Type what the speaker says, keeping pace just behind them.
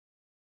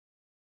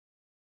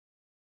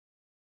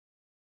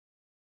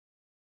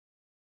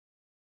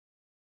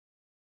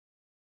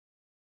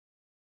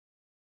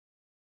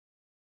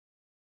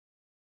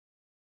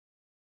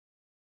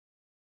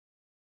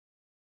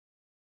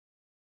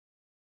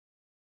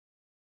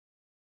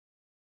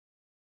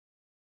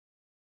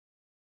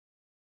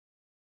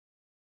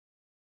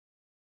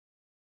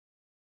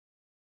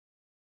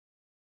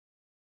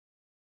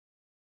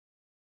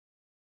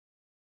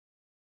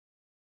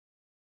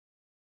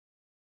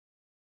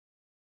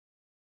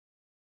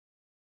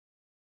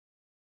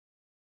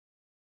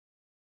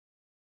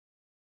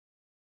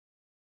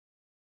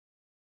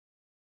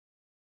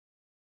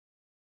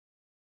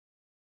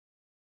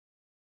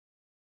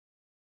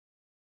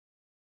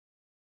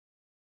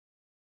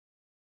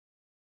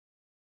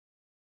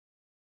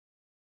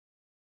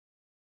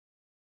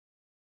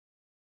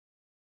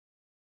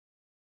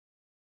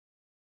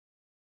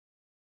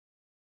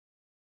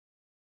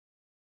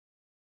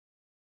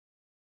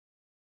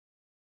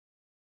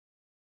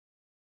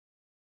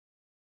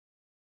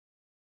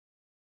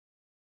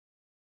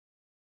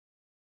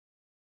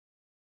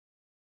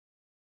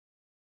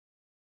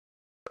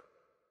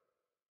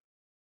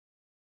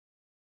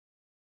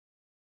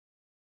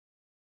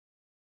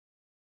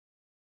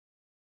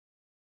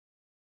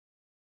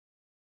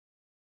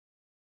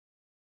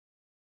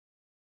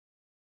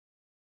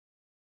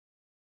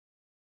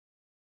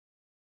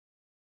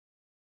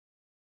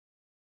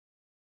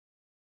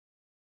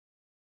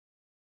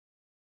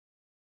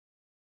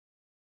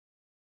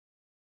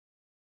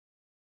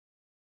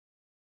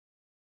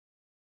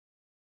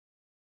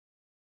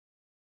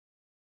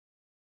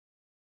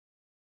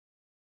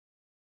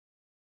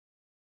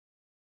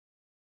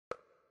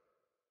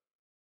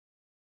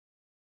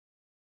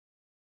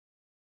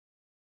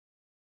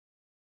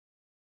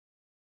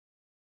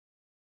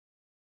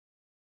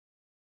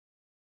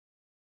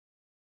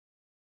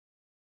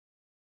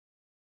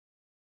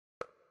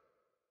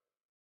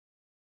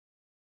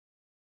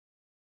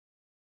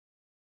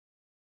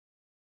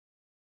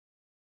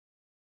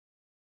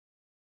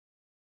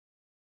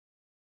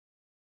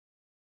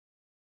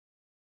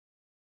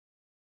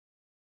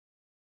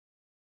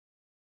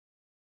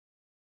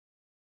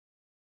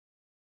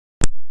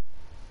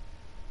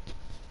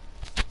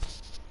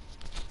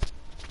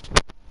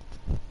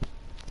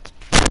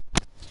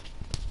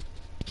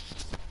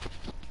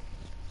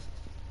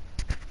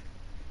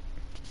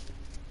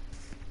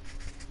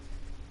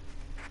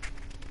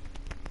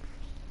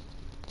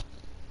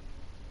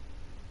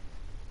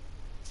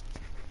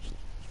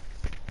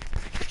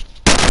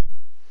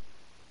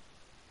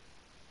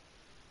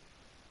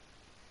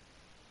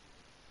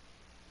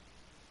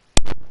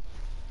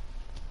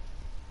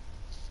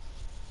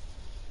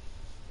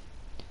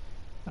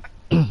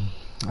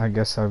I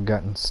guess I've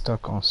gotten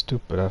stuck on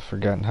stupid. I've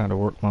forgotten how to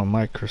work my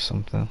mic or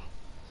something.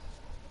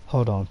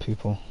 Hold on,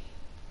 people.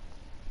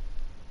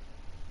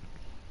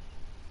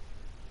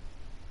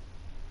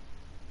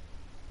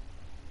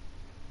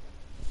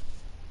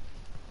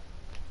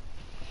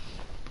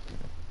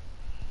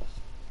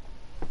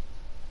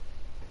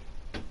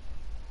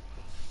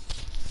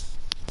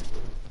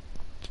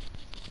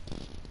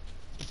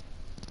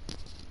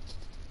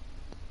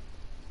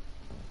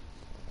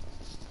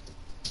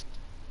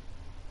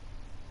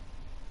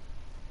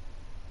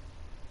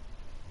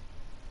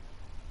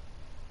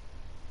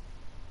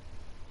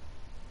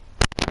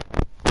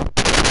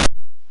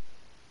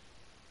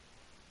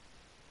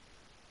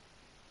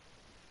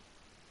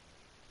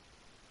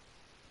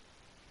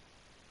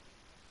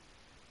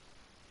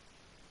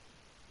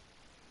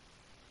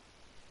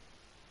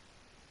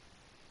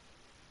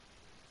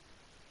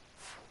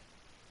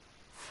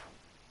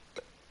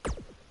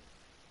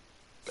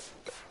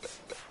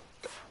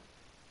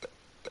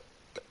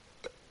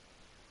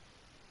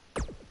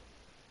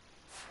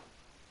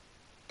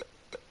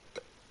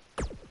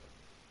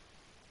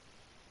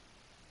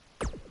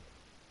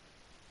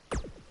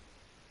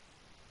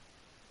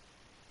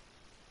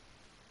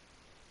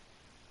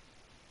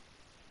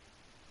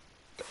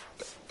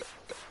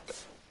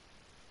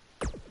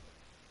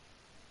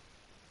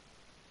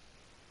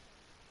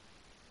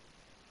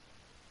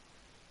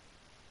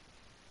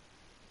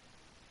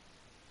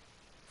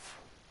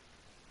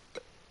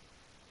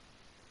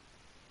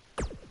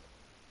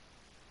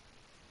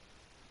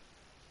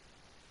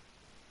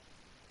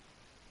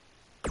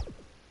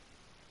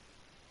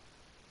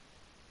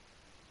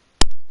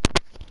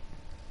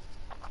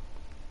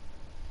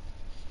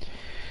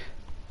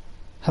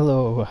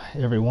 Hello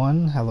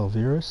everyone, hello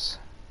viewers.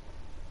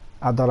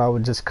 I thought I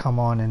would just come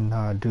on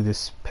and do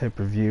this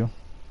pay-per-view.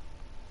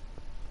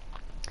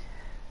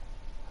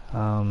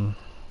 You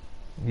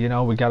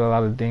know, we got a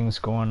lot of things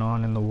going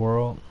on in the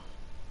world.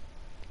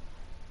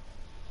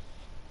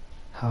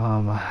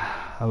 A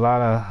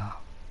lot of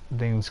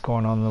things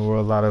going on in the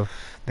world, a lot of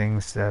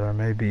things that are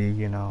maybe,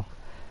 you know,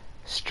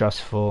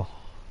 stressful.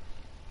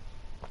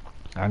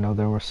 I know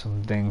there were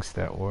some things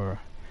that were,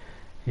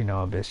 you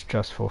know, a bit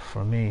stressful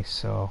for me,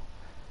 so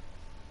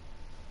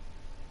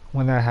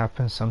when that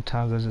happens,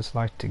 sometimes I just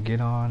like to get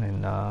on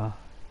and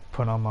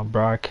put on my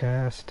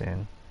broadcast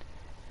and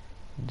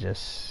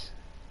just,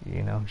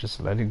 you know, just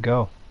let it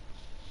go.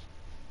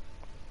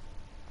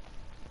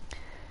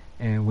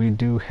 And we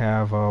do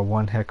have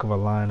one heck of a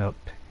lineup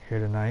here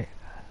tonight.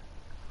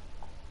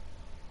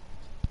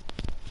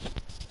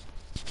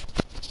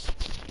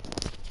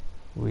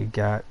 We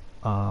got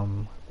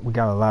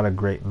a lot of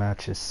great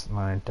matches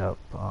lined up,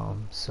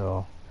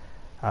 so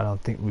I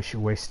don't think we should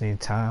waste any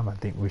time. I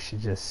think we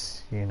should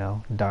just, you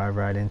know, dive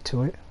right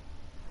into it.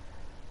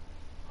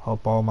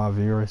 Hope all my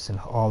viewers and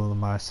all of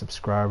my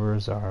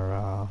subscribers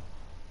are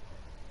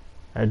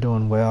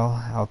doing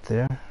well out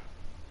there.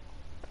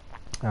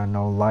 I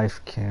know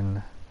life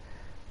can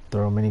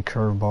throw many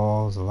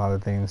curveballs, a lot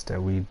of things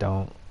that we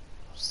don't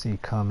see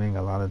coming,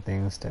 a lot of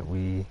things that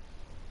we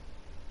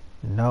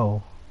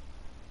know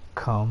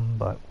come,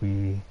 but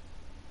we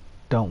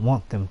don't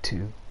want them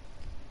to,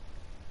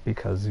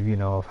 because, you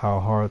know, of how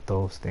hard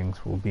those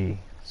things will be.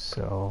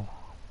 So,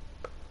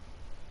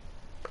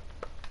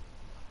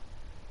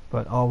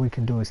 but all we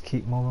can do is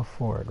keep moving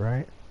forward,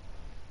 right?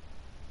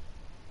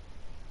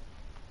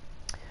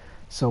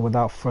 So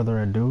without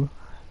further ado,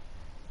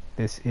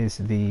 this is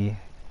the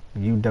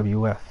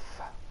UWF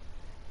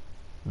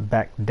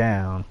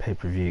BackDown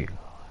pay-per-view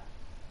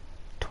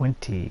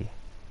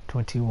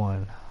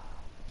 2021.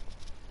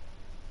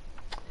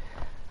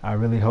 I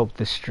really hope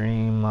the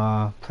stream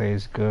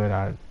plays good.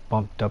 I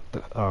bumped up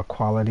the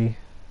quality.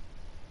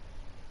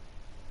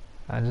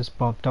 I just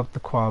bumped up the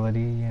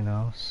quality, you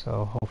know,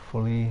 so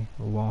hopefully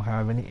we won't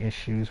have any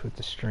issues with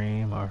the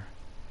stream, or,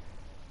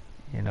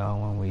 you know,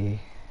 when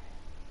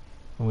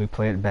we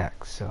play it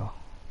back. So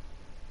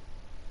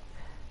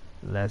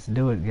let's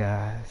do it,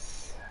 guys.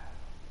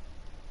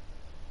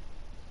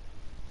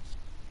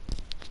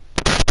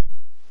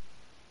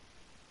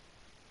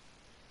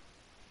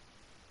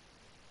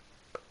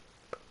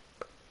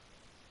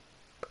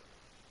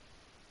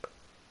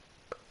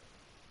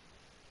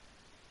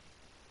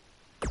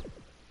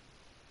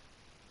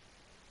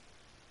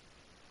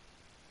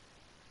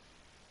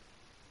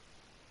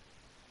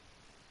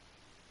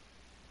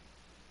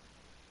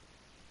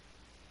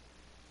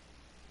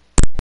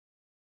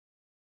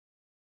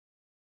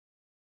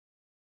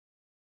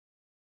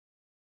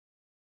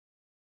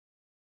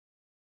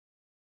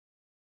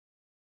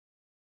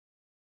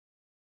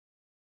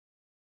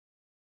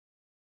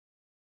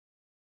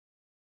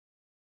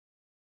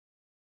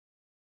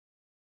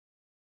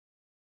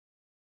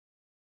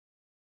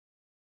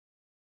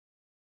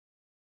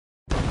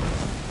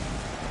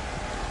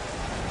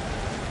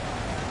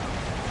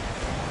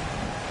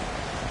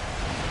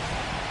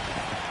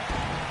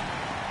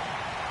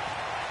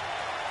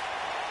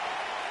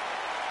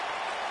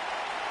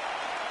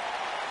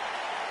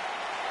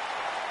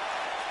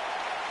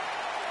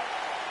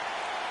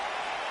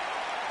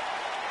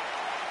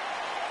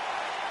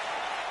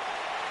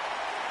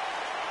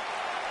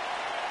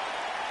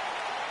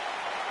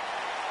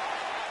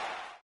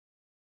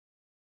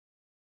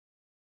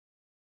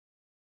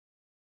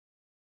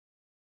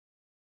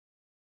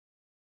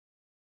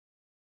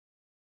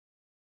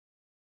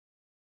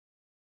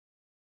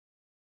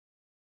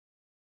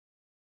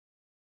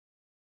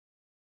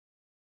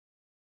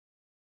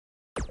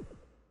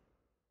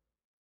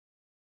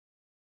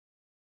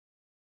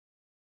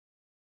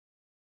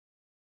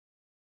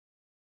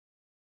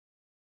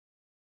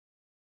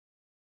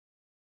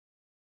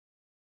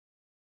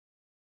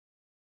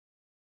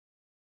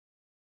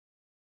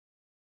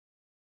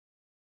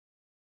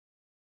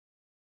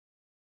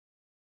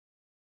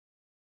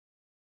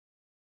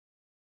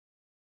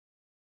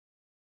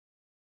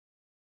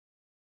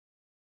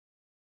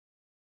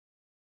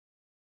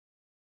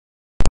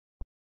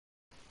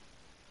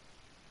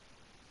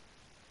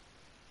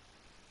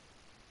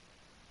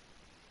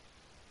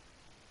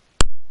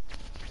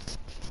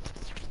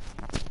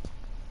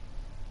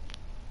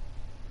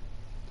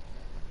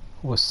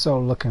 Was so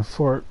looking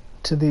forward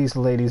to these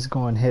ladies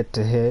going head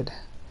to head,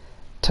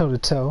 toe to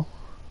toe.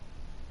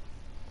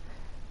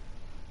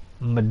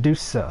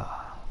 Medusa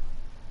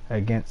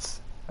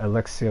against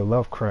Alexia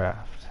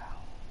Lovecraft.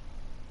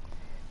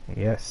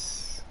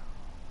 Yes.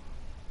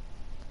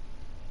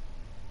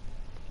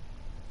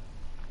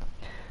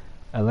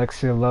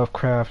 Alexia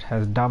Lovecraft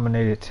has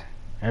dominated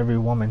every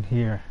woman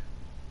here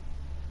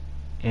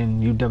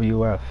in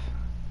UWF,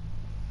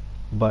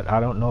 but I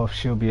don't know if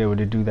she'll be able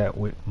to do that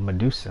with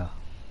Medusa.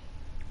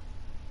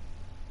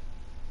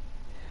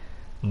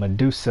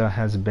 Medusa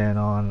has been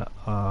on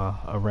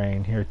a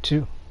reign here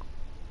too.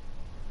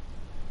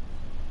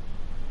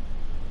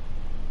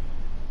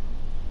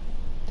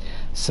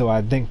 So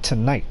I think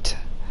tonight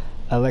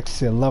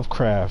Alexia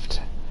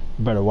Lovecraft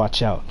better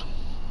watch out.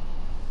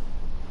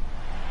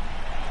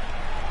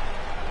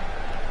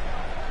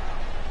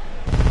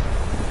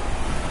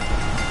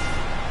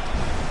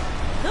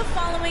 The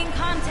following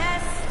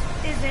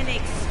contest is an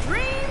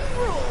Extreme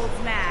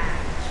Rules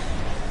match.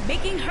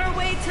 Making her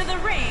way to the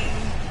ring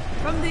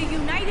from the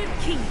United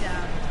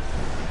Kingdom,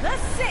 the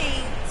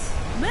Saint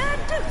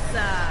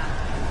Medusa.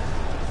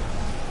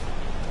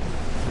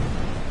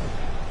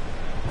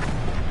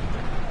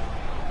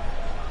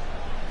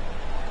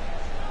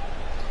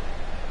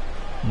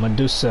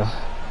 Medusa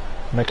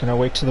making her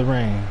way to the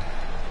ring.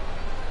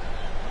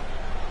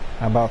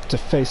 About to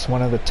face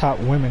one of the top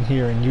women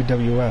here in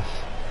UWF,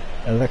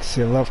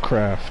 Alexia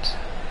Lovecraft.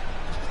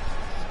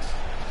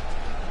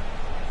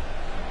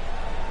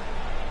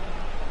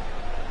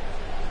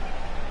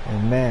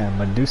 And man,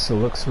 Medusa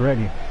looks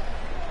ready.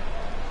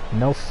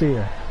 No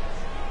fear.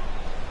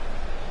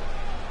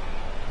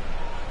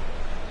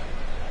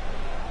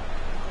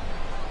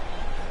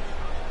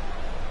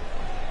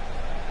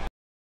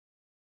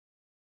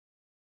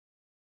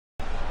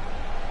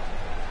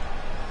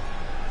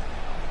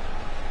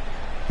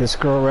 This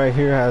girl right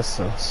here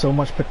has so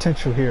much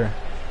potential here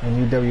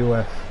in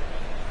UWF.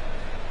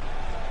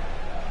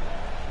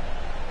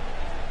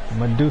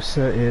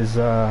 Medusa is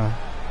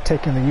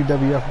taking the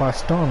UWF by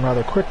storm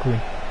rather quickly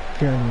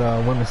here in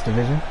the women's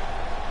division.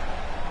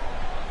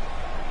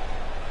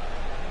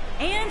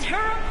 And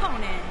her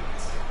opponent,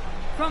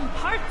 from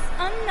parts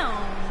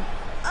unknown,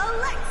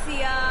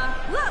 Alexia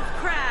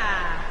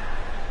Lovecraft.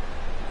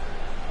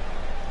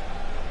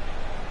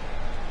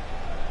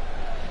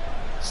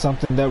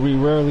 Something that we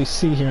rarely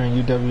see here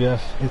in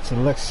UWF, it's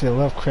Alexia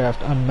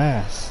Lovecraft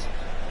unmasked.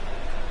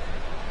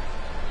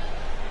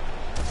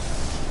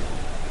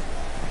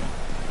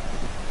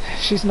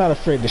 She's not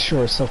afraid to show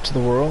herself to the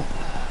world.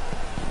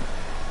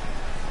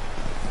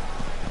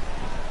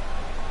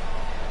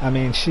 I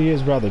mean, she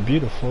is rather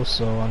beautiful,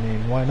 so I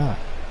mean, why not?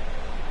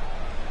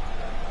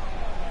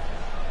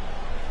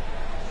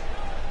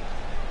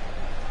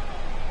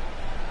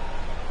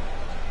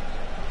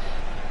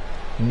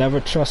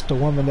 Never trust a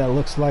woman that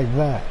looks like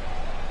that.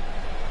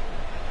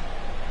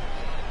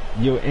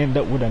 You'll end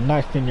up with a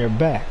knife in your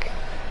back.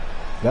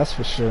 That's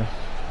for sure.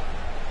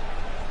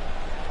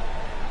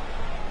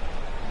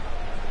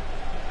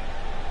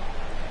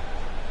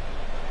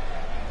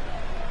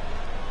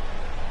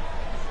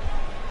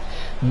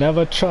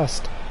 Never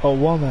trust a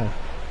woman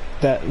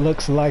that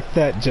looks like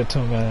that,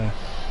 gentlemen.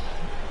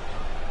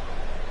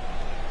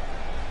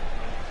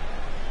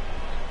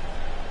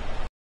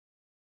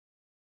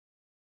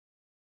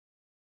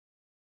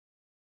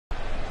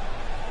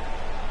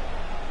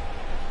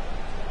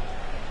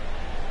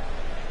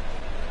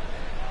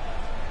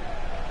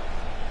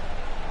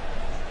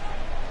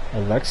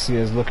 Alexia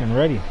is looking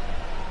ready.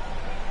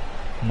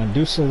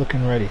 Medusa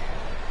looking ready.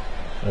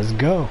 Let's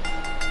go.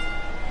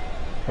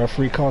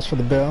 Referee calls for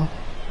the bell.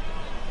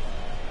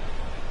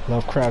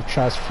 Lovecraft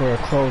tries for a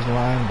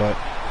clothesline, but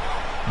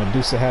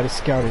Medusa had it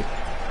scouted.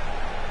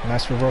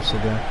 Nice reversal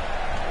there.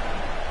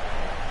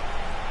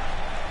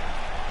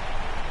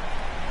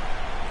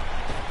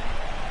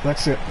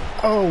 Alexia,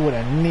 oh, with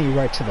a knee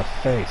right to the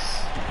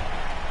face.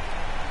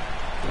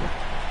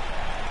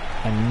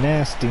 A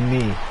nasty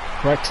knee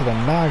right to the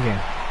noggin.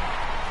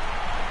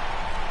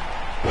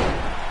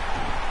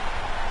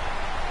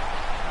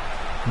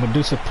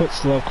 Medusa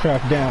puts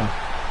Lovecraft down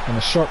and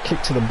a sharp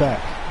kick to the back.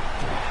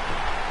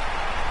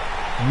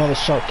 Another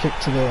sharp kick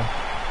to the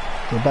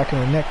back of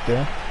the neck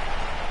there.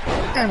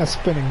 And a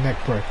spinning neck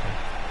breaker.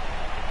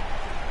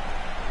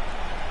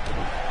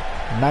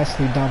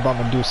 Nicely done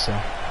by Medusa.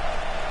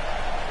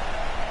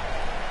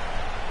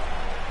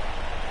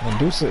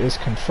 Medusa is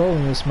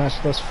controlling this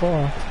match thus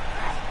far.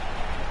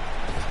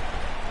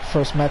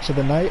 First match of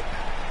the night.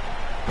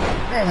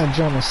 And a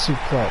German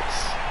suplex.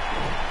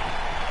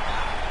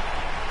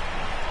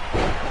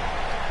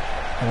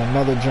 And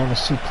another German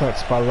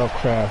suplex by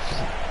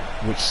Lovecraft,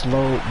 which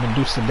slowed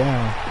Medusa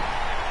down.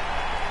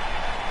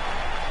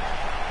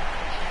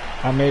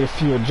 I made a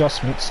few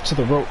adjustments to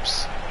the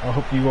ropes. I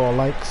hope you all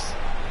likes,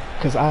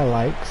 cause I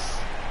likes.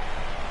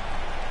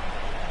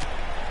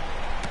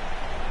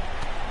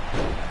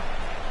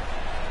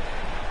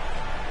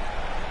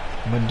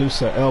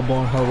 Medusa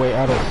elbowing her way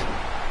out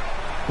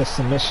of the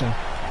submission.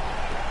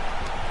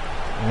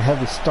 And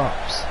heavy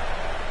stops.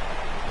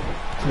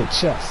 to the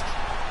chest.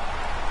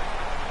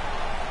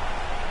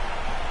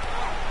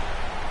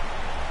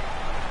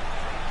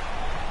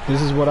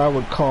 This is what I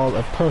would call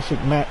a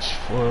perfect match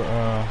for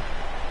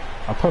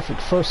a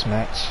perfect first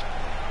match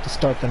to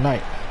start the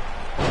night.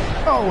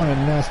 Oh, and a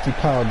nasty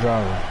power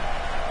driver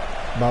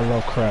by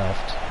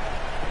Lovecraft.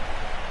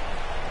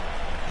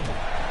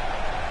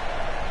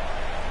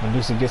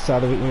 Medusa gets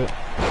out of it with...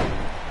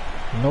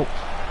 Nope.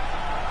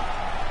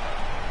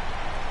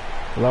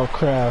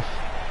 Lovecraft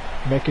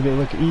making it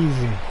look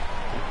easy.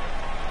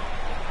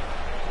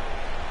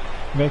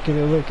 Making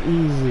it look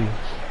easy.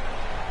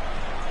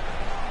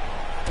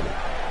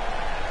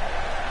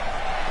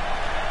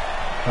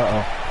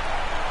 Uh-oh.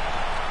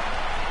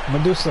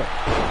 Medusa,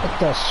 with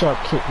that sharp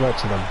kick right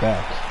to the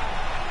back.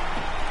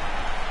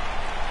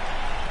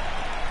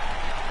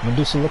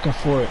 Medusa looking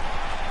for it.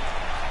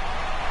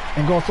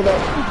 And going for that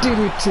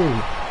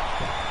DDT.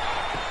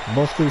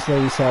 Both these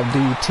ladies have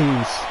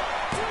DDTs.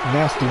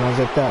 Nasty ones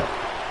at that.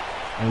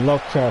 And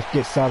Lovecraft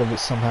gets out of it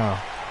somehow.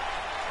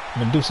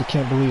 Medusa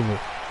can't believe it.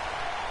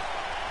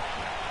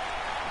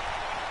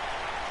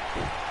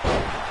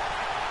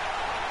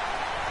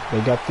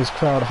 They got this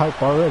crowd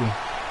hype already.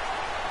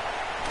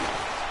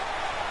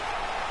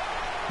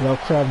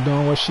 Lovecraft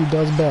doing what she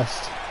does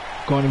best.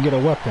 Going to get a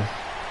weapon.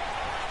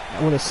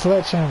 With a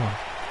sledgehammer.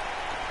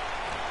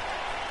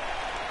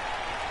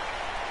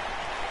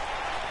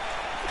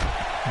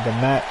 The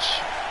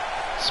match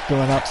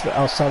spilling out to the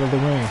outside of the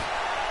ring.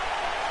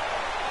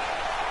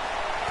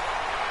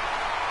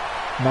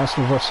 Nice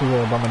reversal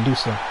there by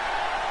Medusa.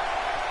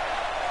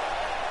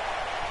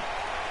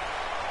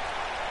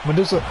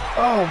 Medusa,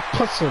 oh,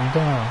 puts her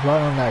down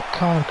right on that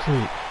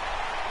concrete.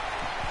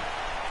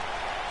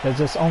 There's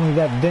just only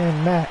that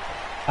damn mat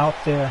out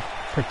there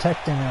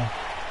protecting her.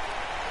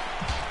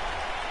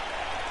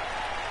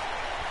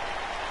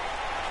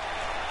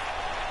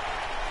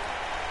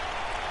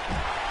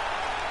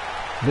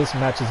 This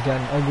match has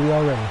gotten ugly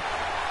already.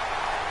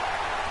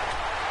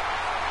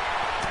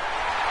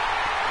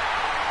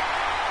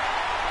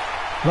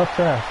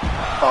 Lovecraft.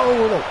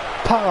 Oh, with a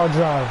power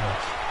driver.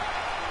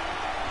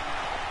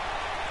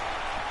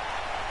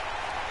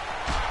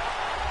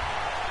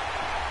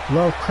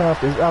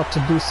 Lovecraft is out to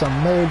do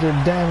some major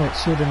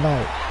damage here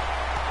tonight.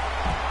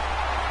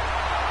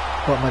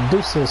 But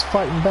Medusa is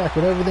fighting back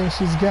with everything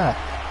she's got.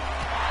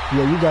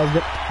 Yeah, you guys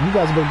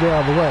better get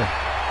out of the way.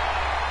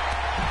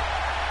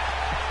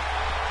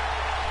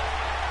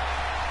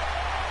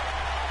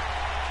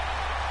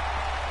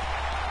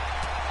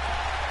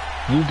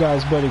 You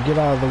guys better get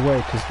out of the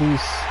way, because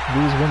these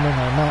women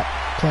are not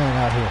playing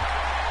out here.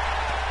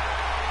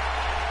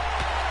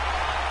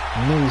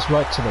 Knees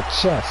right to the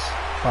chest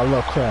by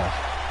Lovecraft.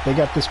 They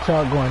got this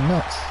crowd going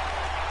nuts.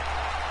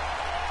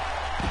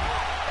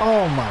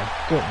 Oh my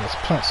goodness,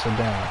 plants her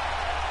down.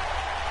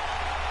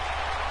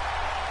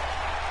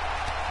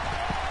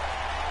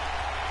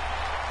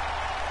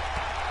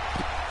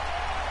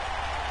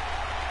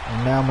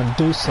 And now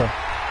Medusa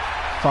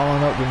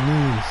following up with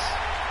knees.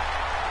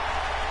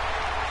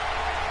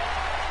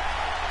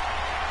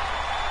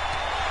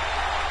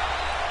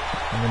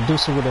 And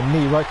Medusa with a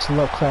knee right to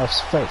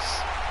Lovecraft's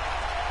face.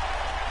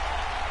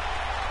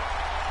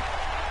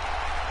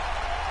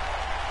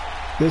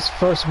 This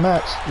first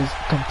match is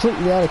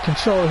completely out of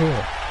control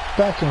here.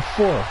 Back and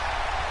forth.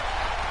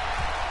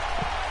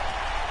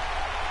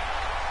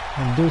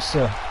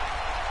 Medusa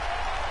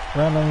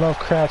ramming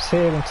Lovecraft's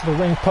head into the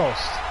ring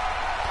post.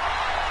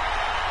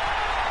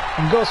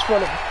 And goes for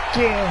it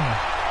again.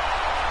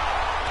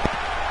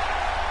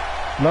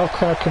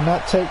 Lovecraft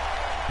cannot take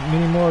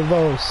many more of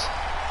those.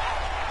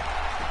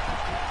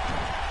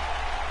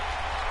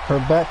 Her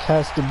back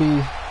has to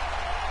be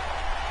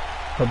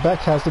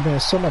in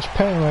so much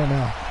pain right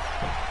now.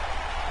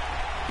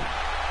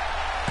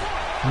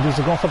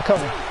 Medusa going for the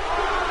cover.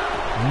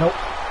 Nope.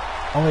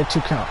 Only a 2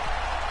 count.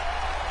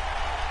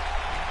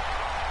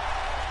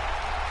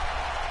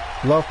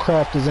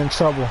 Lovecraft is in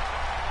trouble.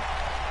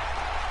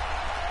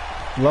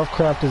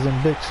 Lovecraft is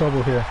in big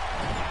trouble here.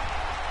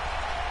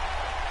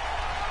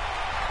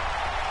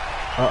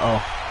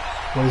 Uh-oh.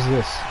 What is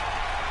this?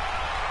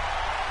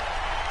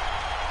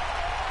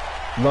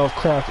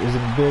 Lovecraft is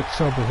in big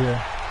trouble here.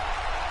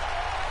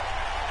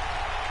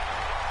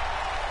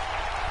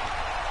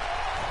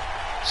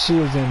 She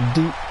is in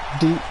deep,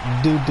 deep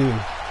doo-doo.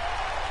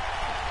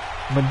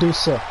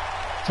 Medusa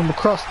from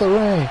across the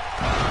ring.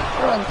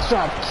 Run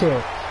drop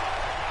kick.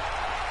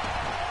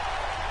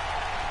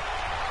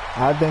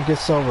 I think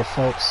it's over,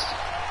 folks.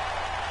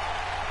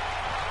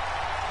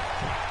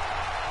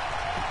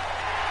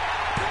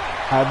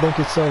 I think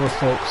it's over,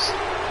 folks.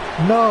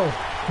 No!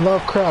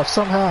 Lovecraft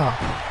somehow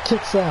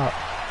kicks out.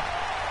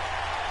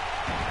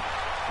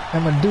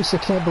 And Medusa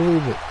can't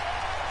believe it.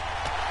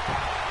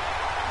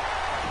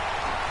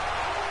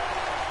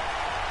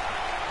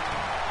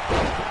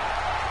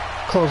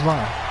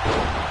 Clothesline.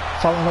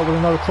 Following up with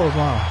another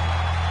clothesline.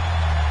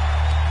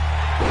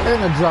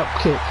 And a drop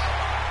kick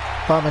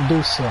by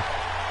Medusa.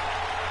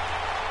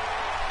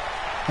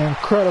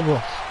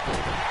 Incredible.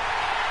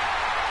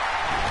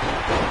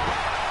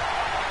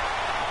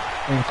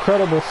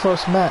 Incredible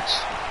first match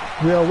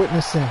we are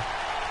witnessing.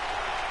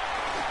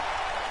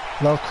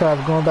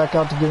 Lovecraft going back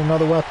out to get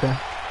another weapon.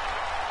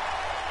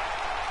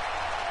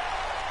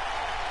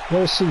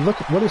 What is she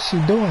looking? What is she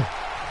doing?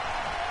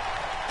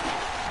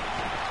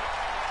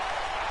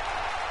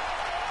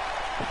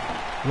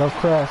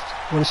 Lovecraft,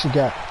 what does she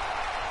got?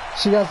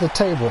 She got the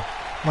table.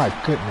 My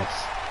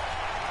goodness.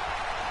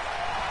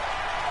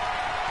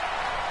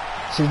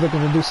 She's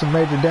looking to do some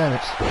major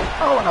damage.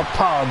 Oh, and a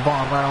power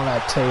bomb right on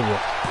that table.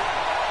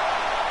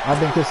 I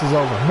think this is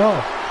over. No.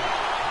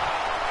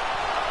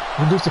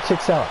 Medusa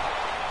kicks out.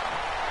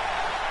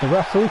 The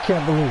referee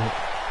can't believe it.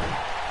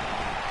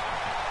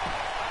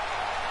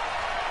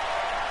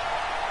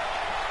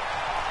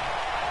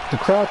 The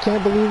crowd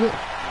can't believe it.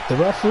 The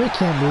referee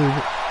can't believe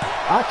it.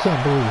 I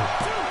can't believe it.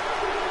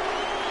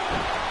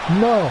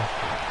 No.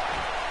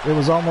 It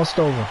was almost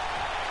over.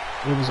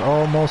 It was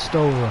almost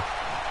over.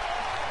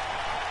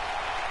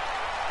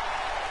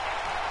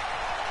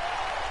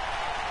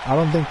 I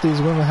don't think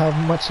these women have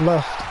much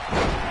left.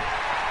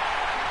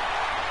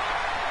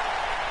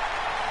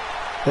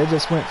 They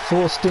just went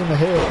full steam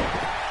ahead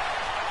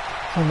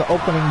from the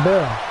opening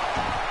bell.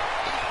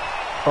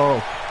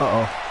 Oh,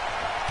 uh-oh.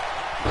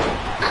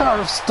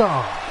 Curve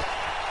stomp.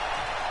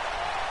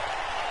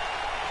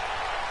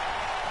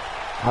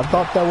 I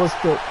thought that was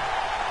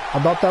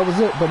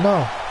it, but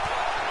no.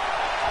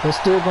 They're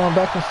still going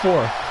back and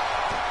forth.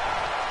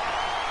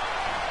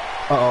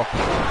 Uh-oh.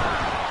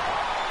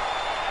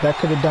 That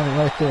could have done it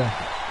right there.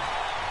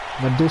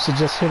 Medusa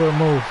just hit her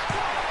move.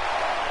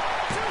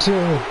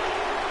 2.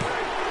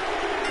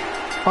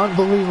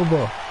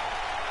 Unbelievable.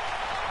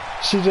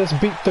 She just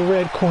beat the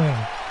Red Queen.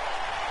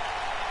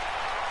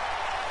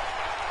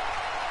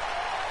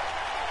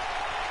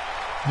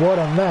 What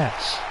a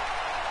match.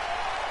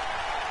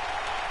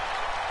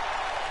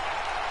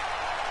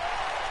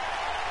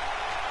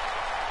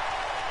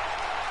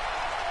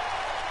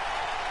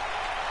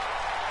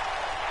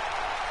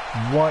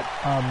 What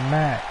a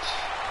match.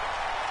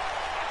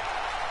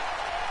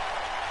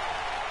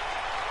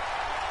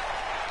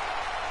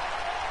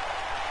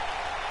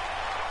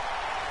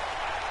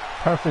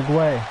 Perfect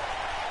way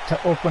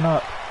to open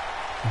up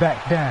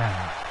BackDown.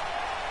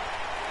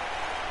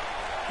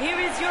 Here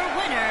is your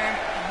winner,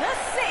 the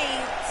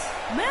Saint,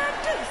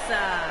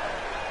 Medusa.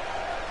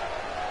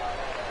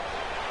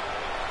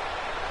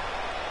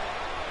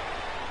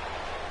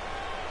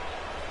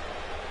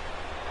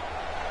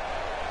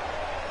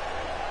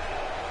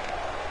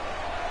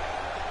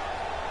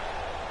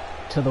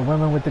 To the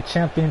women with the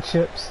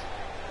championships,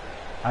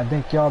 I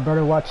think y'all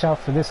better watch out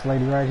for this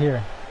lady right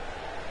here,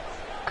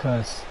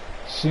 'cause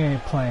she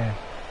ain't playing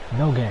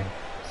no games.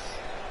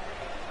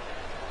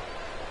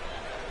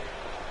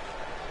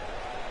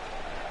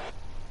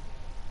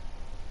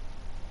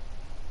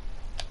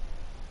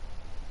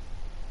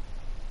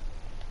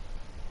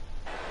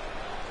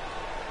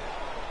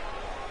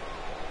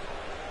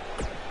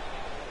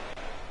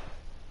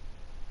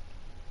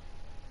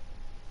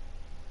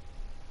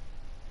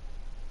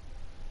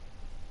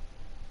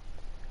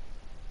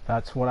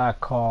 That's what I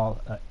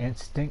call an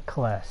instant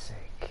classic.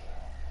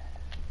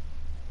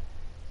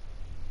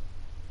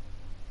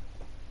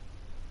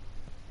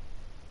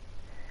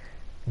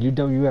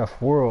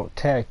 UWF World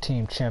Tag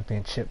Team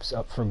Championships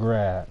up for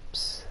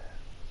grabs.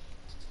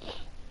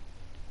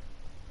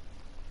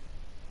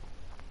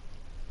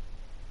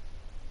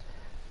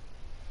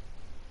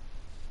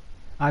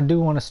 I do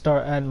want to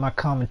start adding my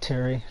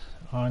commentary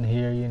on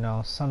here. You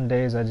know, some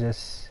days I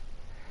just,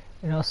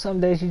 some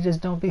days you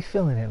just don't be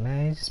feeling it,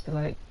 man. You just be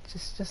like,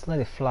 just let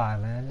it fly,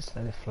 man. Just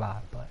let it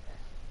fly. But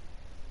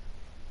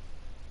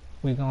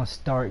we're gonna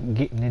start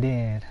getting it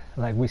in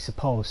like we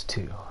supposed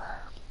to.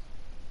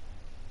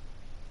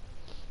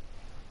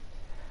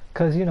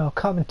 Cause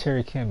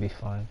commentary can be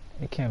fun.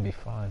 It can be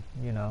fun.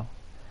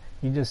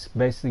 You just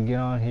basically get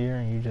on here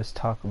and you just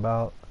talk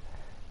about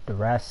the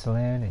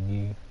wrestling, and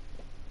you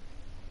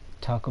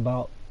talk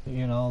about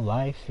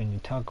life, and you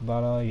talk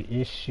about all your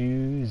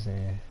issues,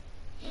 and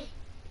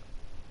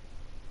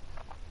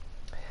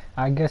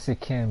I guess it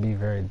can be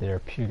very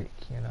therapeutic,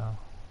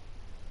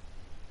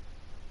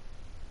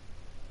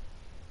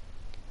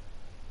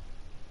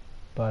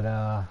 But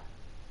I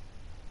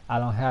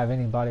don't have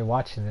anybody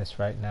watching this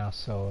right now,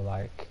 so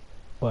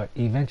but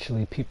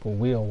eventually people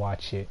will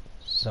watch it,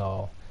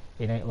 so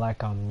it ain't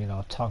like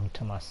I'm talking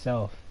to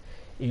myself.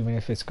 Even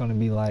if it's gonna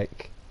be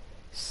like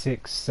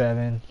 6,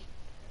 7,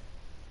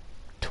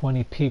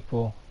 20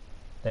 people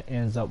that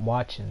ends up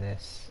watching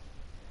this,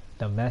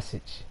 the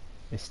message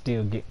is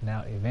still getting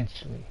out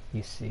eventually,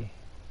 you see.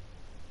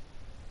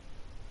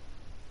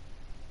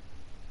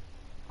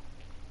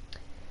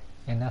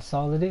 And that's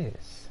all it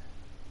is.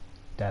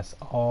 That's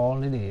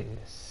all it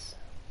is.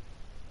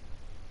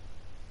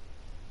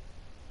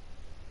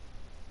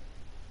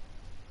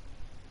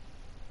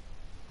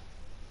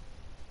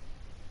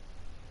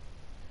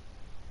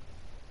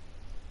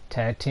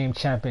 Tag Team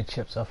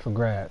Championships up for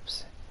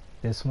grabs.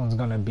 This one's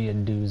gonna be a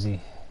doozy.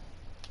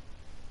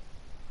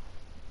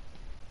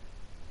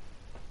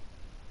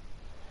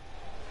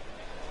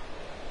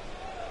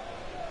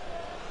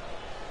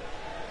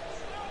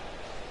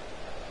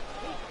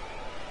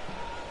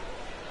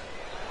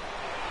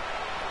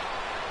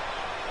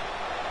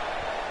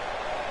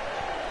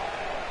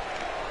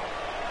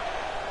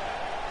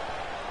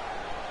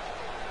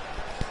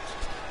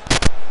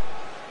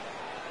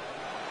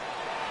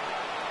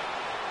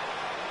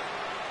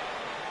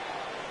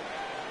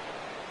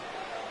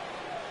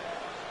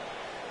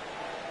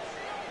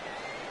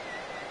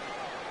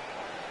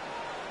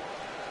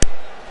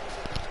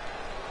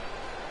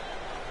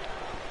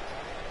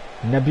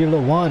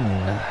 Nebula 1.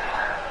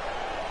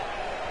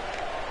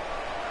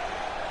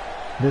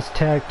 This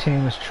tag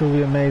team is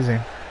truly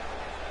amazing.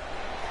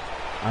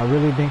 I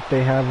really think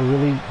they have a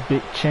really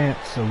big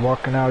chance of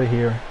walking out of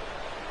here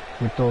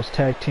with those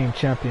tag team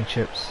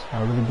championships.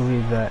 I really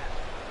believe that.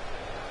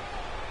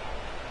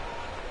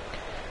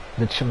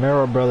 The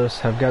Chimera brothers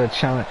have got a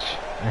challenge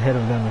ahead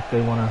of them if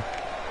they want to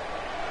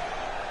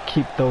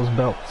keep those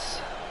belts.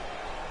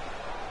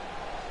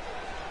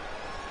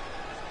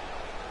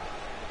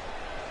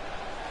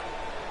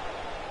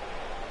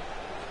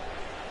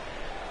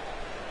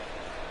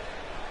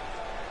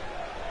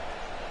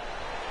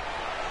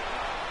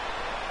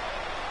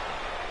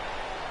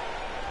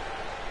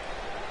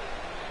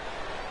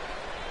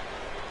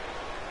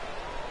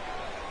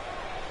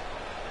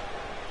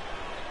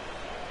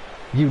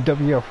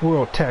 UWF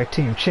World Tag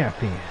Team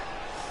Champions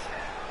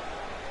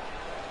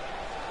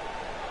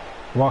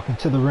walk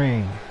into the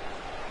ring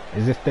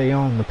as if they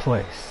own the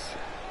place.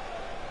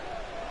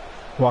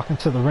 Walk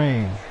into the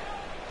ring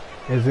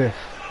as if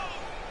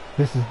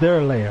this is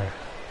their lair.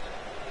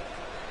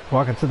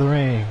 Walk into the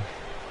ring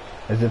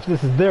as if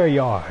this is their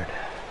yard.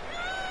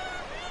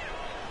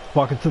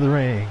 Walk into the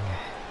ring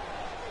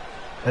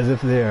as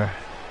if they're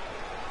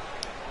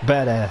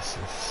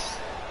badasses.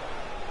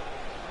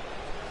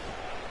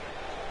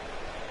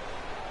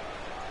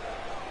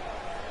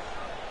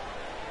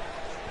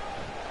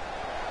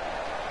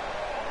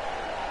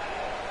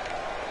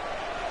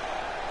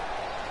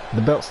 The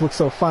belts look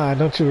so fine,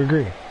 don't you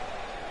agree?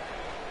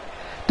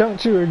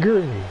 Don't you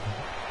agree?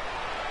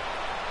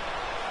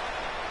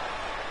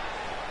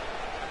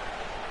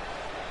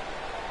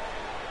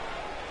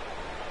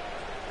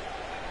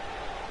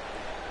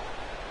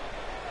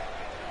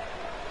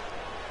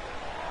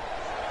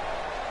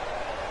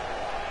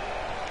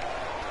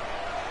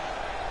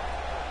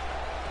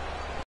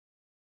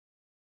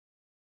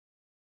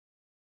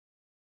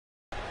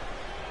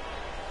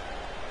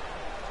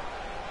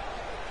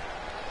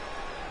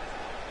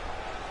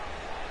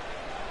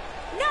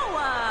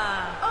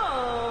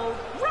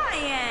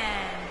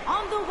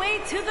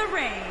 To the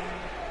ring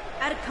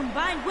at a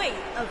combined weight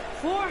of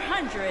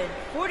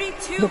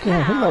 442 Look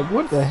at him, like,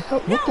 what the hell?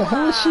 What the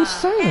hell is she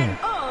saying?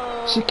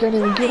 She can't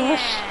even get her.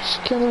 She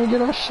can't even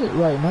get her shit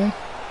right, man.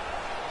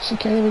 She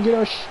can't even get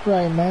her shit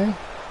right, man.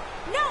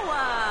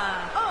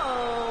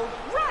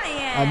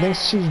 I think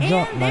she's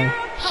drunk, man.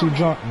 She's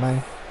drunk,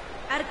 man.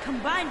 At a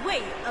combined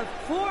weight of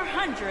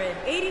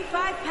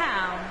 485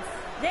 pounds,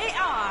 they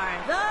are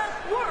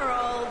the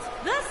world,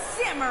 the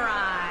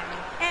Samurai.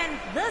 And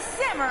the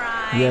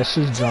Samurai. Yeah,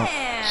 she's drunk.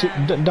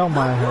 Don't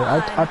mind her.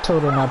 I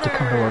told her not to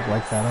come to work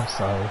like that. I'm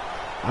sorry.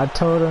 I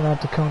told her not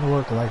to come to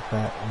work like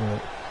that,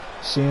 but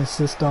she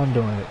insists on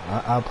doing it.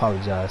 I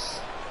apologize.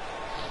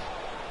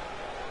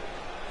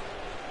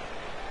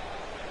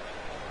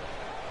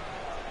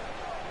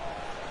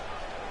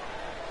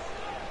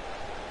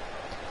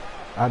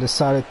 I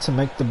decided to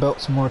make the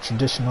belts more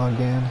traditional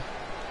again.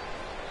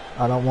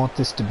 I don't want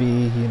this to be,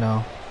 you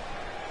know,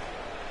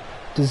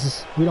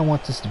 we don't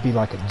want this to be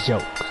like a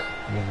joke,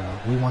 you know.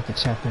 We want the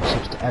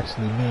championships to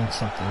actually mean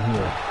something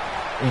here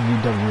in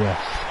UWF.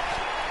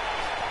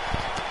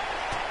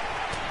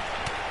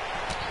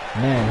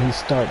 Man, he's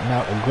starting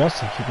out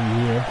aggressively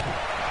here.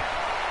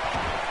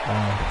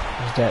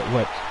 Is that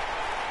what?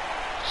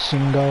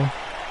 Shingo?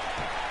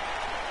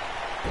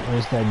 Or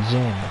is that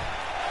Jin?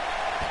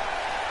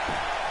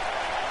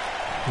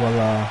 Well,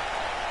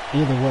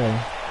 either way,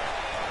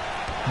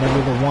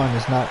 Nebula 1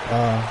 is not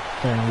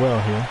faring well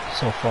here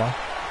so far.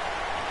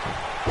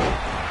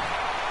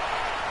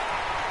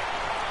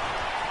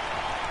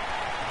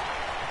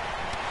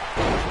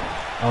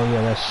 Oh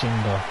yeah, that's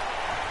Shingo.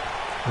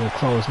 Little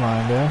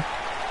clothesline there.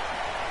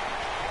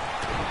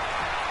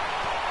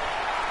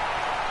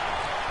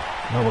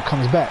 Nova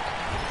comes back.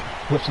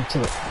 Whips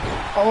into it.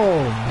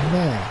 Oh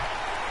man.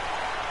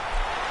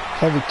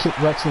 Heavy kick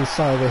right to the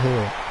side of the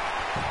head.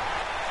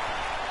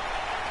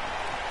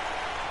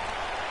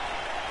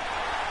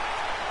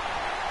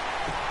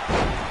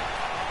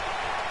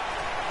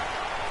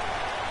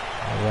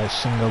 Alright,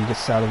 Shingo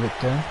gets out of it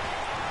there.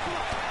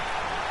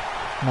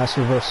 Nice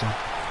reversal.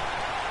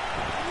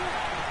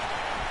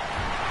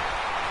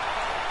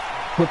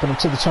 Whipping him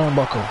to the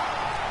turnbuckle.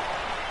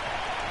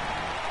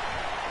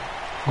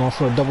 Going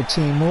for a double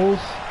team move.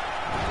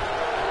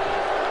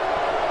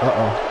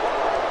 Uh-oh.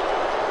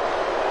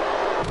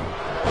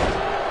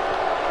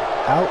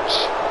 Ouch.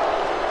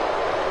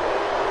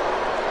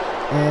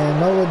 And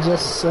Noah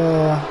just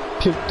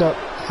puked up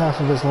half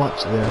of his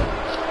lunch there.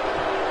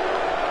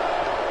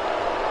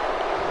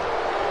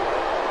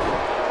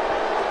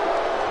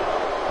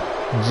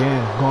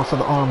 Jin going for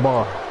the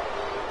armbar.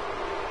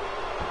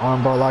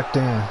 Armbar locked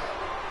in.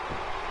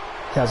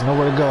 He has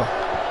nowhere to go.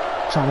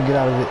 Trying to get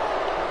out of it.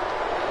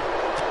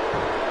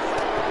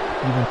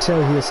 You can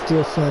tell he is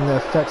still feeling the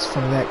effects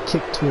from that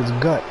kick to his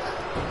gut.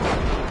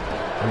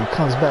 And he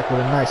comes back with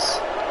a nice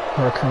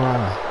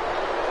hurricanrana.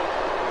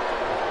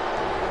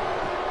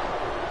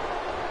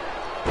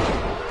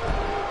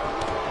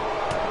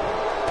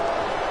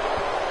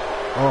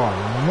 Oh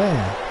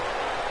man.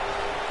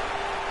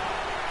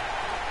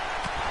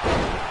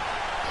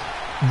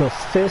 The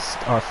fists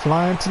are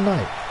flying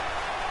tonight.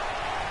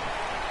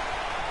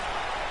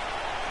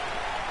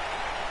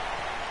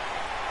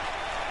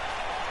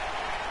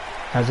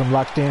 Has him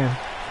locked in.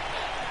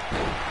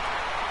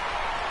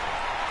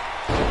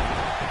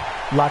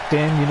 Locked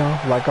in, you know,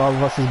 like all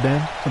of us has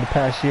been for the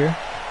past year.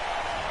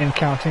 And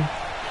counting.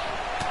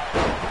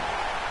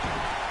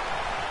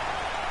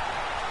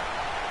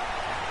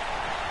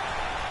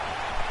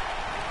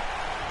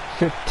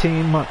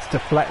 $15 months to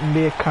flatten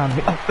the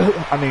economy.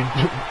 I mean,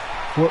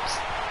 whoops.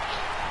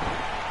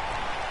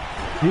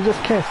 You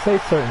just can't say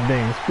certain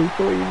things,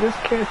 people. You just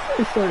can't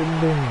say certain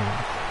things.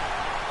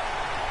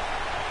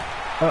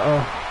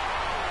 Uh-oh.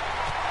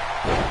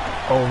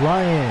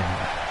 Orion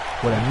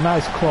with a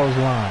nice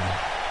clothesline.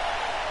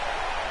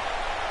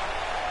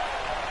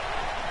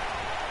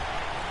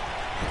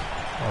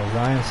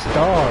 Orion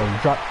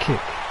Star drop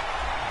kick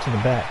to the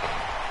back.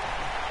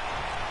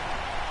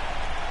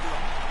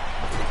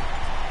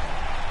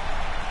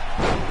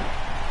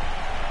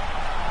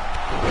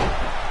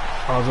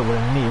 Follows it with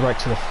a knee right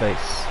to the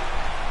face.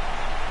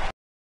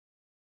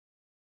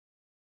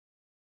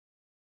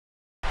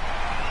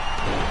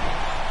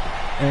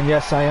 And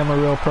yes, I am a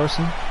real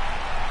person.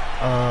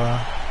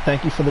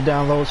 Thank you for the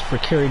downloads for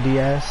Carrie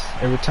Diaz.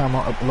 Every time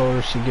I upload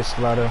her, she gets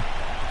a lot of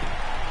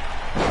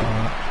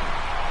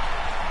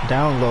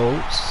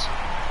downloads.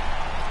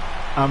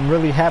 I'm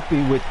really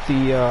happy with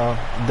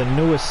the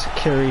newest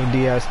Carrie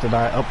Diaz that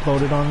I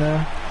uploaded on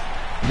there.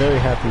 Very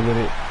happy with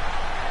it.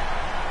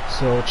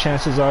 So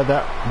chances are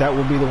that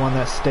will be the one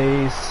that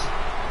stays.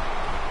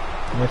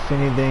 And if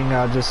anything,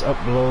 I'll just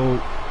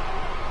upload,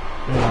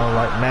 you know,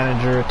 like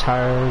manager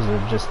attires or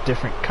just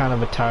different kind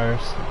of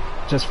attires.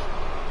 Just,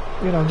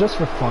 you know, just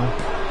for fun.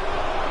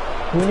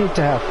 We need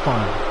to have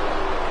fun.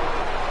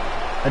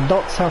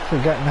 Adults have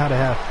forgotten how to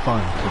have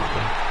fun,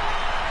 people.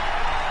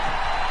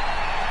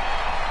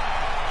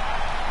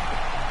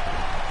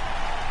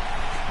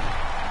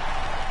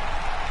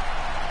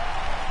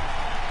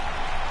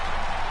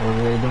 What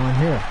are they doing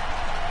here?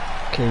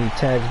 Okay, he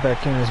tags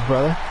back in his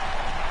brother.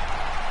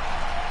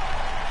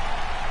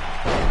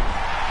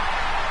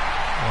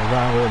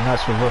 Around with a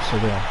nice reversal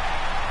there.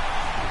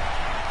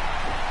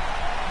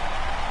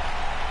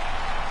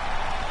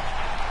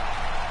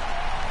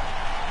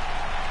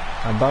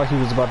 I thought he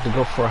was about to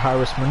go for a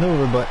high-risk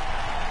maneuver, but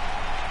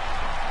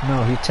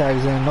no, he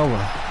tags in Nova.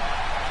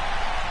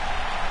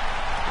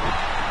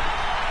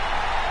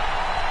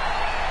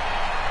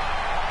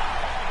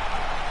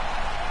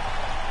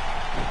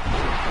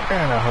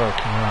 And a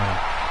hurricane run.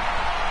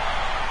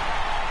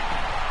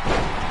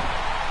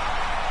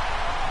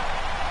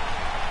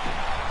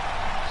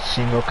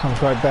 Shingo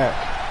comes right back.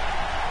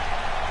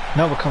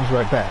 Nova comes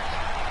right back.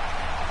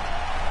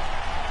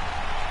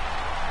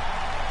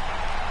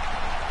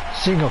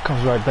 Shingo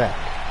comes right back.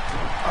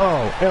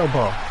 Oh,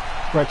 elbow.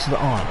 Right to the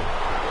arm.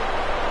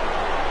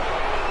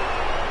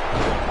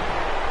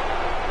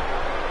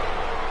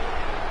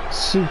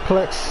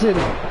 Suplex City.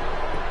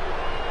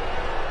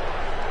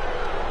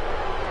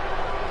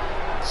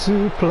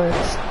 Suplex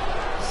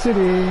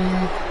City.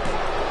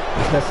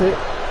 That's it?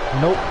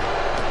 Nope.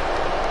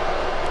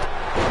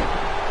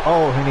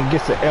 Oh, and he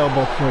gets the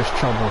elbow for his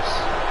troubles.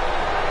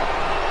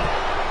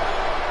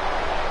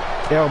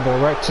 Elbow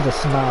right to the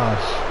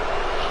snage.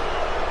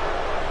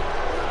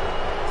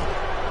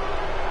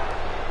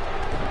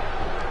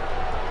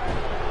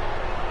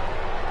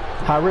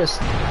 High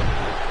wrist.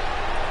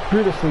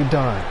 Beautifully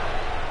done.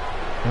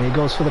 And he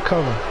goes for the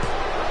cover.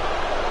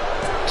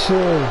 2.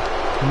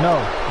 No,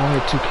 only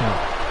a 2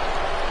 count.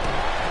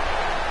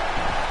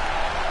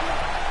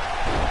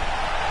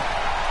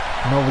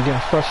 Nova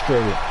getting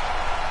frustrated.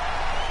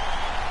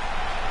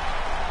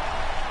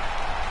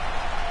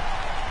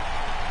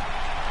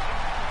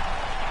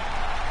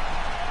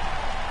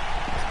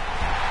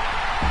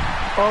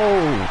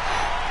 Oh!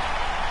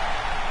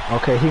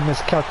 Okay, he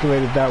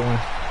miscalculated that one.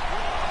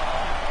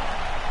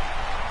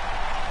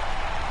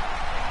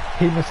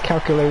 He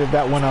miscalculated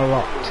that one a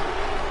lot.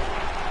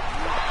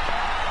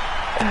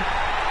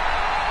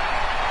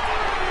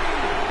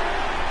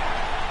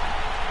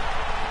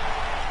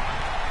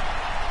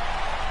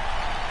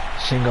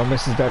 Shingo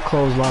misses that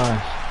clothesline.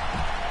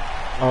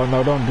 Oh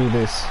no, don't do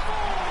this.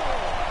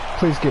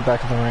 Please get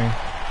back in the ring.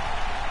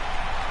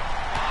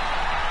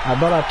 I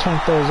thought I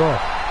turned those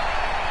off.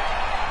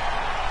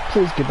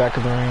 Please get back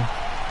in the ring.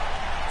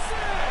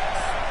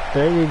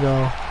 There you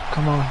go.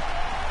 Come on.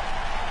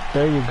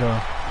 There you go.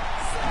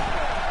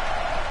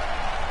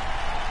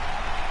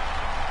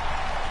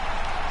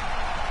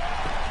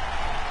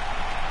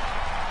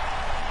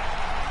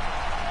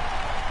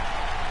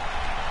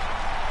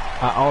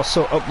 I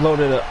also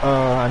uploaded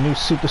a new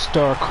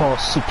superstar called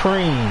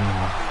Supreme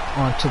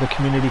onto the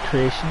community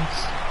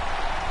creations.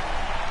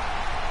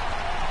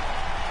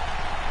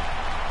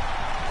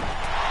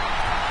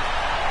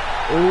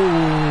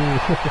 Ooh,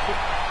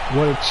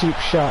 what a cheap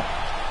shot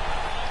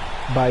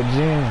by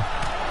Jin.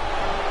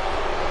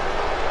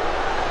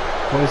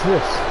 What is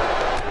this?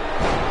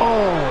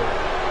 Oh!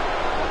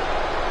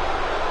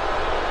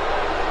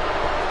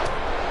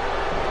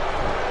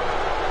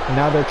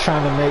 Now they're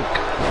trying to make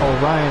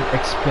Orion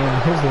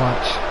expend his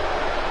lunch.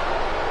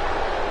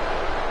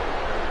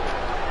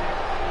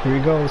 Here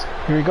he goes.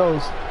 Here he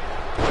goes.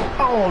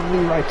 Oh,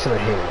 knee right to the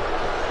head.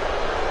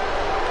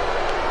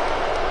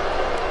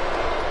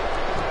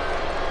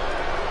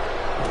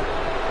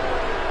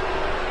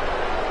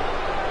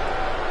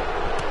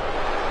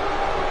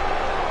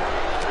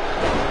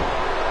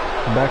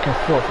 Back and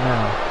forth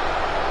now.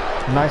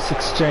 Nice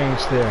exchange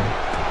there.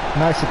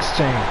 Nice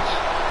exchange.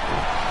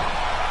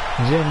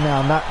 Jin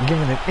now not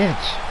giving an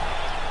inch.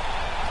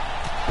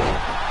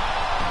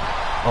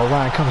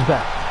 Orion comes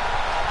back.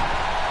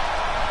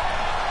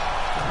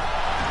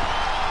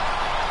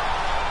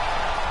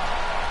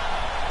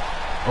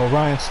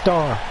 Orion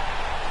Star.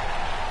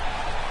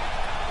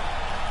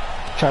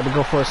 Tried to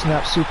go for a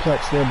snap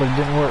suplex there, but it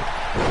didn't work.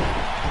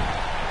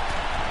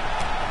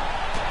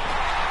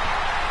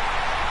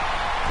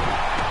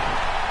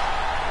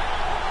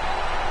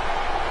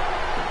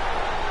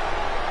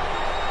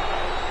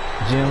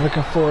 Jin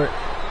looking for it.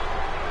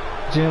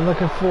 Jin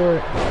looking for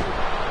it.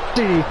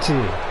 DDT.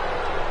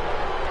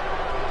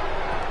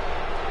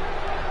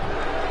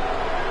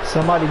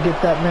 Somebody get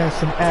that man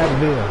some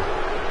Advil.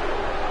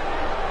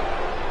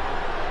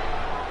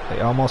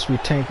 They almost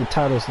retained the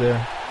titles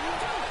there,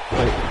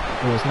 but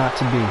it was not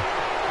to be.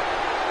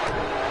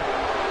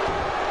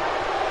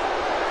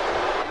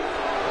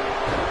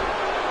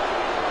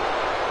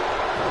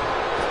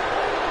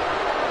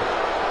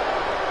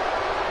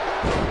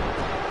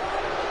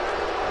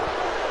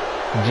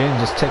 Jin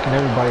just taking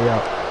everybody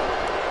out.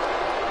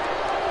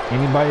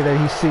 Anybody that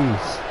he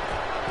sees.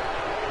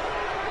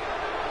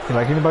 He's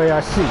like, anybody I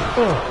see,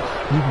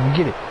 you can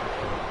get it.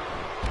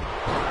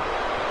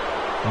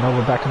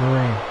 Nova back in the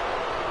ring.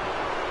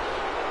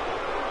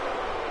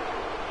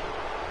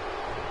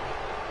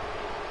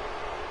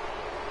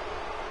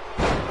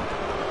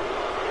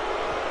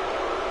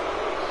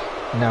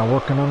 Now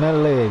working on that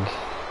leg.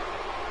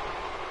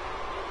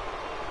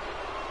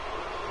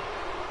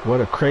 What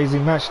a crazy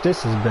match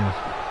this has been.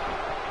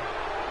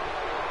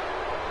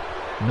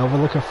 Nova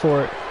looking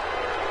for it.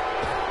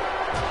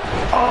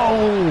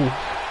 Oh!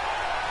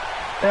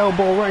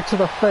 Elbow right to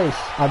the face.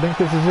 I think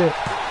this is it.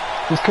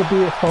 This could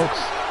be it,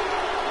 folks.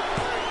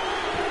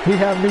 We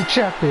have new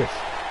champions.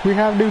 We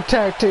have new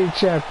tag team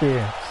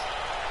champions.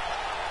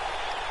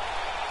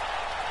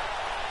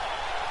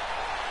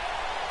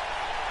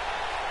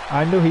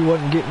 I knew he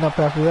wasn't getting up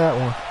after that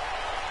one.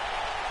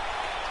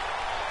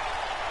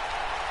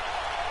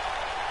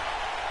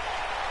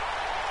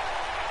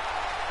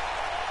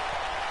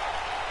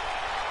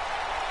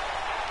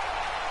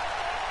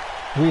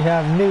 We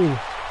have new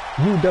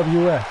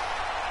UWF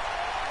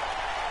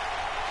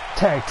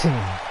Tag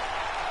Team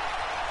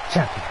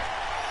Champion.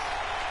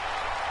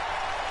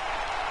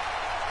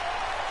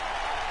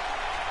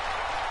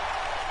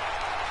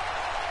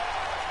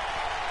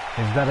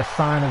 Is that a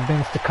sign of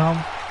things to come?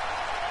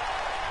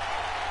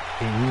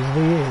 It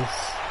usually is.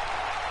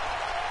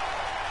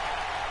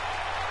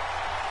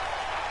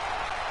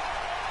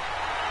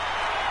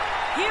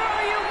 Here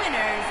are your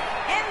winners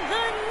and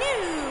the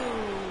new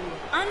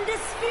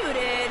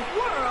undisputed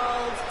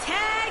World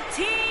Tag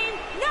Team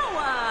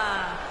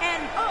Noah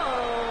and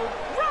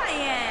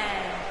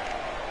Orion.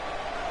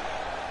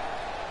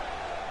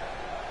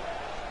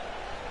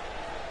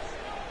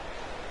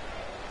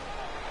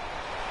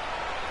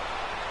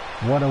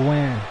 What a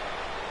win.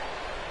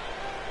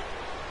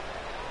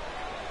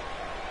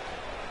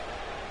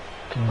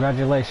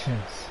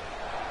 Congratulations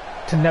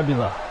to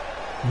Nebula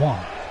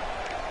 1.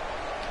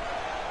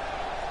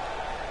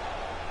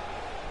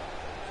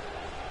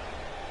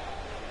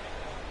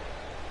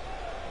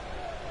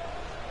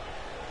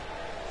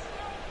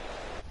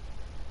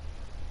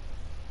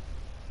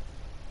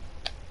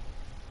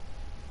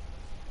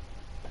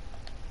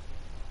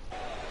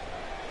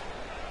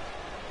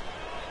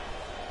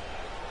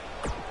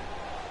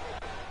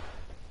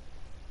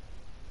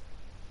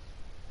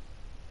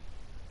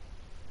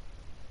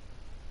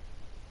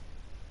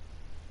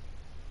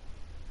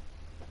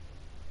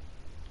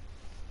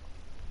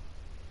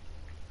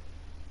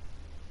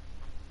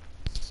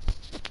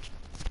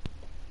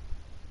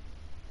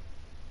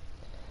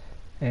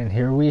 And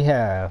here we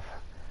have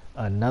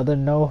another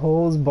no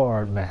holds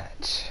barred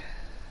match.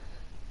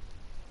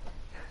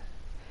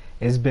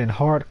 It's been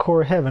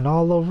hardcore heaven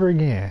all over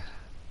again.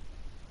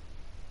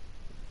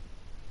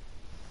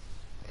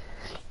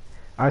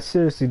 I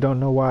seriously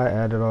don't know why I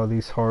added all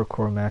these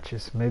hardcore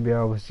matches. Maybe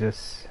I was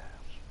just...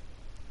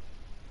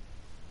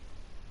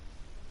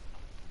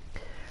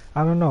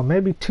 I don't know.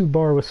 Maybe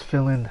TubarR was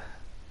feeling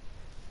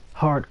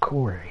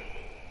hardcore.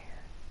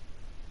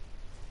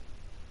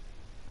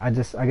 I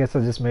guess I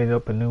just made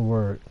up a new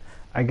word.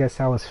 I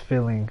guess I was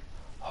feeling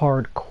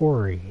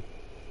hardcore.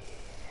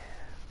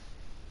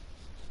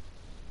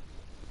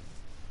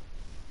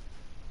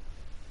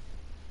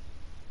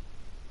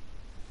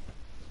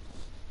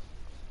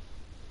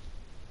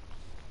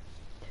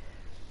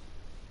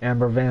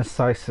 Amber Van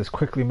Syce has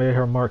quickly made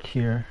her mark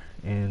here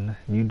in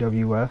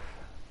UWF.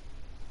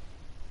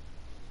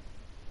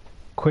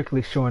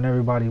 Quickly showing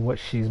everybody what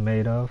she's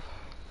made of.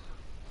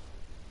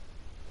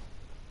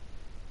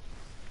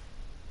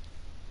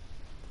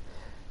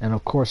 And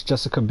of course,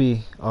 Jessica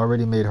B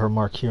already made her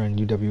mark here in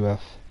UWF.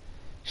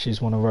 She's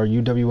one of our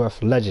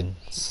UWF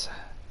legends.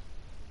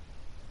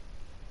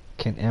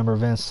 Can Amber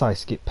Van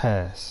Sice get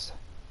past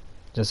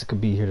Jessica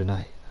B here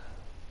tonight?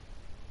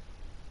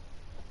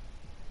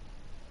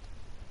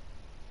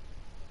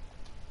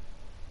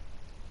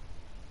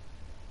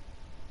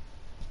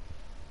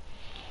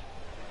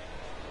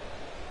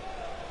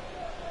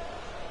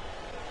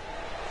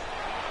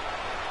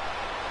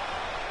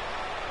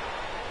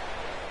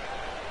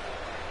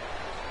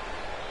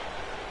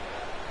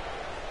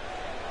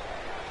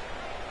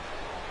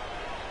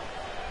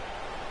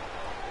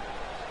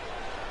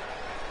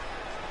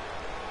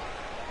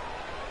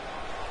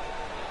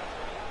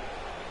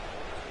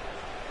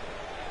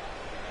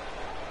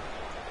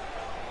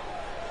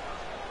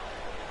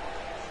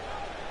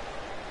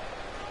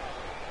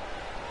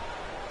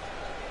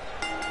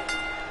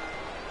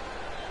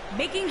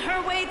 Making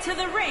her way to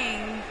the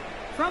ring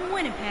from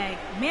Winnipeg,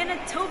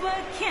 Manitoba,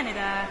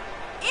 Canada,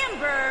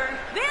 Amber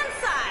Van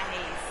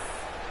Sice.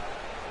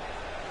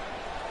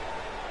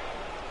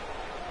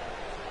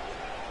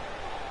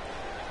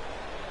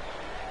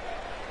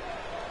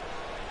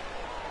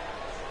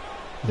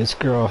 This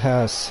girl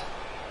has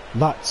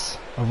lots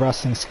of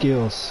wrestling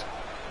skills.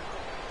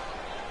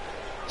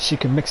 She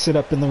can mix it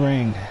up in the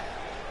ring,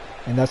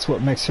 and that's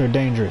what makes her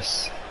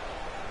dangerous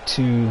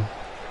to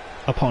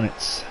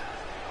opponents,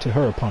 to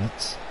her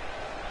opponents.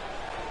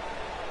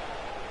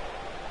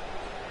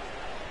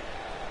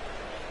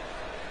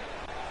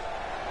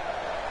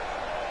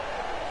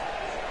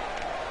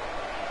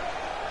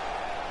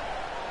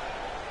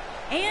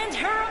 And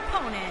her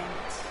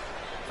opponent,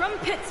 from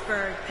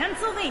Pittsburgh,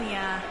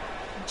 Pennsylvania,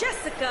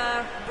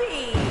 Jessica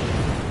B.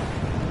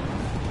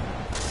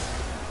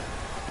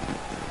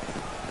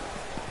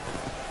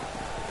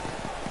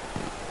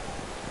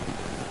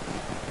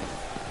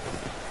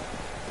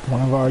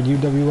 One of our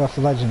UWF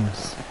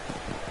legends,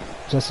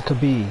 Jessica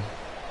B.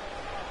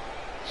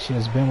 She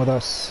has been with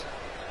us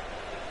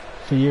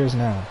for years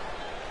now.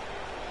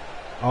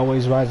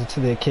 Always rising to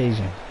the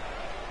occasion.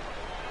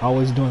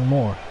 Always doing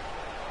more.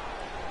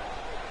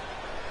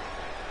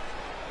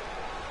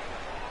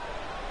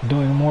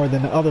 Doing more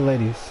than the other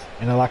ladies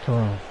in the locker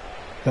room.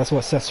 That's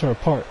what sets her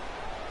apart.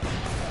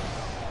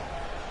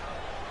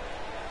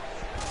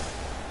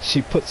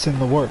 She puts in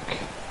the work.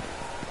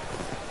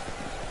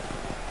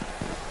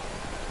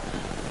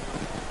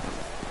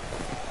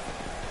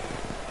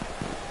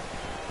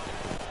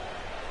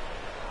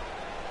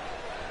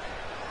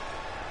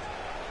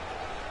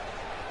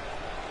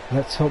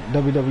 Let's hope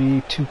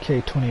WWE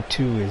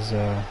 2K22 is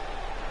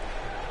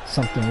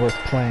something worth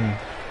playing.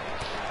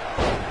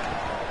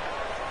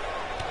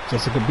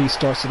 Jessica B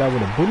starts it out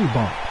with a booty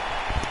bump.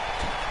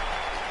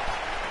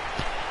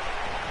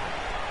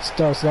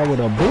 Starts it out with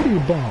a booty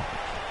bump.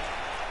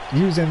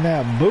 Using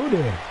that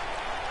booty.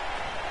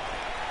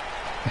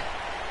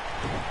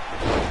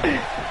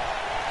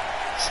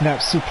 Snap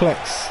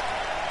suplex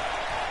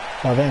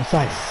by Van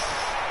Sice.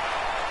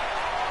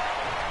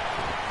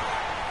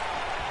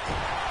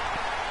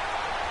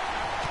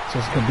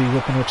 Jessica B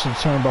whipping her to the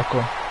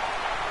turnbuckle.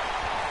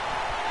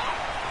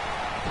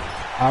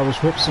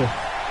 Irish whips her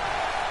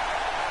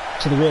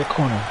to the red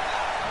corner.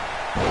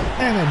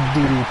 And a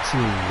DDT.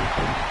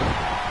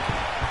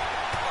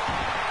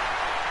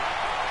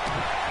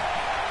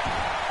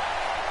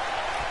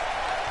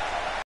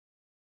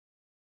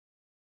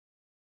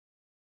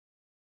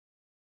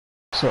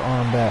 Her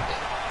arm back.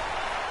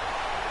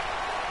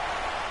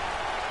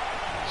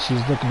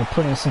 She's looking to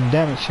put in some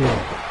damage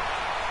here.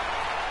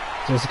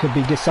 Jessica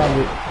B gets out of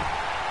it.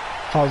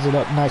 Follows it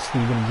up nicely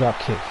with a drop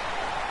kick.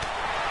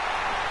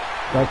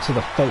 Right to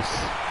the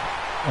face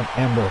of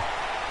Amber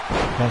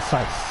Van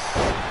Sice.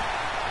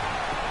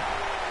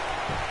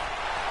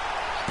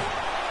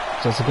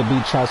 Jessica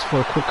B tries for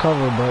a quick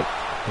cover, but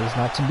it's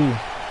not to be.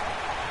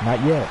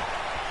 Not yet.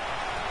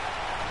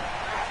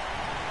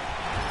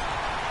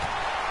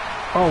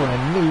 Oh, and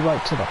a knee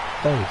right to the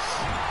face.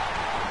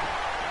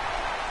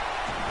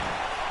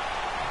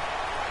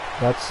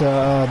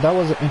 That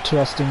was an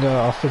interesting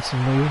offensive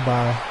move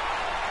by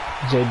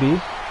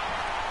JB.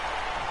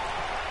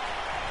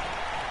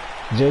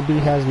 JB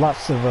has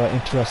lots of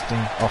interesting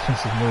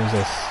offensive moves,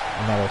 as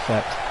a matter of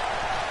fact.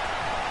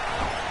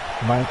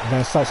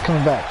 Van Sice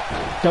coming back.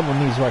 Double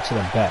knees right to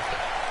the back.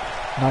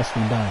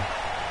 Nicely done.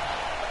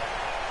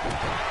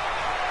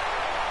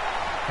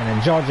 And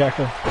a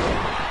jawjacker.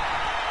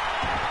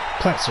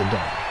 Plants her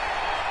down.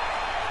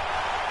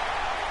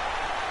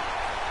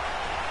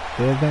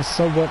 They have been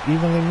somewhat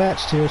evenly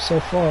matched here so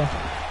far.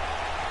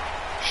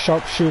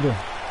 Sharpshooter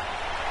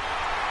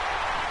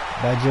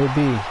by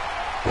JB.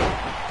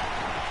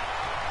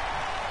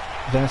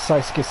 Van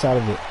Sice gets out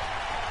of it.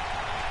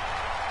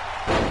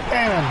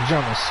 And a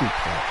German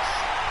suplex.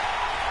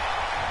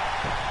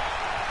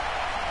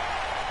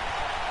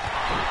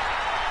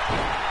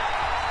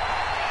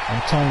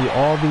 I'm telling you,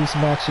 all these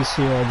matches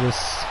here are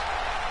just,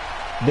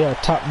 they are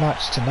top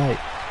notch tonight.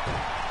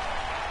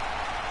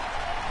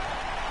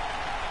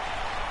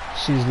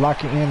 She's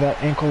locking in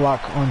that ankle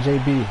lock on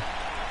JB.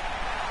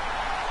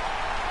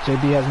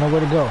 JB has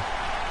nowhere to go.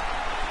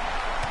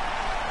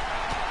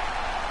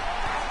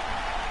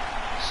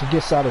 She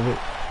gets out of it.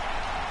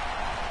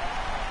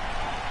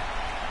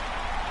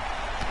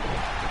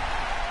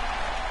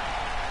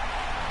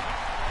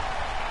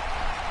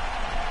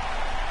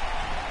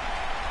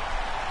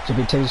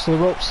 JB takes to the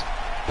ropes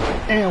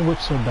and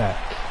whips her back.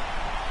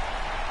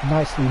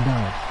 Nicely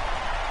done.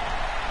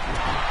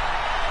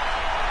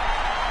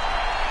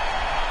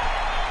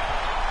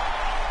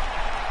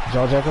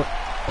 Jawjacker.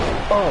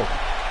 Oh!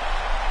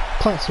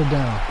 Plants her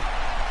down.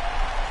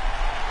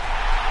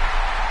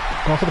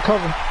 Going for the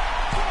cover.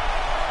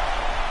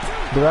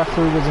 The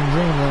referee was in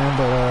dreamland,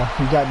 but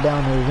he got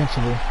down there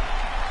eventually.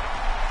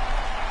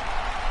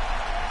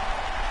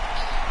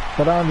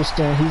 But I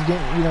understand, he's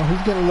getting,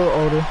 he's getting a little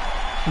older.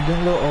 He's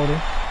getting a little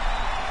older.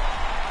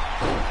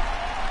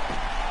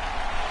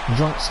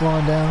 Drunk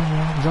slowing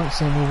down,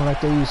 drunks ain't moving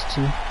like they used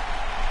to.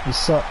 It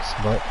sucks,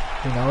 but,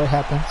 it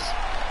happens.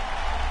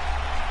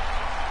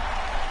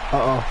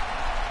 Uh-oh.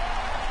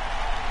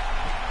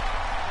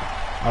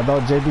 I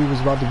thought JB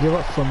was about to give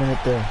up for a minute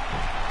there.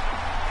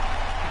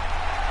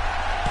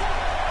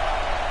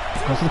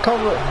 Go for the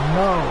cover.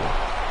 No.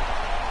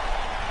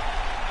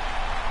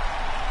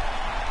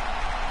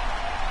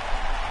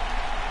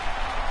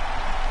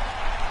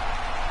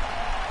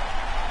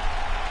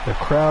 The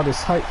crowd is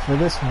hyped for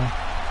this one.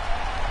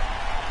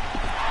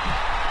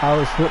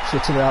 Irish whips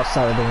it to the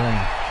outside of the ring.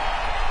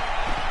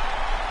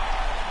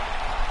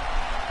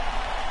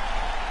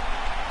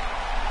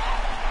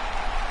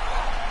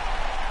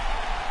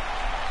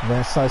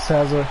 Van Sice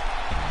has her,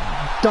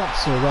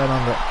 dumps her right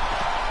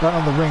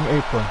on the ring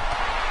apron.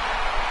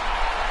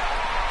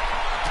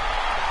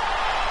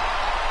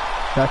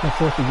 Back and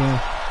forth again.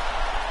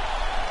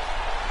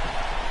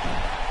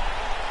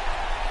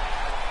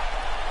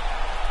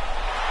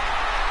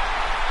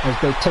 As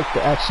they take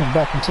the action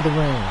back into the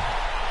ring.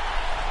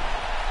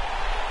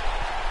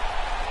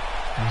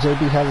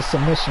 JB has a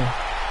submission.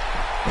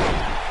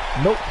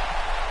 Nope.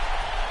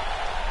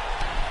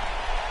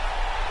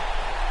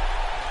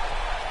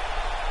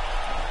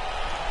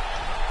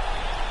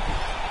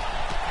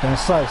 Van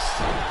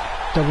Sice,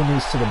 double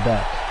knees to the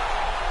back.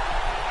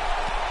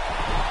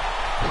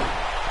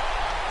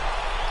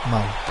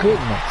 My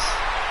goodness.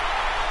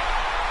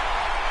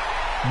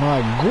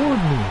 My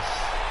goodness.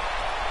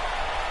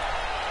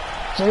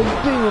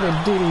 JB with a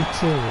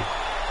DDT.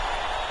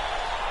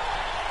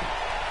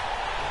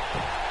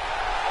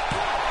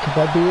 Could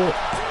that be it?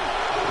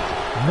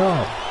 No.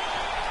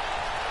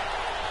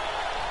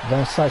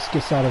 Van Sice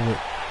gets out of it.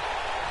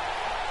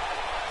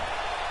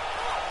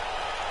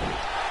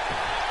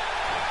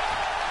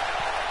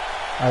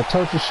 I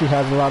told you she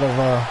has a lot of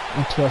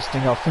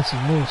interesting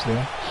offensive moves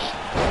there.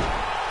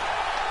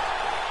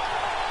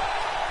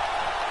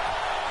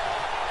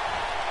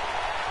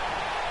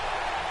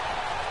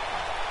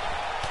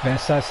 Van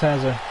Sice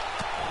has her.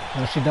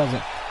 No, she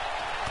doesn't.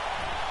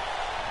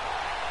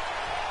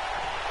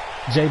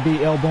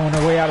 JB elbowing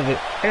her way out of it.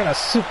 And a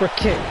super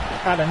kick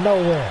out of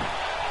nowhere.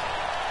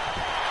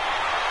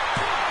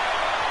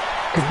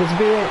 Could this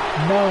be it?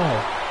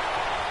 No.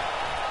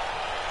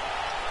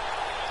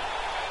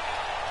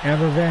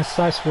 Amber Van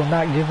Sice will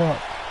not give up.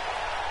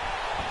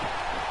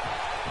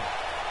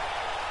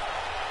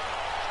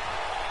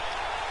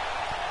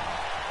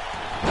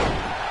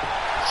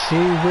 She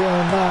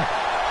will not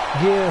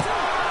give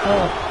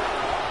up.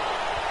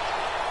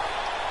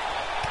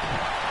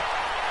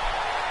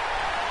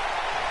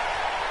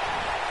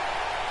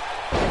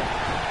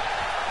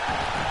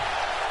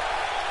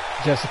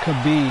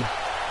 Jessica B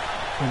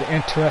with an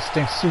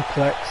interesting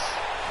suplex.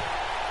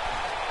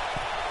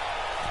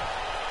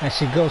 And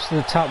she goes to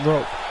the top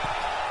rope.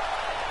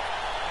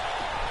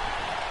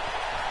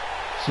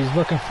 She's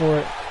looking for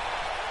it.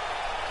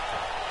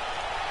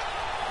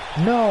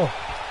 No!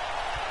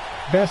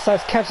 Van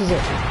Sice catches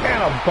it.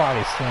 And a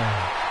body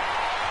slam.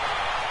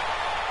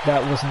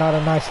 That was not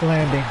a nice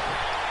landing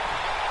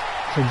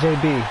for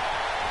JB.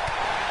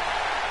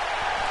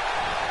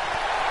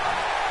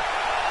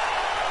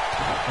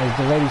 As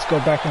the ladies go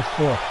back and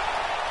forth.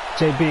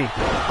 JB.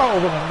 Oh,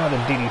 with another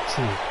DDT.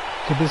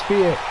 Could this be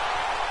it?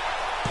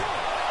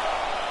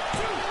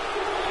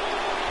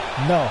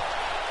 No.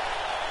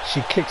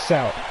 She kicks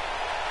out.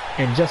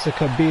 And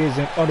Jessica B is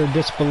in utter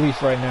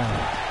disbelief right now.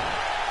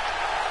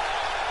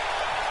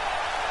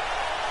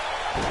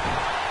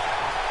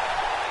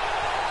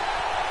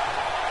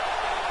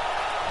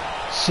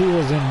 She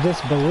was in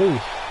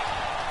disbelief.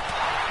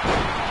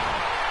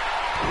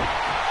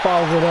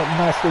 Follows it up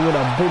nicely with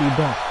a booty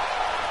bump.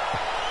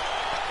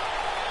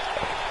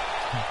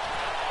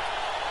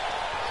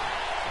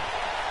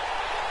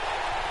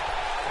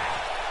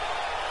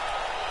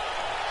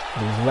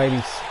 These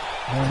ladies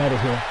going at it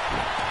here.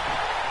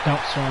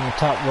 Dumps her on the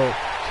top rope.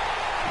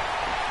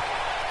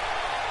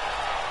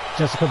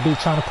 Jessica B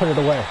trying to put it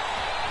away.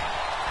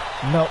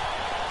 Nope.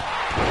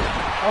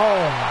 Oh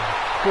my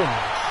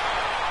goodness.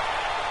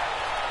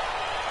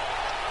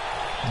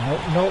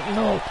 Nope, nope,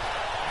 nope.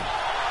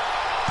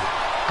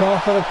 Going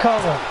for the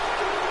cover.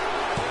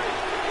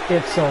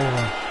 It's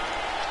over.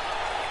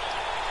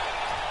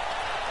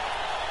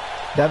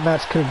 That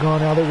match could have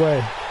gone either way.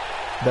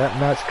 That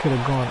match could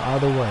have gone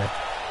either way.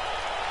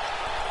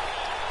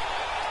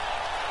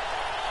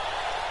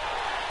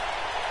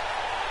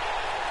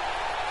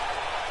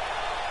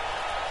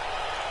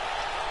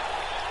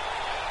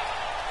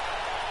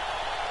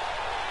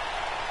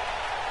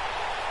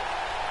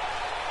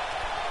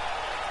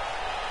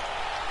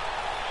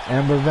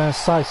 Amber Van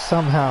Syce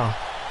somehow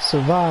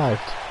survived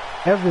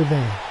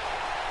everything.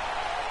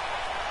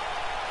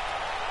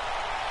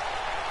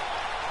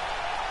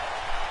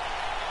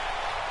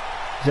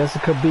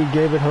 Jessica B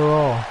gave it her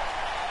all,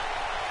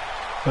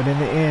 but in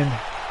the end,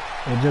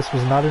 it just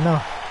was not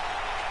enough.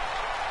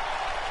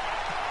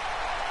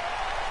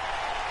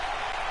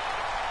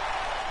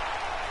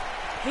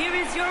 Here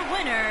is your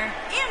winner,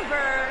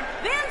 Amber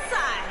Van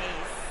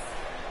Syce.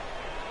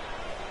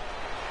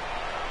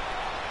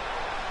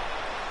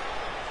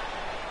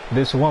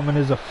 This woman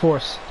is a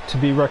force to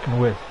be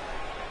reckoned with.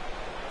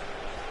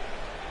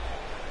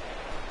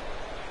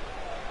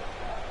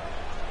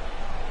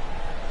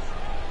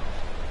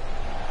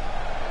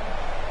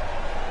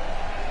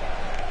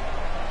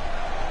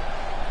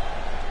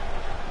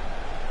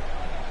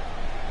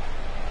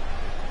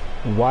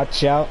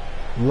 Watch out,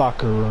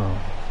 locker room.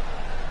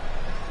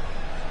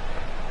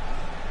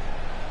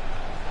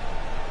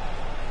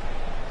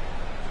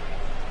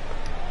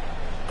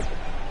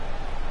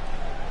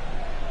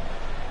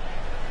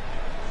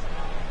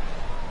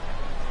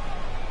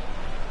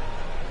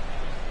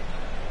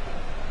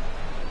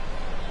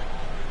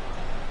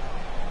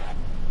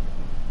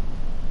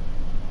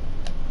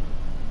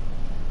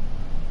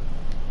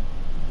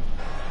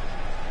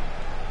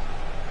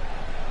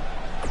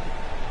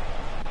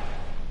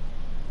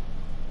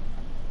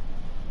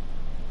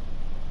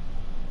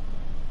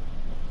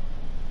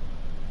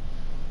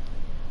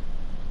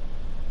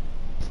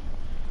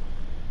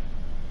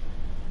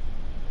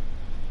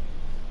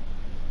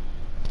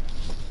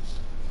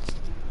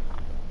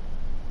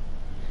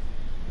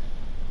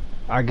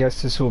 I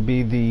guess this will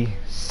be the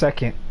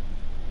second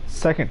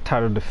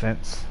title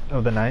defense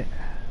of the night.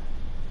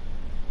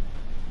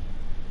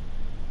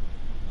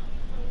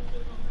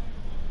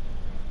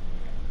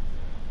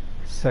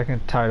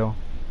 Second title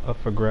up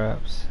for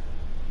grabs.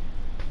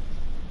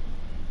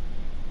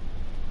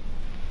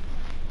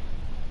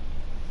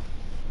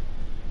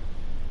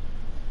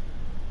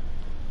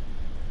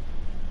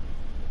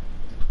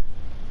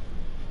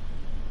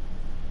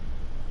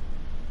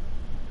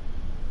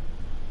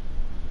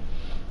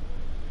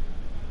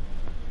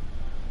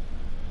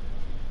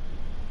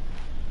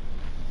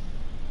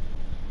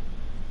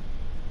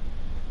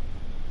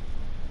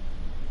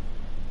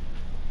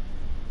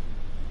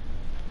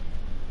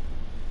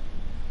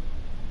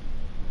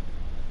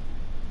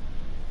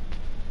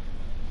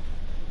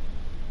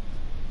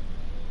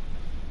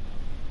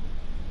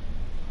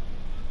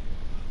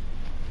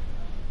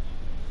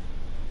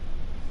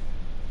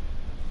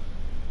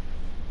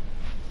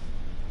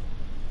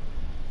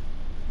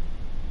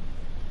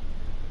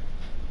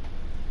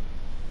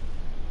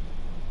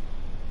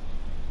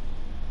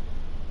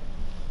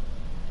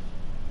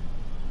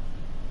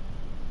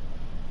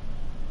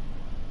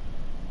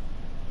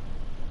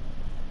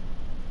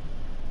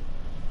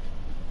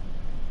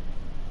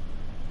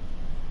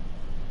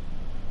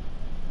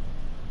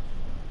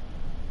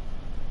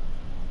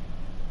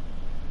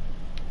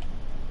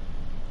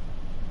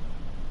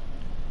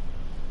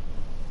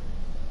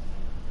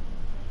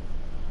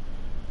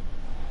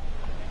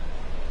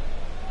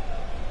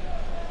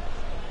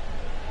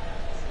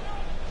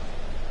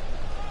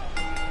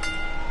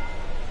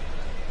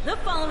 The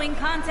following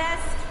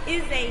contest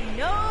is a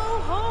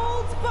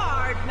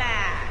no-holds-barred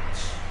match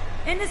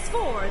and is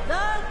for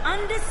the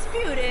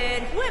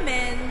undisputed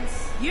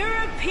Women's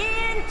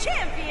European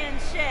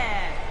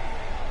Championship.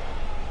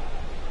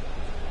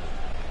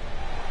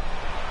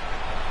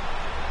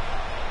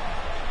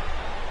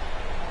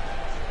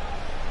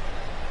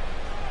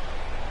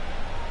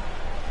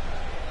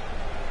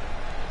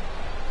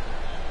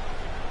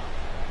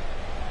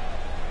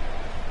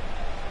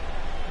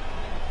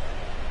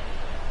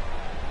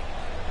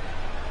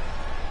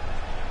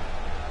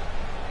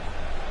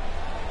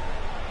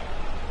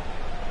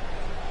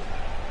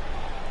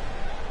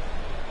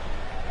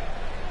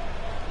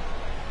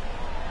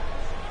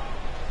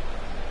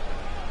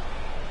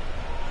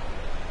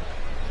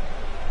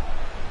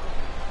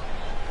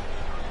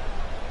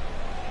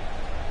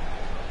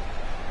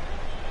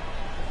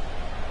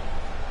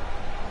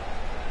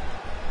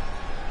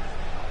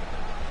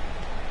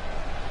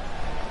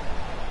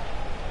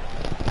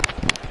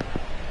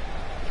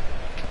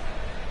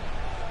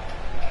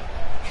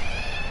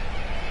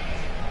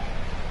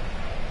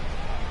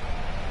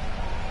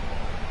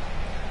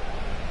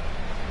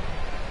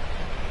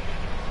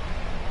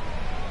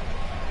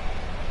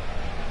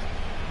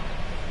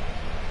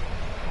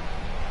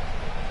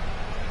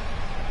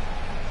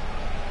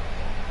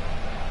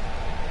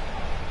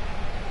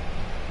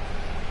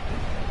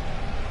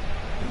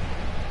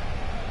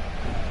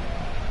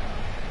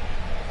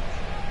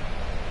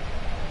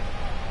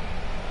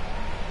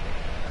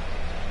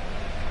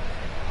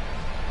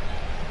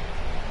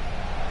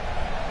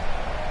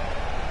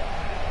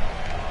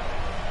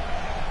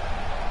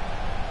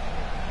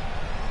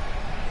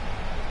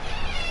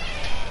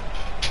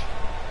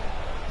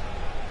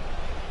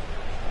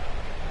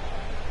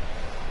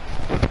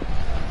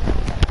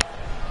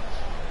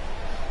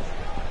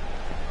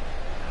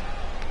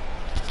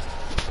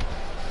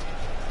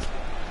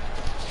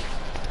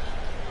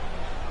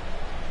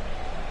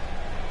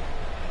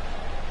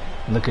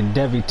 Look at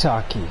Devi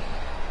Taki.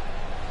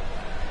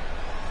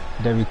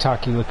 Devi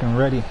Taki looking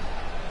ready.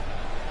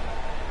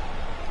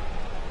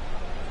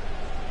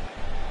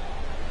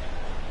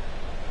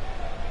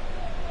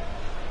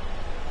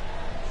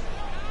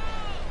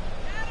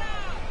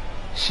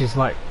 She's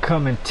like,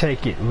 come and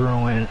take it,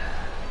 Ruin.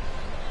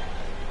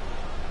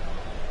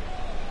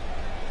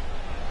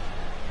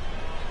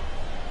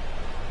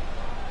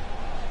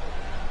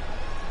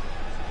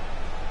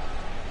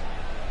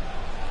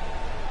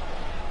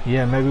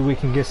 Yeah, maybe we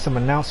can get some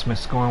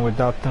announcements going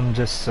without them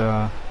just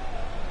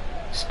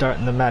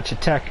starting the match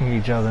attacking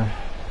each other.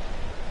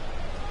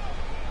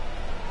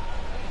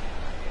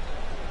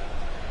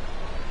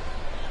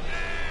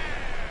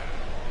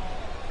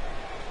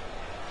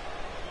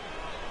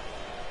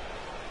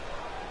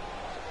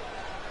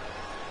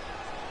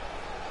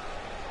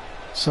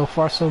 So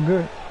far, so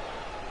good.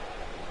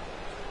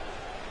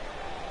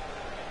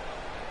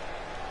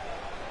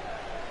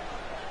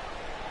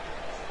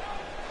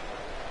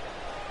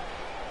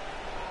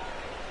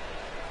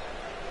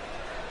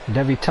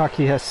 Devi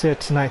Taki has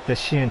said tonight that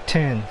she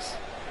intends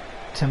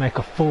to make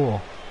a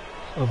fool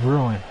of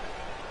Ruin.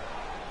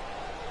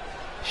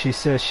 She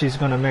says she's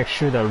going to make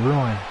sure that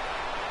Ruin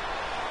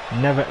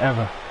never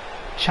ever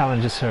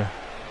challenges her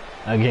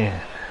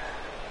again.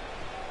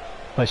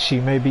 But she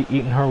may be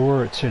eating her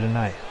words here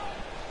tonight.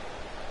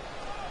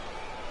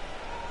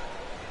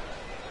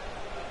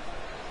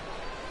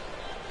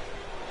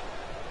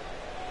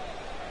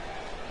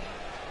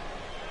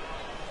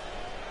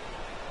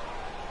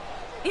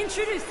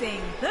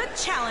 Introducing the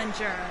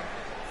challenger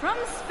from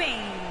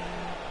Spain,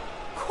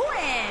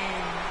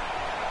 Quinn.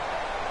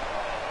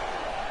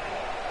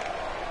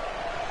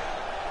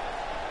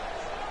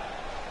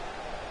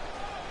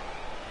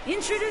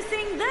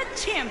 Introducing the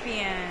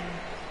champion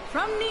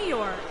from New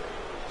York.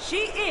 She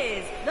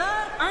is the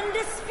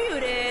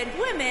undisputed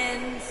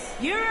women's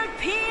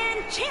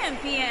European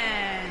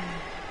champion,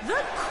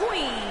 the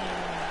Queen.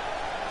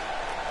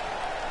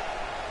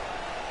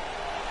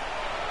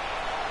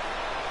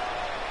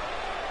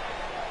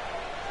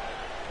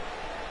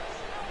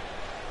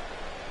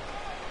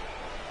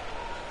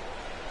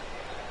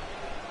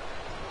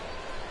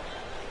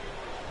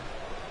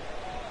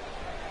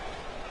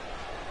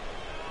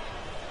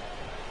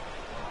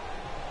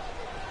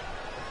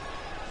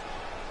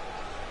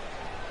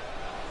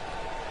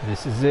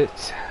 This is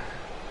it.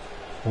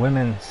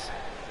 Women's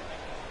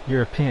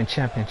European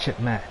Championship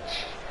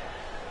match.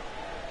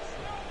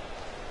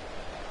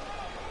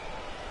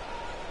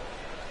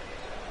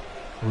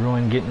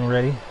 Ruin getting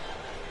ready.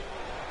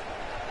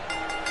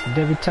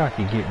 Devi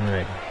Taki getting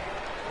ready.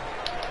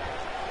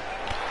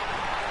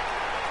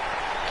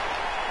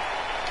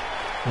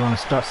 Ruin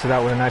starts it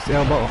out with a nice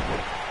elbow.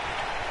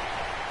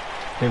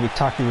 Devi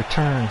Taki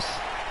returns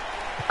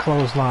a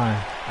clothesline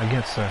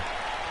against her.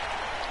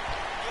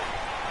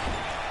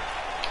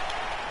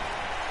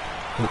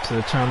 Look to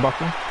the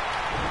turnbuckle.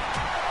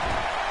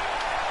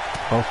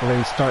 Both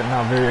ladies starting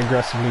out very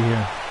aggressively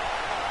here.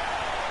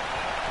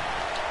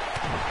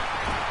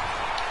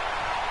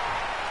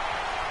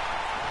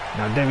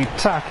 Now Devi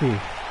Taki.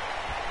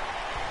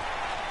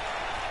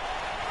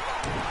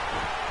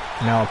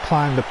 Now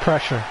applying the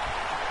pressure.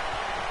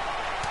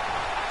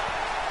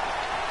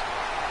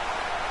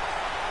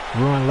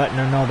 Ruin letting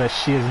her know that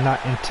she is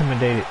not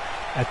intimidated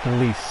at the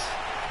least.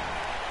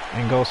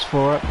 And goes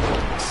for a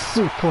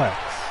suplex.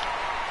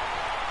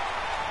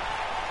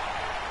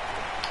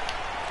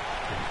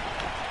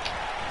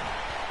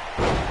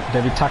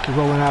 Devi Taki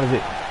rolling out of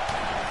it.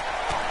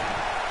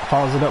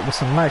 Follows it up with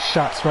some nice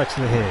shots right to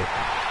the head.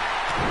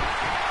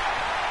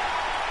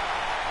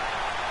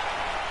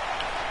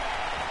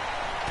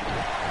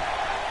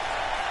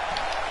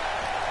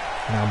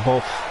 Now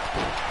both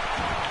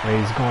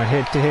ladies going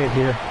head to head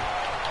here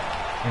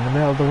in the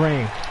middle of the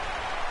ring.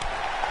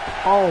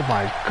 Oh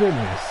my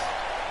goodness.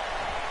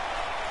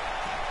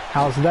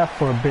 How's that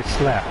for a bitch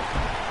slap?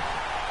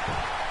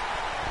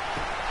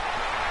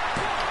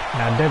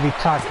 Now Devi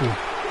Taki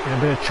in a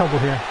bit of trouble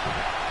here,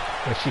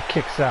 but she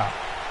kicks out.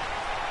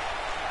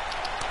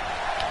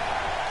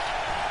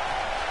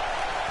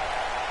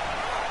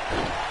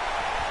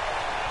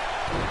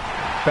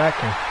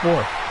 Back and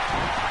forth.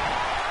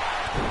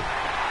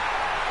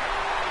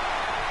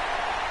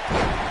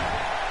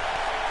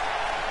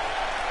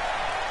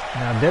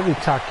 Now Devi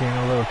Taki in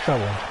a little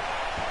trouble.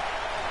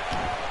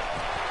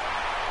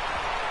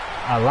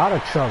 A lot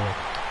of trouble.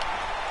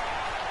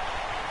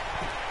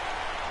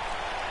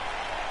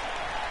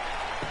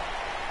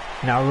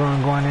 Now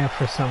Ruin going in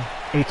for some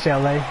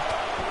HLA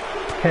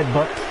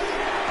headbutts.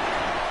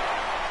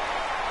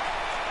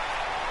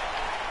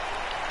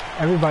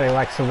 Everybody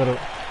likes a little,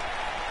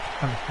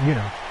 you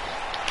know.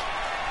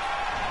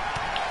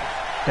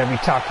 Devi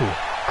Taki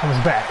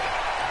comes back.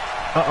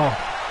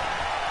 Uh-oh.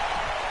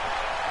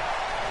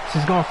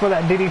 She's going for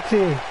that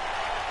DDT.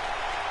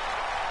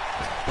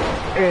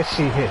 And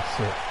she hits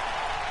it.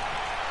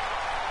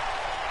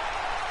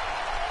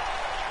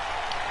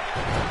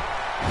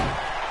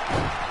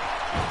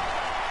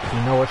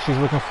 You know what she's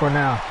looking for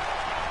now.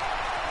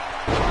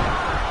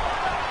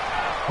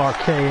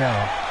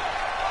 RKO.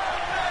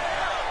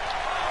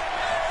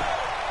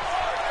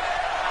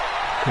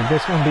 Could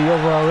this one be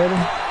over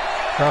already?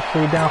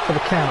 Referee down for the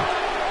count.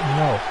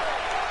 No.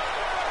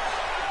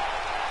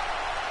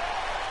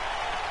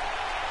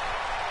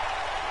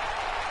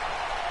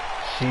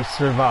 She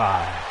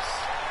survives.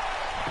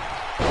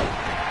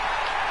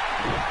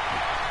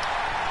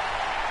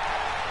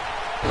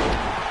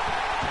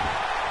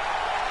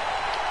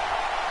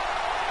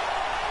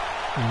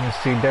 You can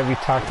see Debbie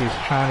Taki's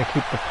trying to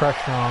keep the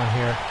pressure on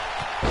here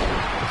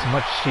as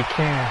much as she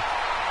can.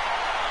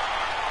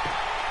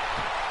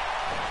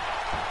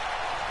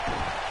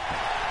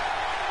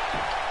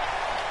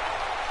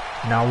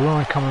 Now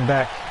Ruin coming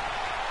back.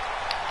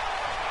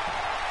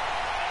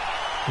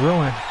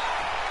 Ruin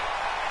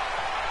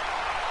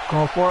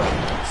going for it.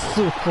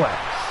 Suplex.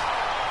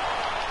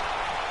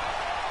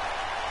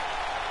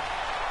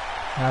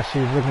 Now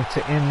she's looking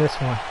to end this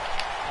one.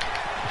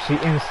 She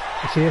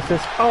hits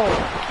this. Oh!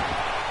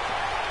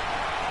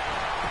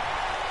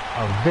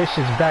 A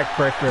vicious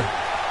backbreaker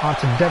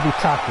onto Debbie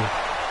Taki.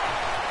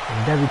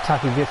 And Debbie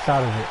Taki gets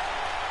out of it.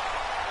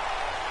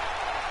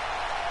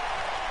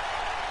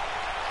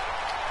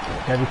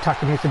 Debbie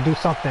Taki needs to do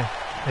something.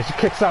 And she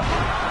kicks up.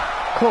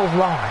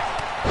 Clothesline.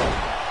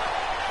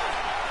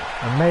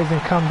 Amazing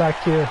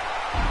comeback here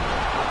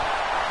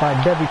by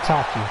Debbie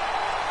Taki.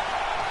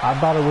 I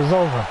thought it was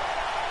over.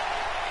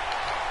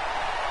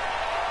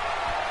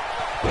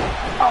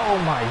 Oh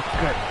my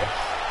goodness.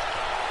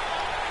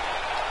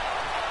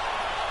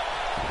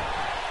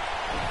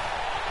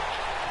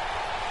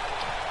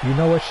 You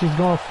know what she's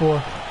going for.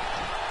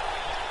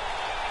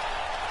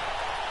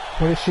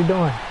 What is she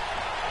doing?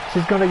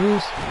 She's going to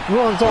use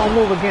Ruin's own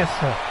move against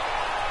her.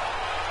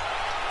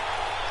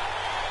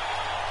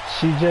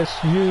 She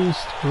just used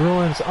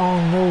Ruin's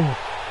own move.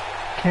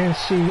 Can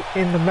she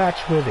end the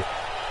match with it?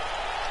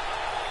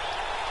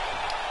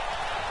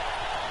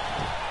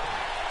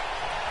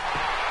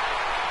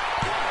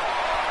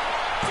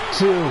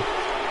 Two,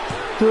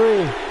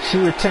 three, she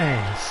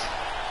retains.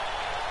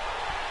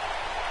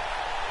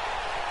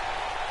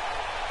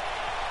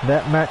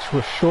 That match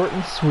was short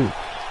and sweet.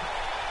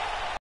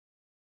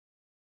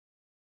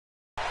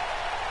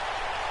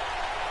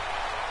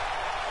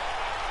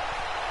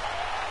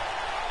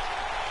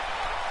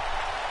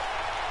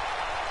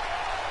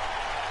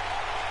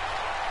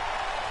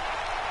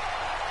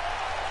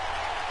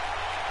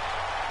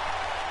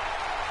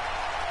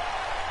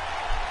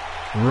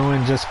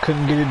 Ruin just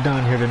couldn't get it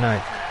done here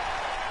tonight.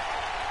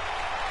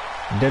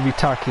 Debbie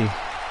Taki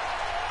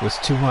was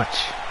too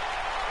much.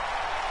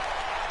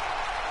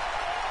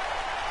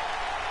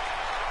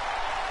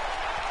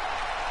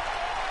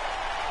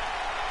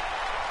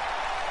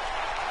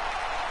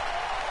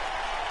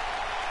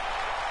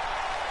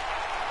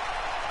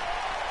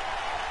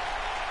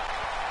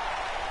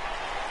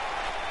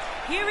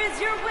 Here is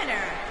your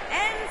winner,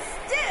 and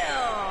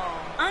still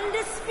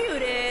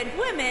undisputed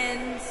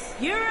Women's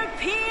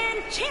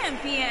European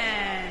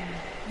Champion,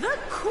 the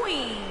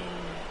Queen.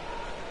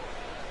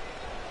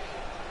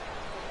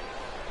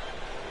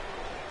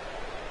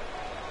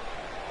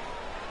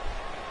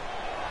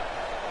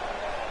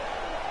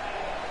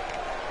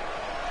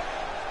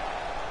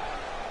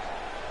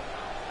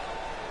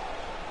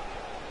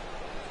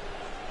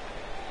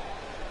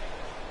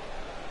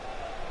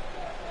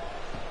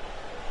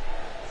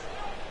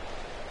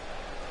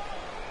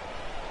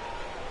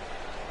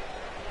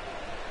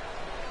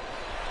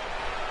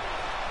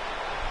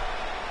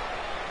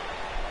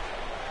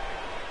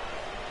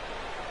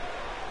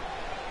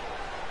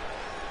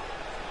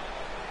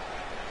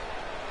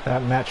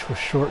 That match was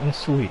short and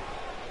sweet.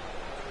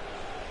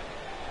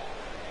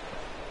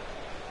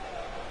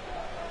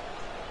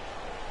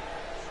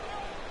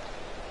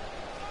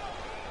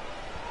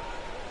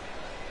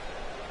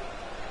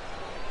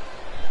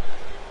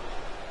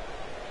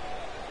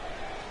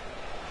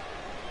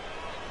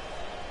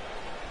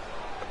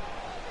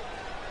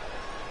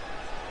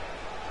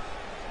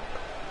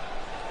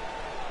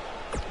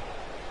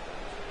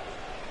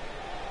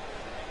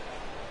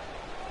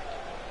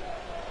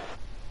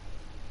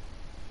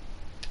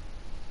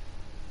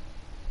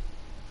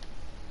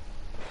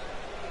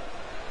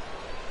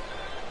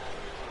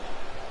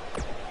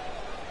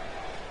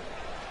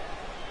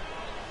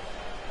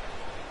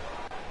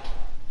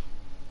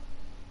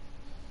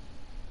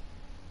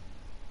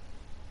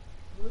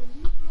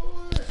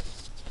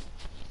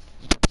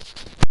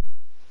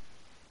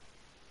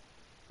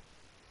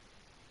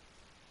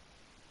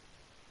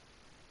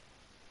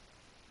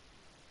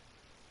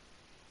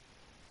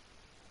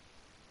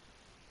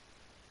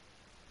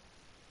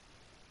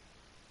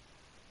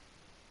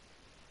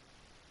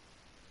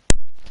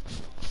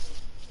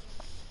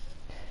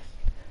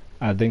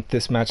 I think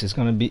this match is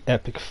going to be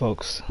epic,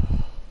 folks.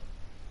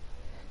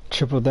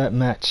 Triple that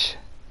match.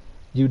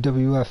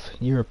 UWF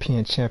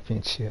European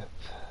Championship.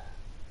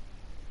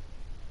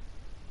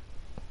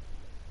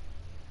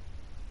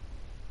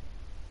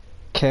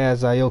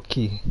 Kaz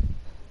Aoki,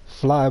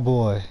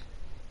 Flyboy,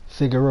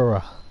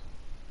 Figueroa,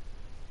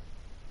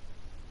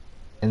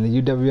 and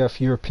the UWF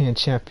European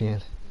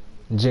Champion,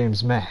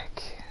 James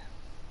Mack.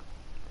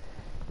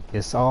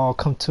 It's all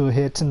come to a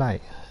head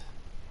tonight.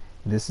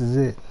 This is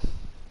it.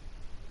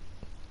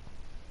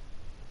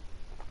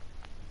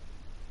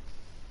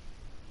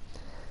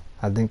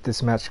 I think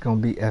this match is gonna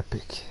be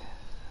epic.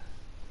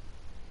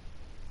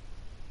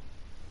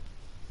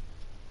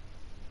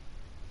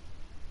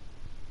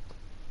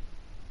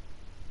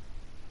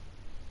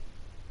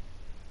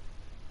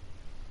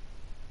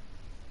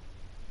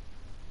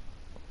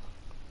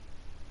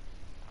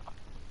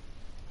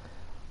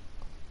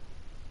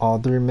 All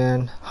three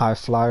men high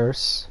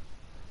flyers.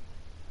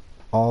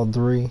 All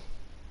three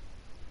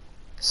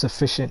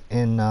sufficient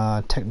in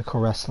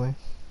technical wrestling.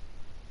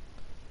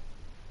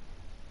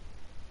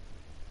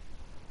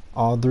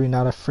 All three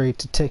not afraid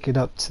to take it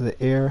up to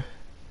the air,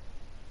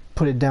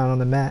 put it down on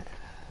the mat,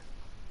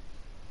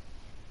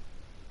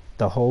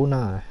 the whole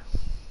nine.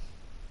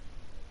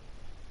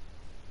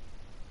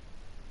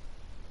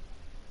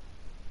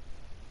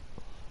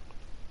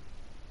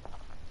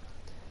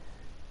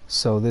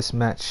 So this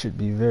match should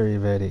be very,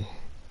 very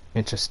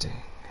interesting.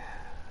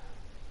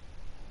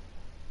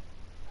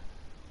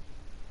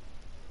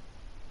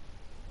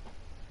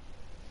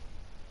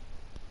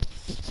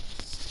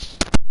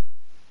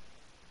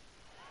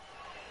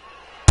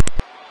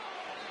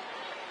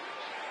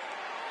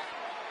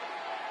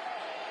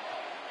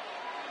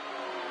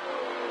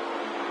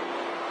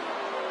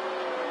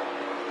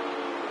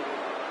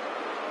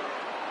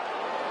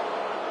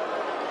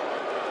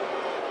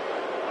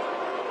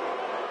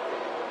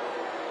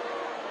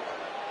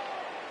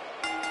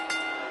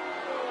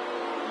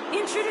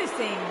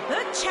 Introducing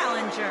the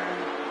challenger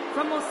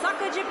from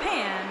Osaka,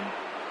 Japan,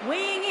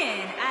 weighing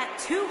in at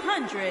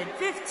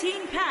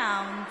 215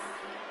 pounds,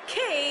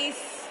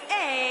 Case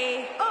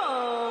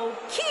A.O.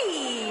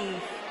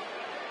 Keith.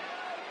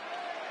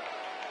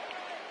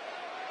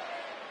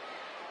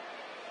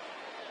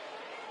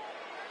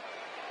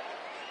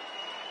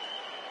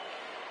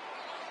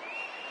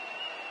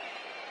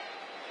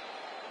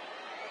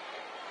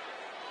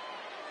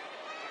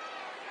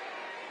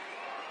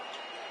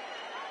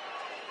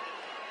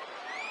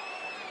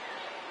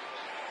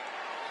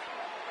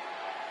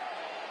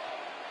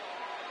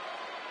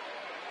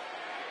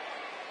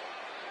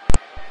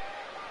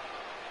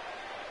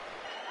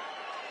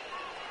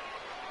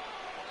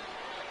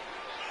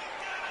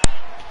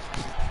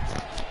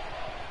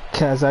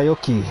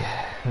 Kazuyoki,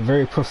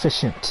 very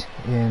proficient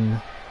in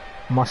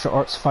martial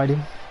arts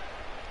fighting.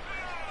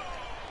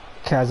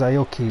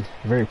 Kazuyoki,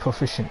 very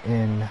proficient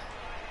in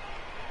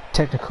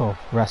technical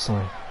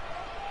wrestling.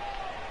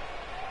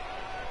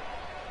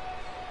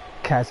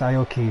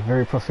 Kazuyoki,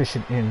 very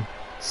proficient in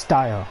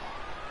style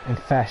and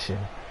fashion,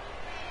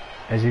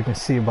 as you can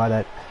see by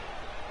that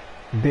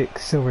big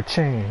silver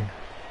chain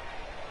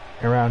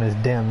around his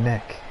damn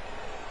neck.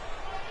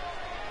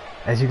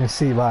 As you can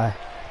see by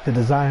the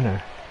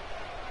designer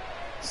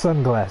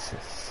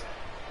sunglasses.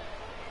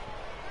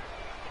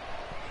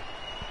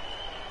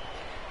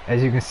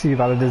 As you can see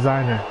by the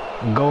designer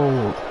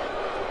gold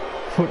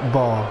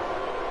football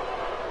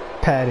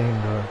padding,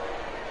 or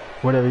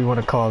whatever you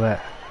want to call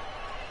that.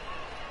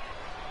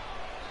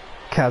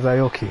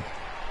 Kazuyoki,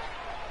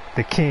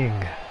 the king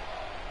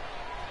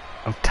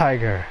of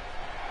Tiger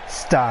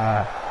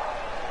style.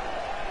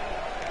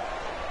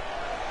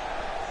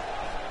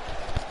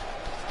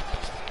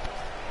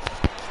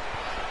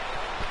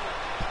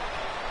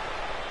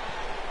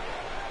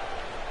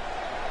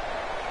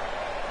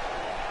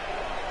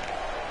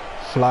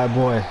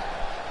 Flyboy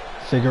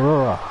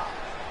Figueroa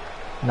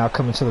now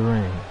coming to the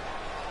ring.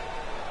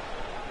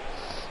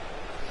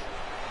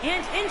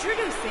 And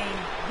introducing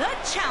the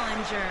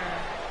challenger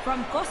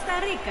from Costa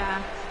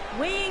Rica,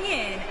 weighing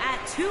in at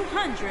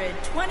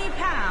 220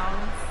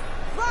 pounds,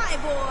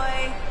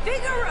 Flyboy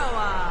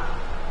Figueroa.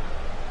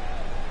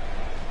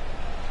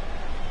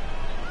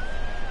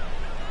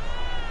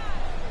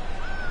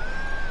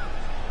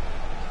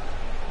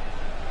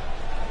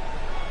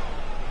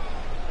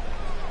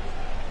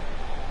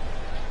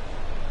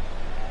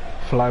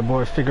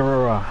 Flyboy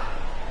Figueroa,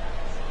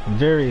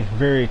 very,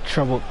 very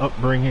troubled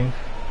upbringing,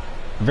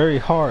 very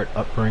hard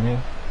upbringing,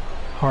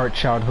 hard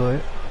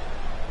childhood.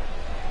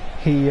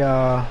 He's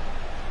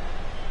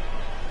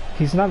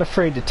not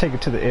afraid to take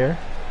it to the air,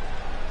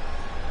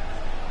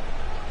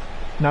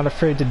 not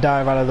afraid to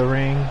dive out of the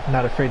ring,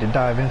 not afraid to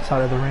dive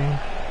inside of the ring,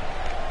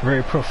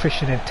 very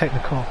proficient in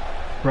technical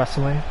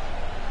wrestling.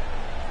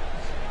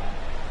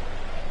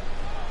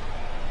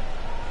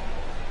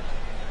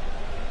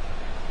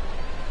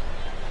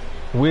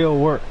 Will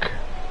work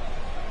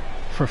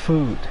for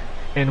food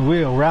and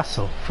will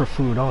wrestle for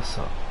food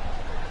also.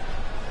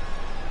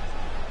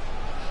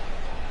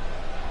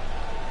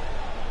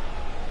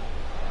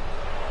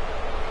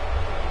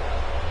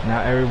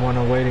 Now everyone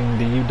awaiting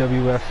the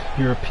UWF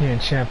European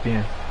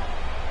Champion.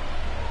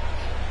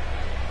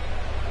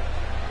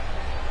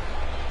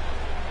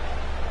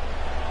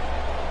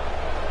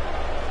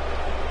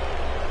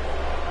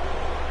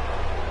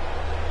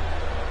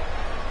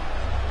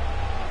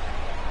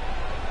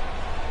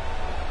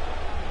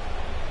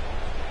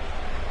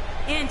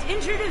 And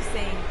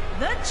introducing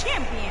the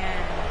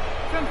champion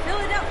from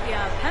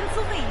Philadelphia,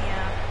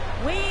 Pennsylvania,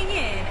 weighing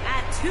in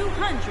at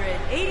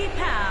 280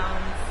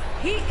 pounds,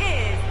 he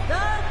is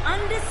the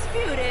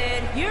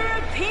undisputed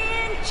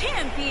European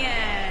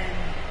champion,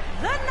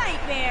 the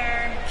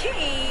Nightmare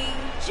King,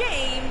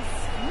 James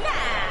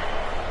Mack.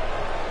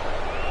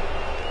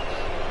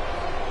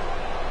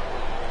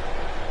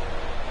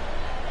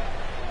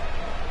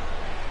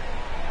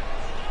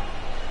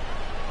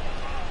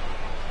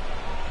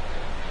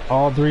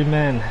 All three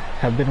men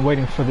have been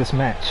waiting for this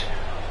match.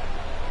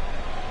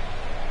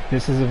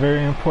 This is a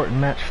very important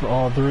match for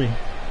all three,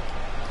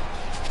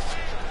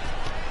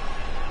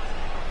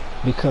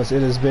 because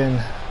it has been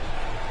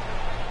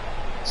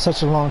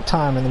such a long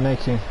time in the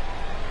making,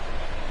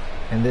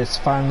 and it's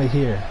finally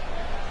here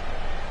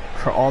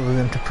for all of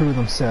them to prove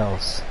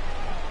themselves.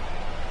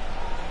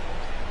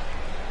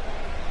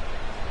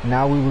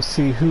 Now we will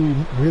see who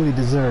really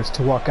deserves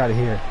to walk out of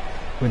here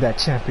with that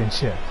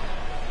championship.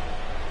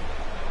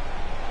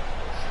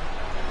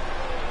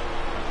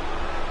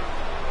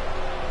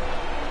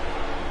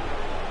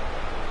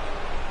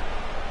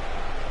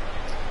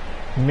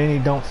 Many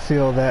don't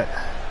feel that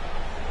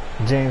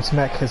James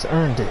Mack has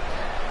earned it,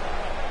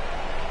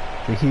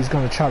 but he's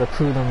going to try to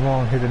prove them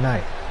wrong here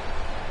tonight.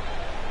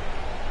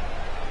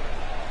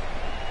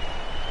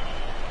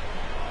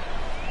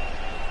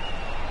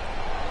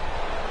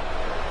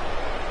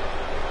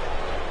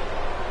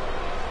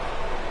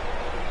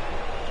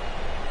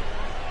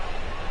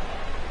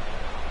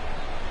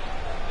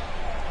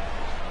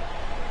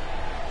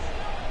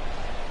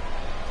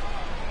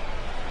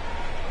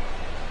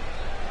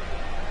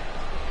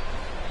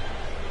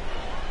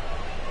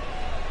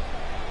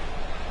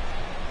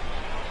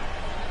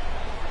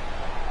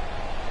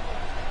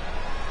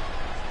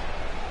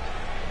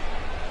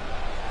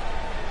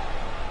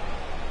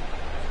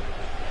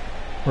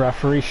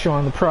 Referee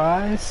showing the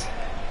prize,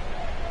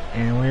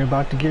 and we're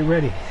about to get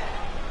ready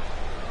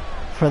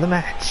for the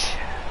match.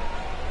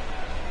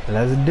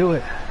 Let's do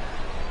it.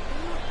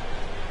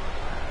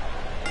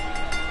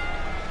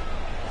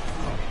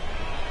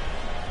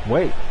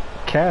 Wait,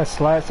 Cass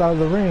slides out of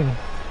the ring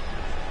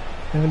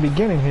in the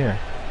beginning here.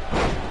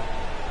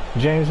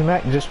 James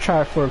Mack just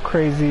tried for a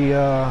crazy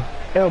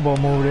elbow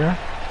move there.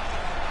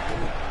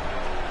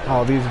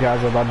 Oh, these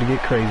guys are about to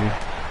get crazy.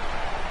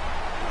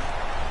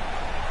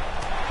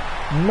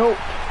 Nope.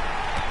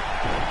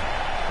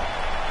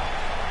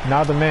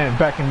 Now the man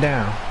backing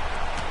down.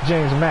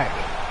 James Mack.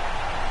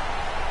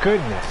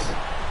 Goodness.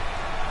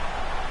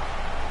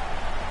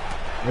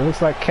 It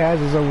looks like Kaz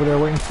is over there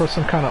waiting for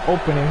some kind of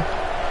opening.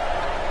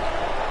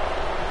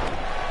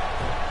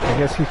 I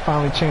guess he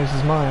finally changed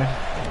his mind.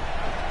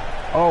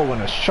 Oh,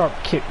 and a sharp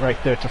kick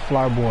right there to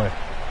Flyboy.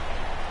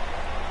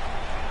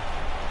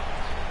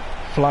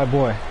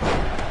 Flyboy.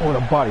 What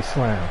a body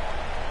slam.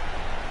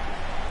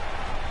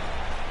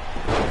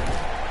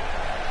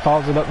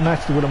 Follows it up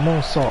nicely with a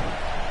moonsault.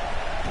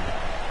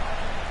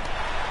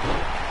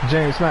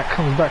 James Mack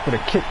comes back with a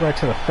kick right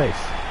to the face.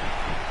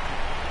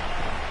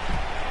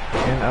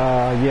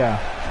 And yeah,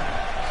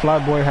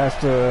 Flyboy has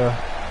to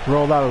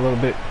roll out a little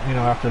bit, you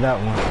know, after that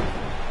one.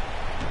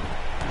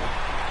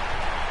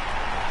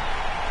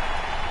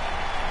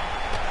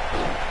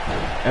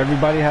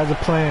 Everybody has a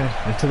plan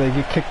until they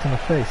get kicked in the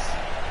face.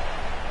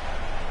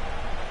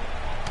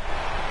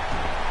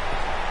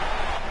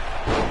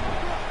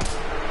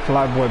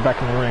 Flyboy back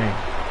in the ring,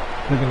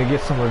 looking to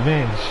get some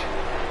revenge.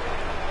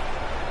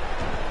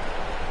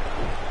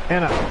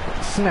 And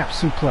a snap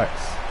suplex.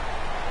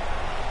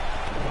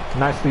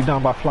 Nicely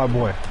done by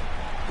Flyboy.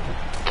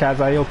 Kaz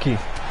Aoki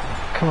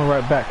coming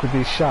right back with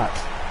these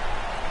shots.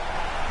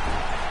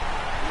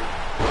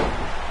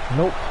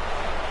 Nope.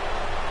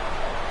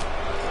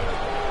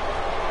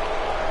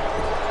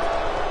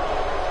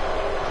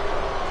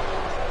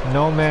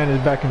 No man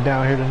is backing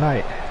down here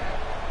tonight.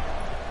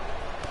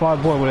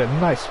 Flyboy with a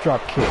nice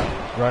drop kick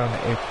right on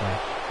the apron.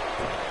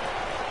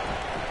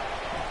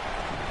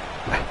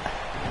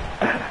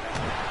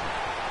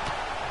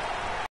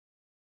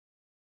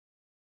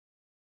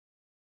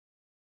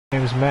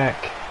 James Mack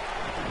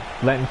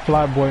letting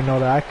Flyboy know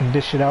that I can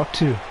dish it out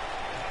too.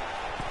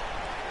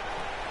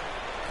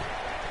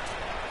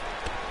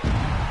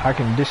 I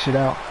can dish it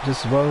out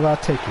just as well as I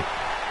take it.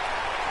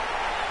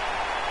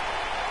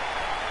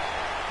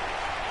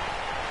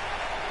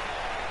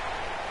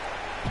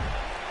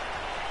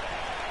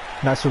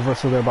 Nice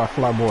reversal there by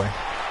Flyboy.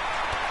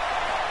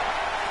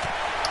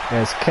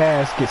 As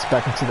Kaz gets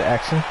back into the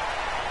action.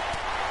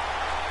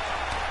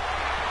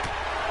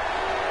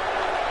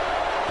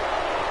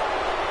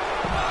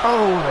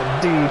 Oh,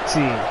 the DT.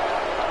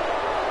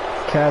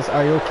 Kaz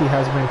Aoki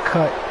has been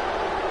cut.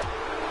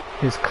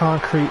 His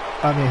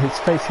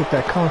face hit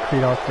that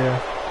concrete out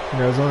there. And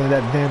there was only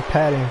that thin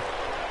padding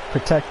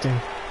protecting.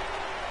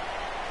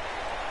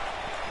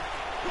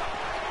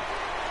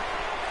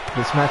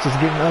 This match is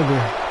getting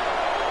ugly.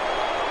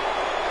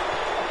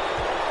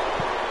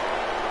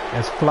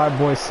 As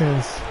Flyboy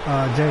sends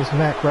James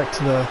Mack right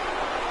to the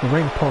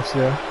ring post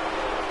there.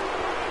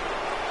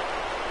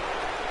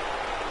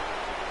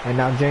 And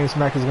now James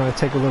Mack is going to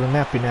take a little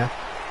nappy nap.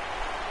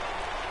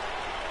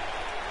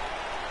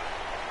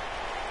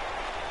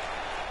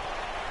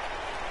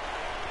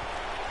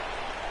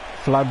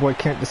 Flyboy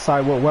can't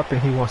decide what weapon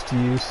he wants to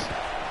use.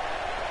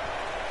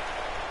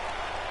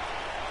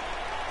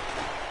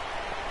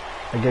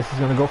 I guess he's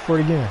gonna go for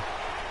it again.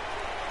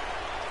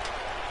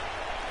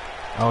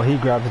 Oh, he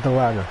grabs the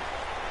ladder.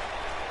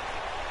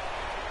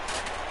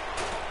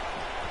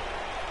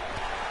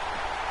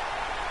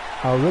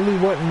 I really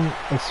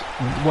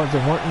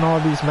wasn't wanting all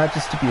these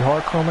matches to be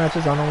hardcore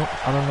matches. I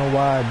don't know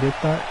why I did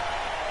that.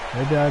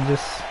 Maybe I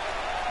just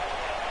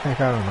think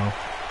I don't know.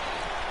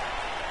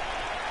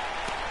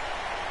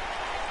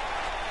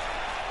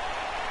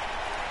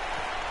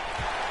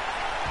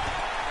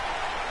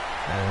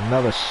 And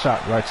another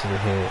shot right to the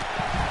head.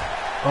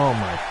 Oh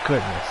my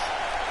goodness.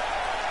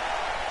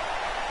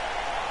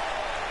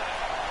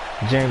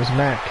 James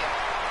Mack.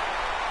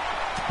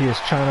 He is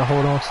trying to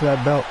hold on to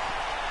that belt.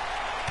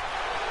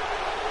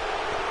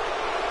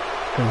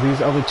 Because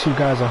these other two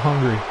guys are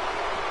hungry.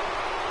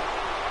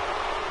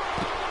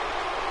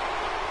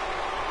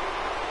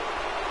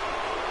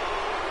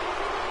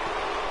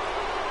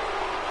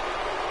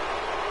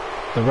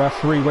 The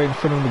referee waiting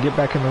for them to get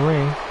back in the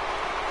ring.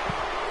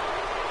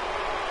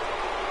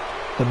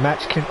 The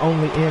match can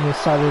only end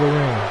inside of the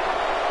ring.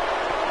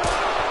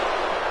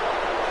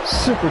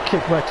 Super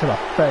kick right to the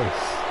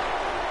face.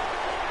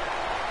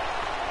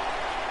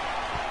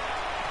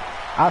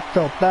 I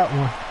felt that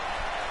one.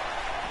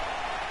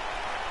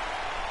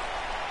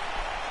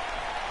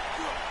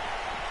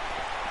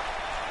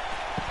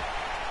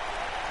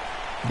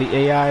 The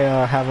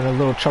AI having a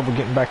little trouble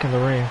getting back in the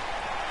ring.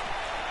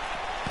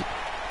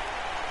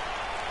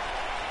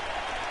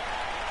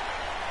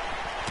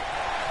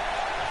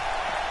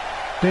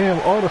 Damn,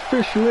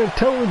 artificial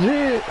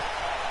intelligence.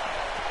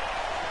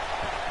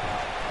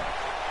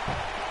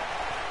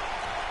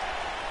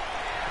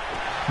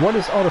 What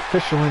is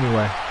artificial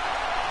anyway?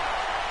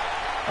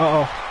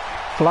 Uh-oh.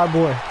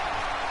 Flyboy.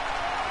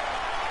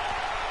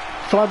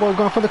 Flyboy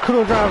going for the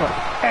kudo driver.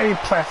 And he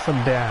plants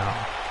him down.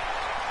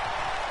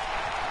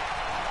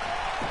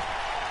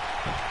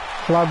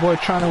 Flyboy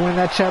trying to win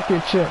that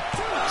championship.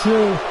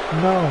 2.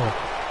 No.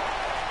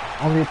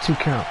 Only a 2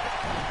 count.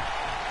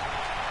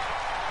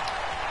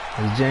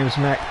 As James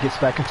Mack gets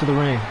back into the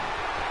ring.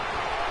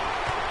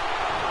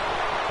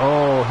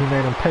 Oh, he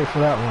made him pay for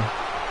that one.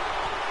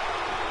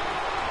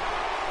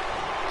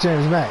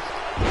 James Mack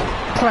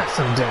plants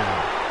him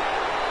down.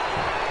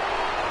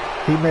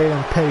 He made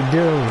him pay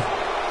dearly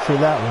for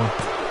that one.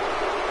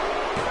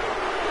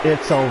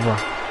 It's over.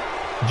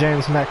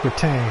 James Mack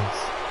retains.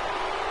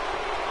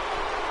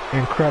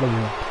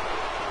 Incredible.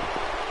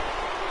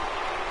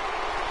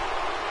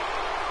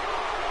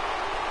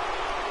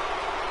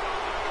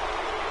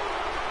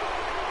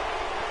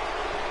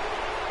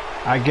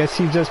 I guess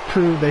he just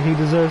proved that he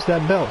deserves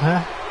that belt,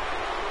 huh?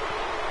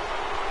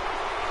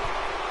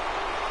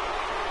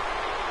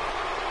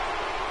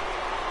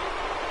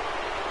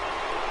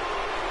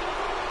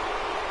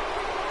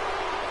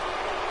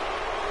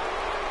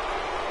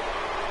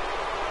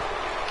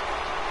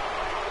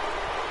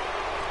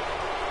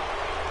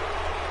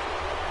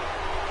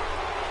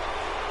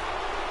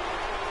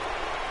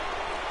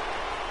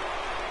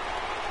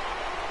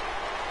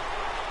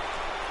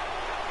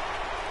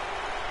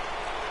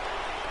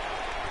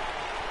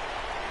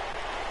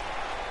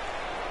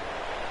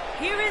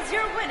 Here is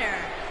your winner,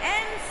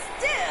 and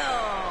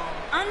still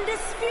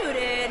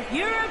undisputed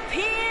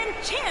European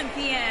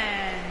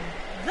champion,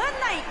 the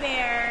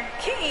Nightmare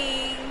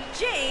King,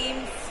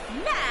 James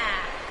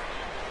Mack.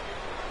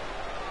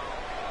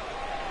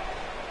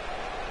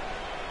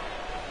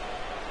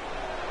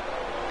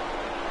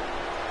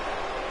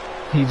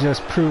 He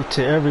just proved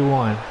to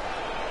everyone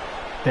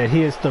that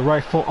he is the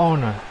rightful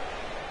owner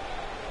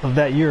of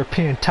that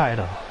European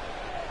title.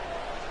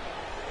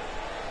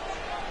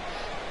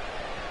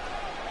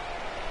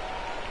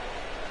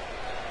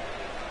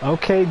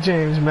 Okay,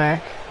 James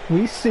Mack,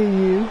 we see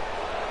you.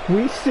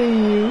 We see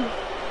you.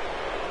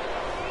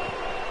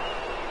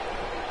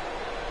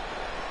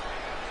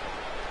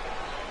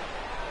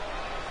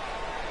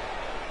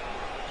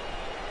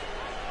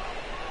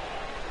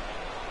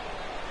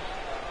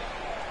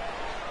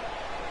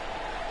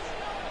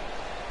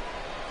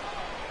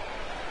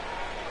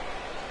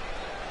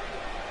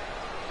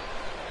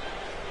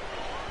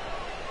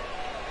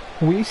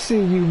 We see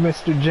you,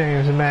 Mr.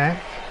 James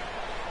Mack.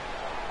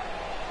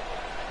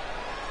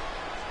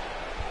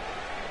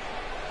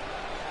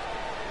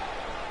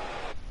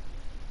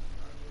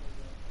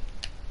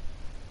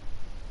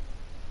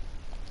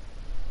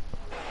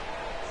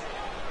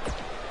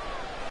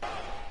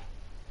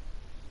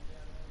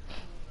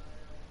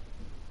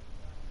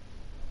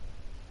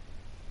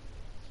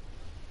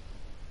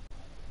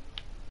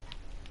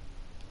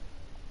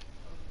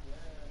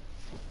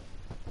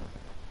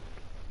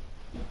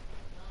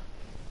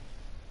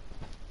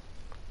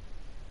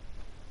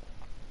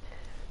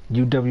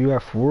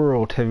 UWF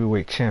World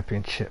Heavyweight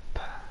Championship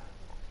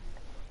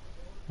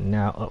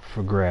now up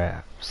for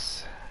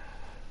grabs.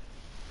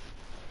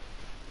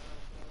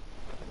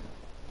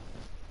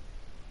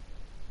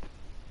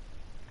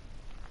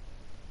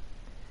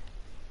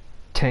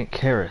 Tank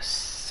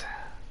Harris,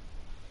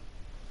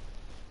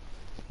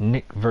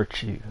 Nick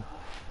Virtue.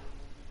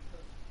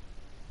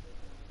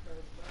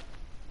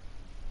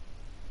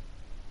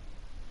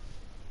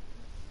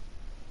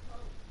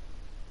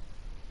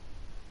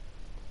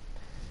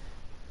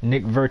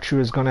 Nick Virtue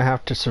is going to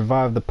have to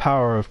survive the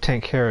power of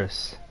Tank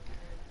Harris,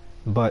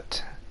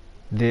 but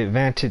the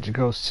advantage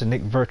goes to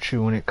Nick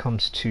Virtue when it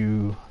comes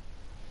to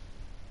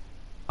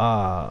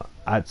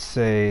I'd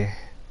say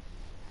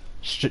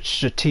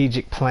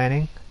strategic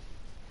planning.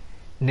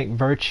 Nick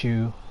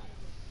Virtue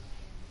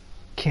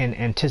can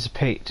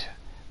anticipate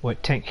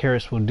what Tank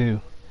Harris will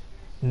do.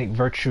 Nick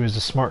Virtue is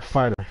a smart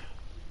fighter,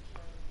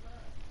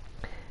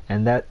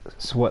 and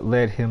that's what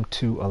led him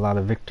to a lot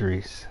of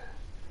victories.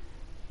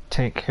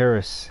 Tank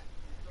Harris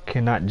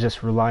cannot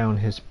just rely on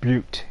his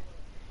brute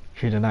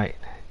here tonight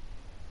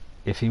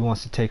if he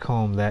wants to take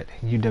home that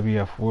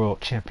UWF World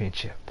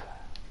Championship.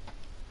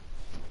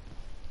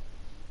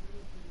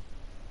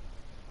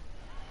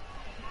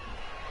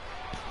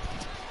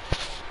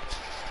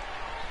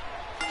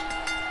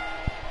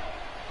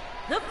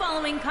 The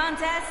following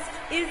contest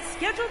is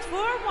scheduled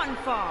for one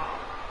fall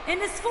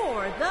and is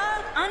for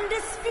the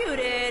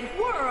undisputed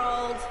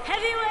World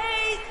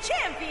Heavyweight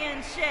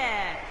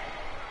Championship.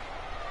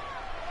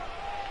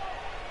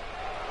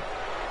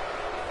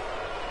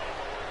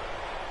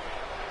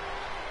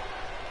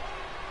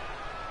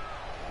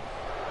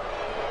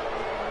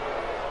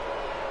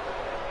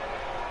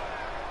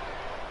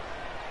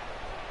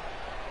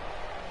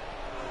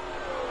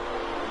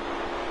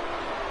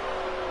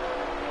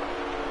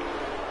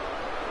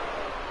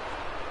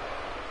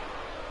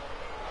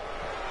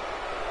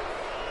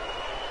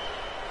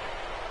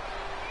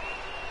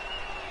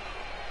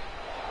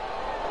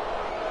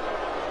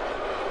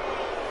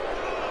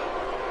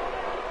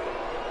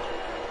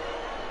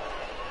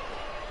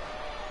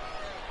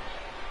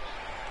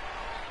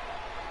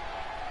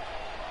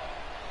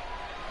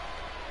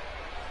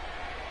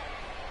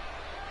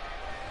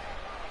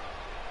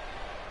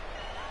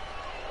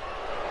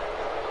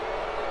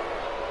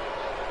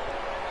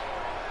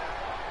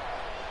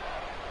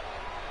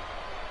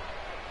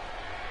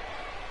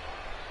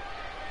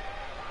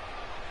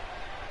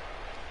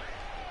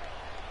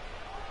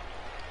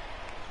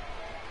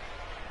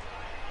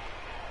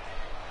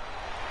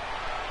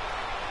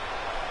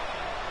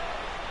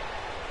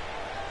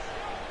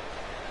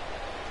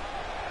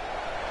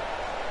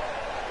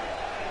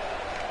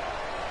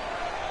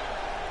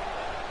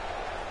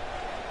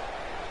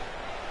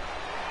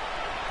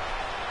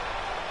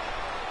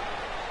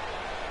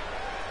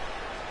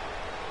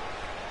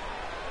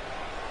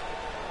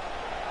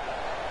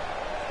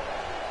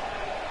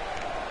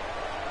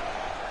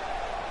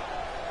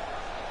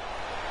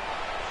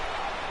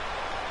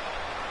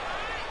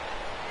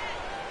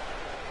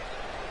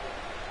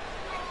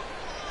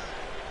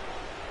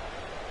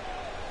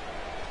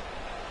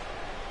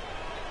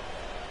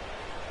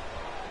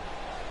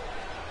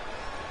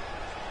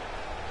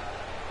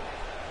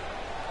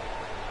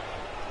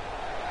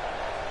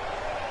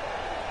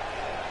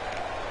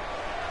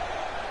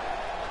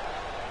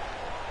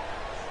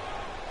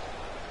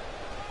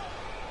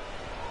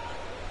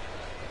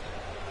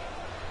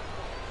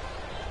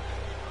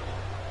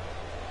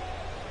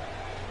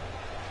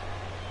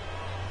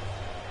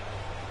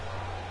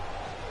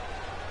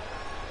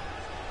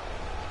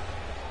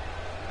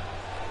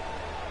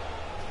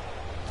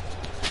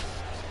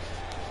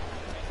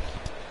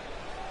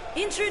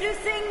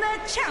 Introducing the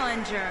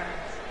challenger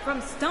from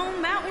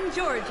Stone Mountain,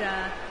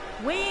 Georgia,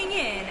 weighing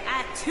in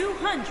at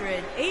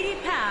 280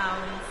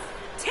 pounds,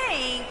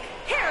 Tank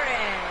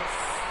Harris.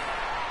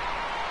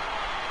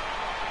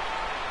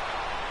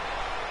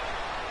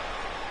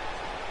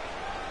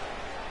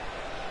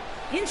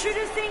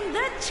 Introducing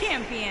the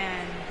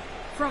champion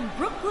from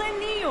Brooklyn,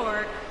 New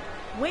York,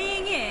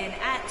 weighing in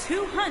at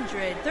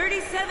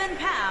 237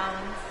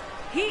 pounds,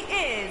 he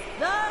is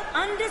the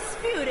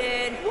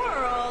undisputed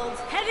World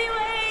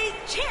Heavyweight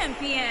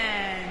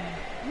Champion,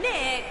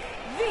 Nick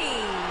V.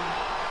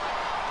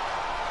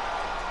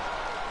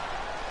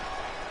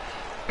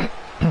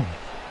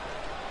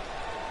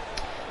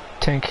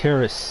 Tank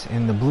Harris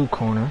in the blue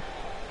corner,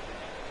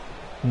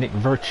 Nick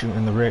Virtue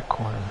in the red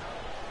corner.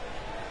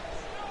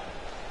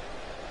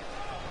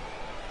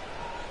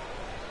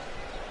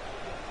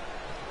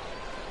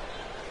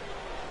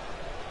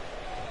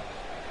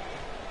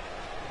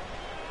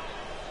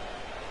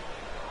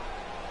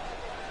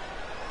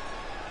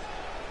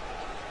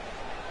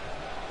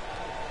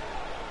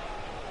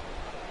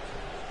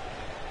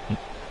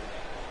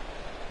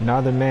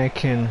 Neither man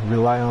can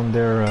rely on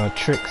their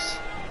tricks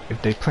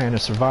if they plan to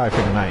survive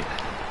here tonight.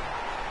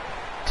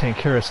 Tank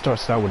Harris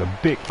starts out with a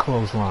big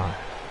clothesline.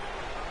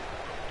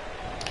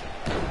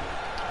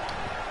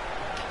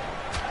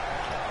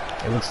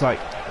 It looks like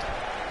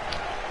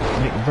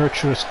Nick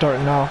Virtue is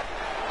starting off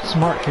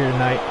smart here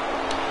tonight,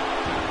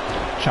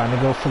 trying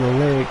to go for the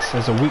legs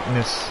as a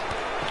weakness.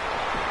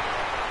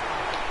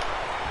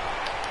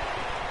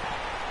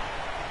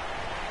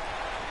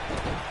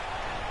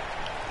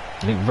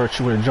 Nick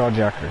Virtue with a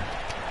jawjacker.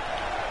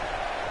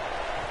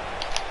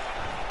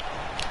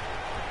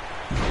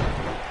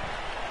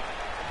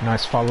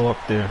 Nice follow up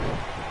there.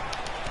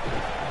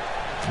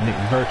 Nick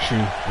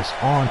Virtue is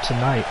on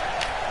tonight.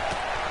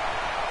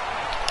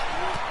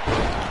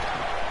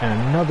 And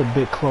another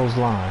big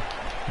clothesline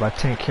by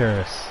Tank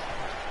Harris.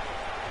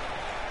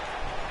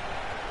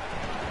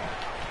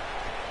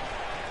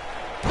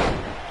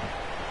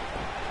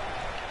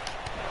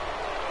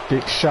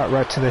 Big shot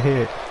right to the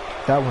head.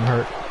 That one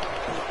hurt.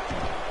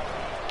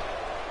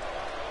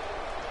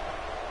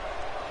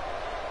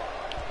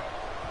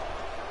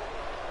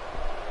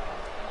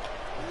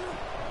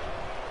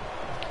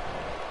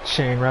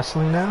 Chain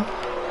wrestling now.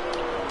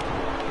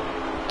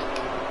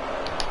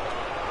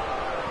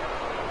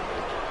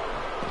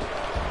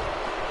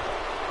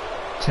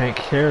 Tank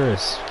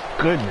Harris,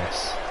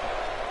 goodness.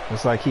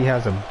 Looks like he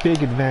has a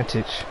big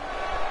advantage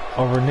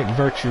over Nick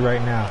Virtue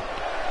right now.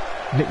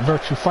 Nick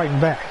Virtue fighting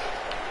back.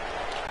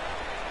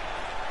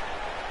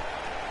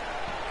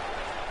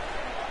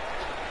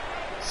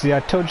 See, I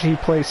told you he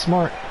plays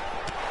smart.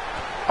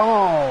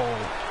 Oh!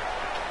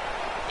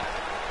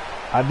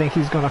 I think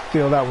he's gonna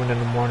feel that one in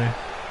the morning.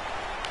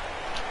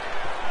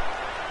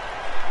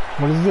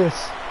 What is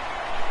this?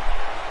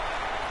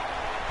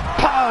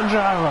 Power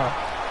driver!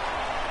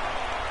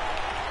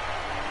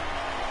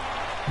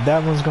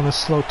 That one's gonna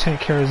slow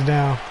Tank Harris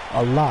down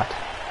a lot.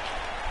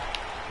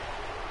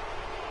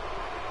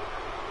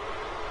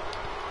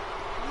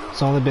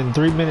 It's only been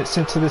 3 minutes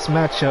into this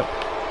matchup,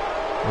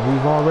 and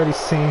we've already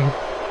seen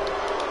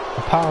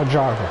a power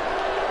driver.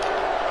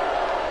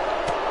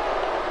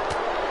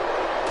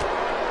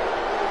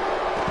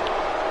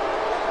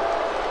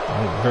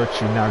 Nick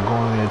Virtue now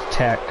going to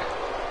attack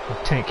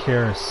with Tank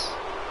Harris.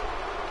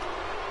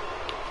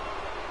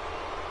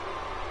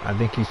 I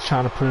think he's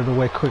trying to put it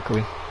away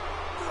quickly.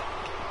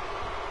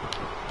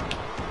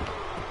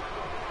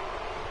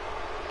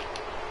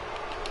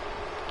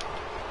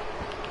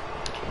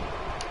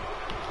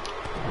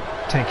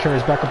 Tank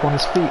Harris back up on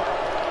his feet.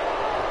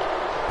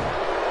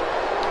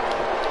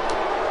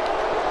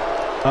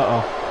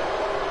 Uh-oh.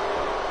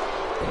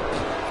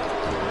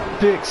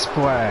 Big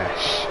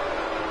splash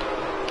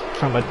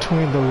from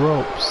between the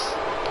ropes.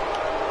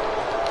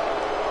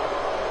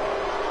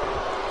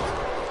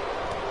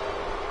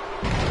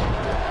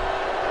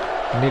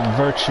 Nick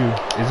Virtue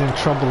is in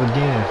trouble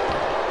again.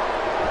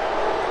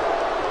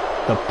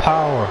 The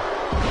power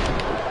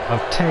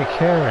of Tank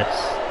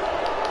Harris.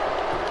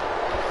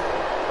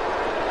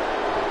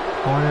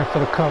 Going in for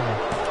the cover.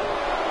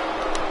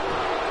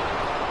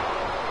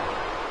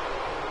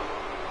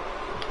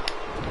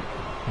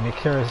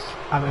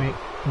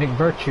 Nick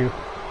Virtue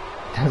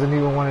doesn't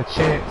even want a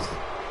chance.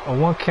 A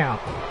 1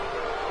 count.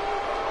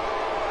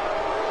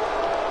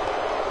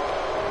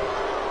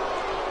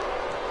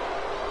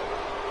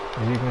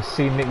 As you can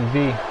see, Nick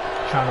V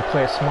trying to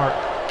play it smart.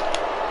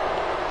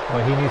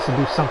 But he needs to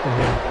do something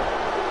here.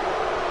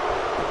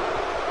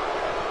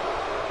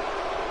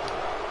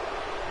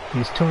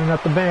 He's tuning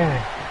up the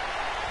band.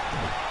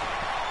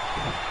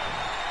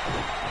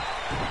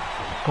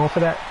 Going for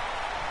that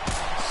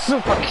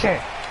super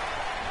kick.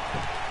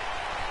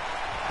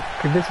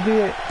 Could this be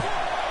it?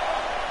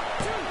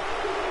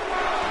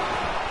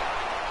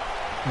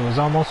 It was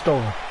almost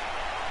over.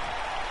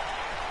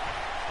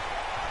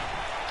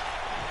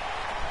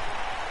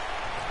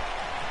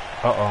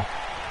 Uh-oh.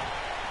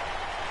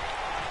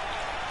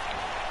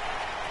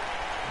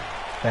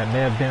 That may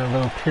have been a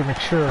little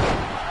premature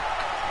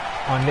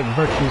on Nick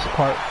Virtue's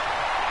part,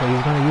 but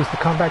he's going to use the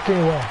comeback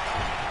anyway.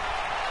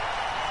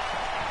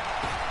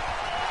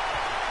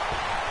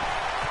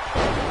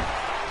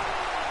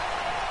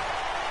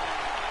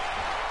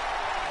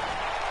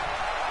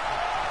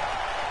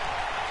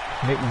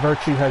 Nick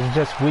Virtue has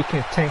just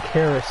weakened Tank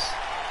Harris,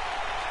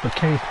 but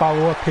can he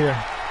follow up here?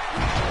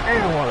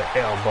 And what an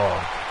elbow.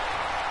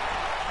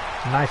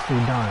 Nicely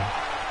done.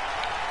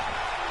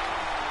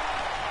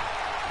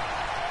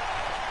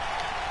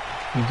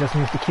 He just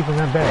needs to keep him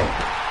at bay.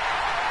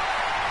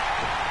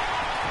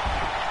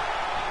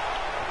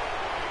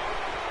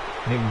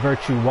 Nick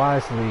Virtue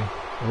wisely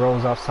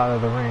rolls outside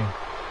of the ring,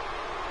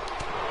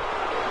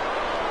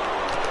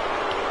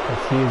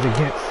 as he is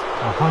against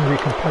a hungry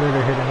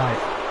competitor here tonight.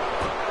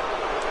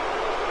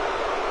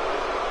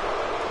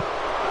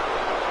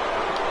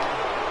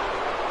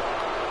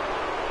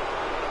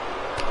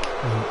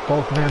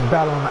 Both men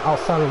battle on the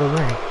outside of the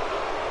ring.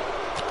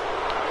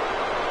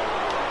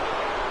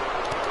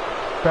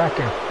 Back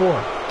and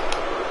forth.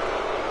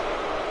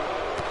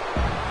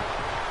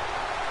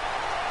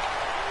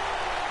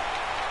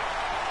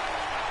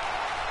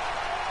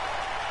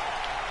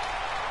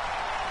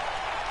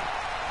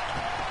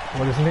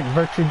 What is Nick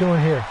Virtue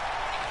doing here?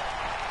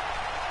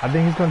 I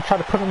think he's going to try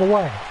to put him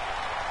away.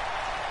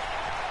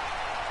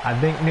 I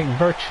think Nick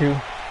Virtue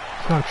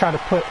is going to try to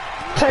put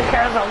Tank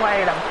Harris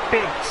away, the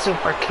big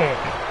super kick.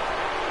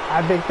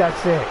 I think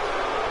that's it.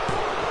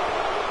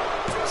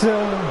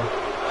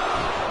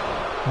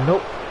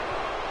 Nope.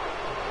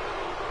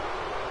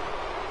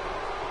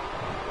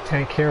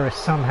 Tank Harris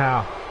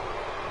somehow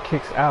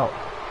kicks out.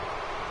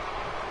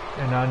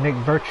 And Nick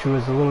Virtue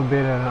is a little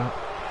bit in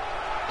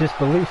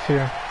disbelief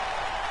here.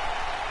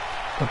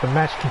 but the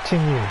match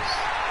continues.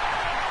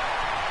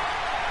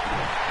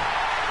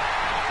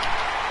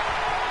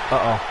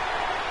 Uh-oh.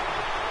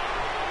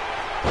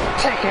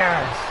 Take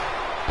Harris.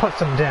 Puts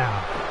him down.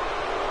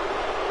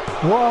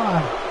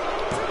 1,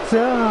 2,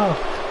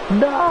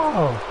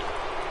 no!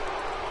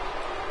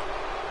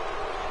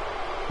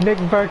 Nick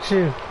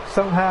Virtue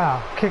somehow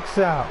kicks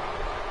out.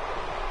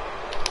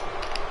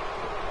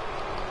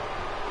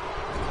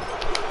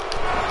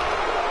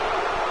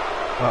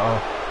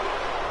 Uh-oh.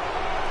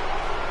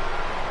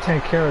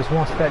 Tank Harris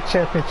wants that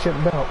championship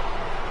belt.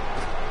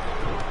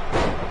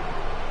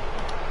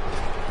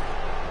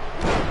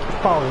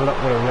 Follows it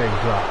up with a leg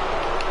drop.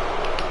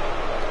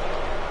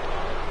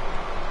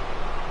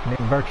 Nick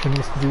Virtue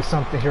needs to do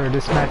something here or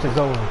this match is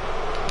over.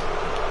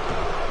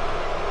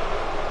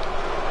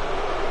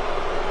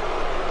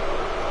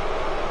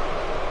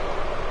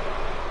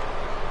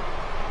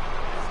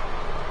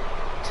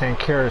 Tank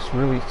Harris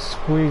really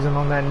squeezing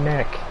on that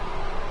neck.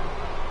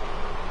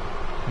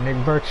 Nick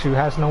Virtue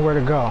has nowhere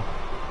to go.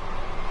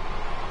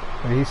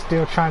 But he's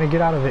still trying to get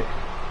out of it.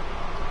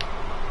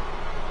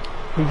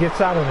 He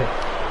gets out of it.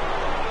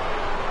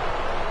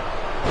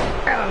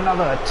 And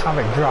another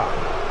atomic drop.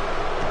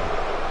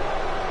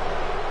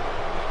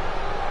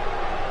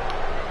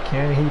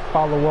 Can he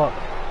follow up?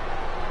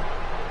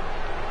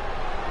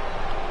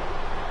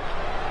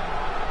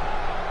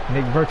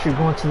 Nick Virtue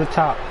going to the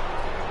top.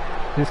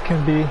 This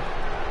can be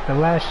the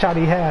last shot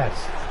he has.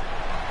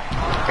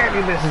 And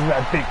he misses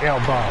that big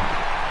elbow.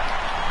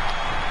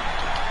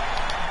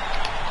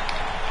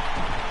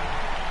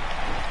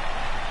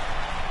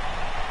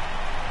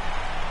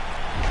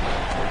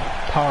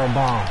 Power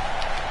bomb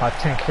by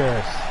Tank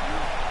Harris.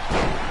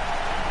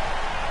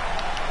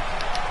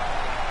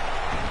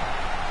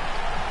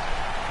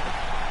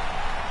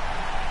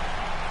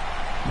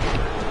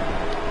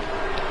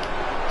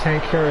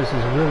 Tank Harris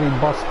is really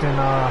busting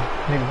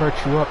Nick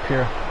Virtue up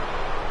here.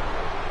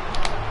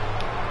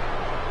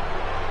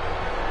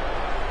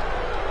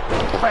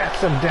 Plants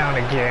him down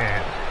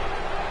again.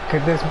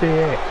 Could this be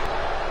it?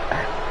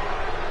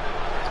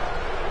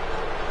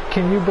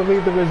 Can you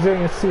believe the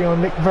resiliency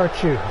on Nick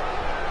Virtue?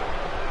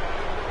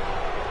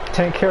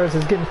 Tank Harris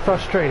is getting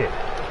frustrated.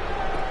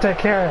 Tank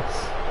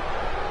Harris.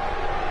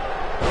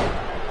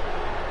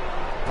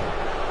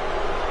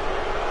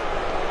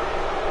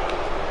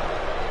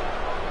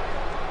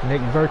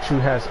 Nick Virtue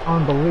has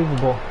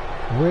unbelievable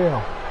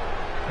will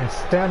and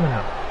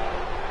stamina.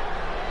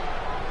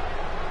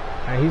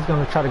 And he's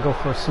going to try to go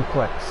for a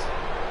suplex.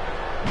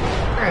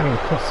 And he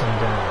puts him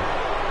down.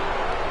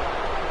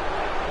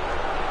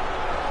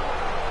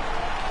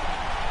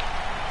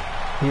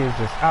 He is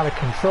just out of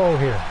control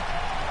here.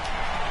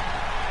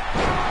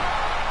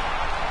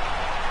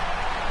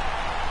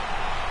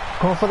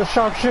 Going for the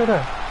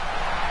sharpshooter.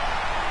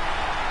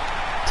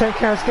 Tank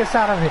Harris gets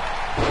out of it.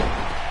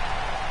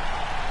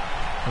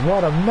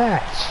 What a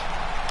match.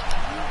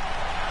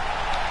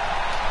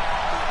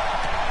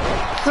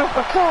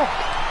 Super kick.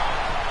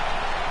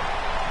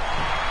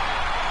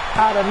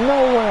 Out of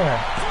nowhere.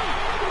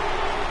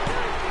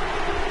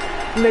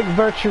 Nick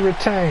Virtue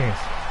retains.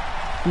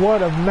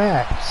 What a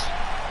match.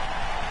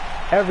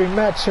 Every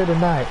match here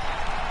tonight.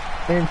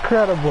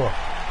 Incredible.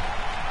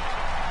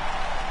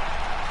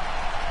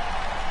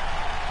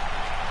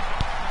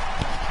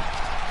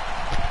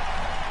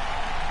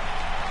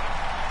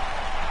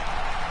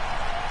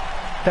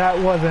 That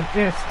was an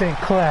instant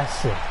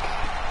classic.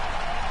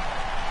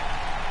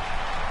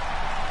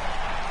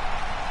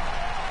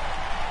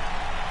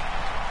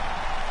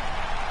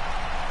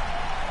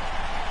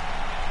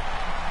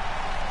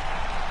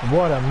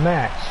 What a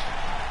match.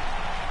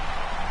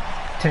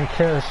 Tank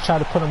Harris tried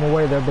to put him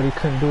away there, but he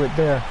couldn't do it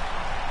there.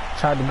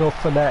 Tried to go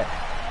for that.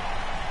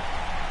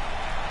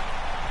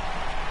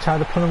 Tried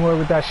to put him away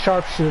with that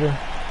sharpshooter.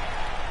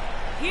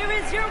 Here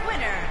is your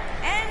winner,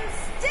 and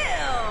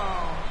still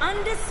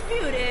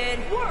undisputed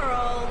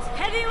World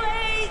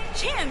Heavyweight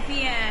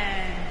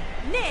Champion,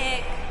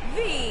 Nick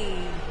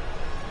V.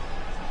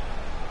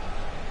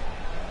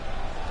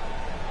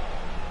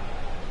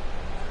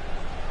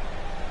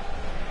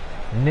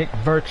 Nick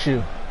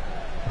Virtue,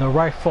 the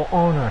rightful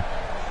owner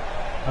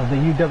of the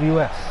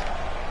UWF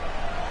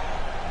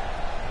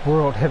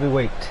World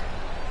Heavyweight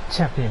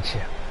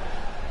Championship.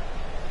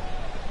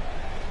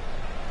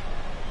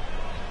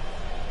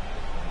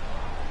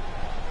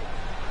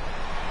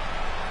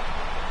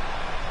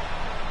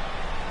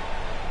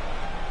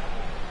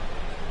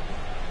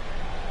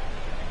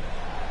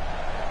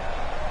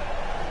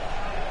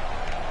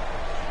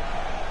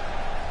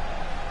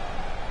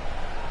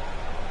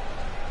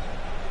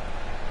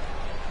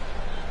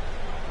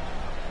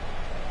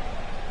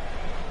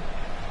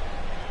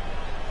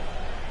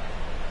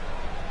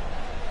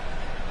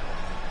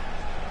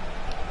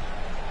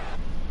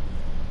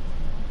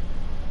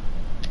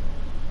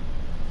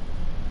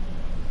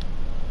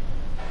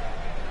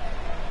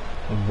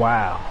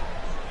 Wow,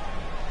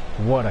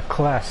 what a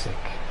classic.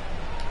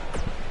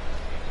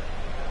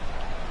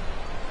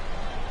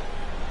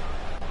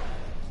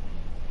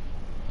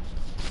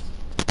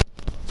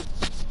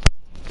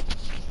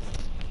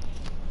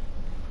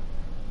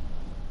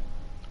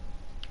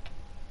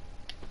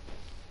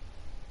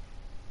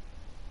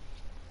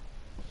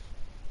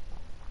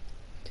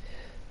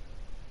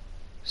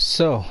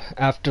 So,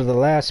 after the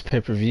last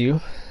pay-per-view,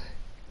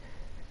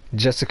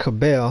 Jessica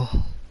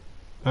Bell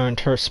earned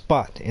her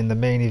spot in the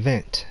main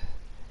event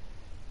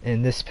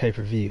in this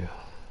pay-per-view.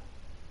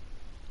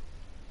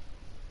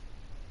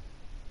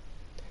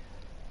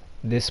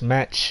 This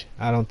match,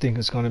 I don't think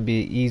it's going to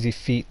be an easy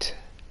feat.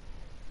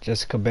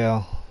 Jessica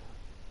Bell,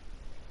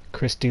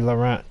 Christy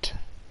Laurent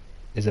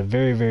is a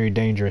very, very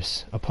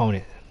dangerous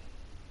opponent.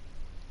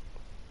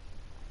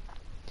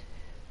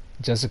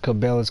 Jessica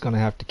Bell is going to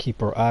have to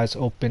keep her eyes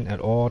open at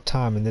all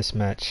time in this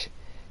match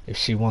if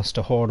she wants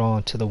to hold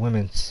on to the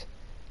women's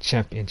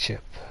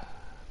championship.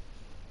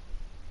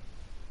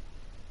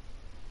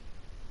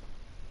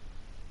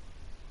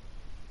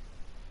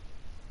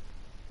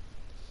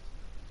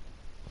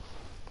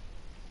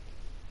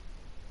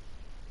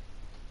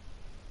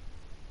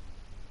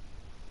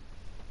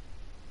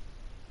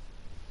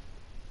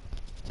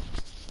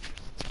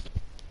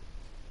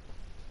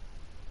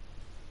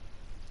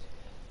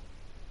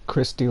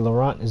 Christy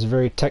Laurent is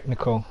very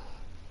technical.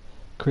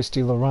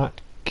 Christy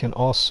Laurent can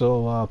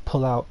also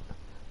pull out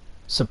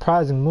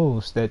surprising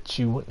moves that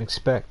you wouldn't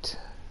expect,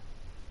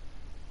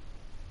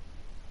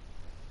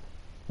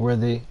 where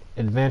the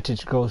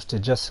advantage goes to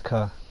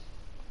Jessica.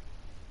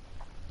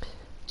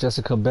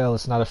 Jessica Bell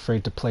is not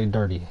afraid to play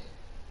dirty.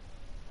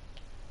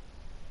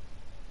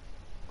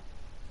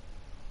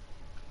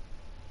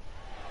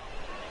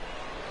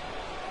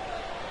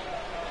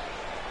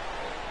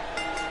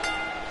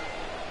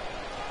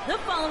 The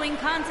following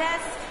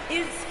contest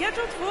is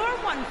scheduled for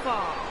one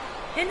fall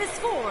and is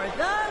for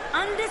the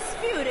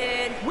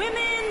Undisputed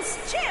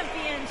Women's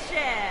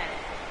Championship.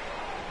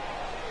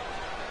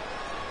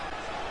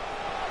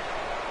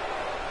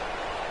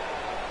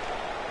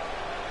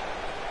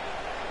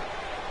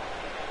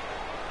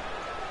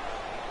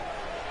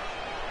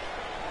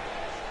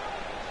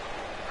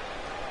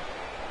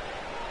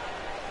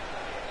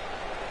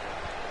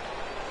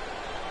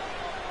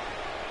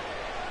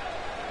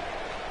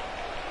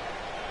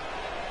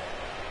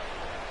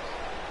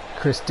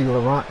 Christy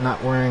Laurent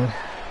not wearing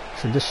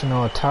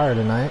traditional attire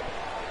tonight.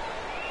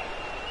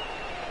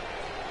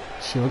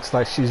 She looks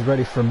like she's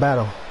ready for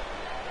battle.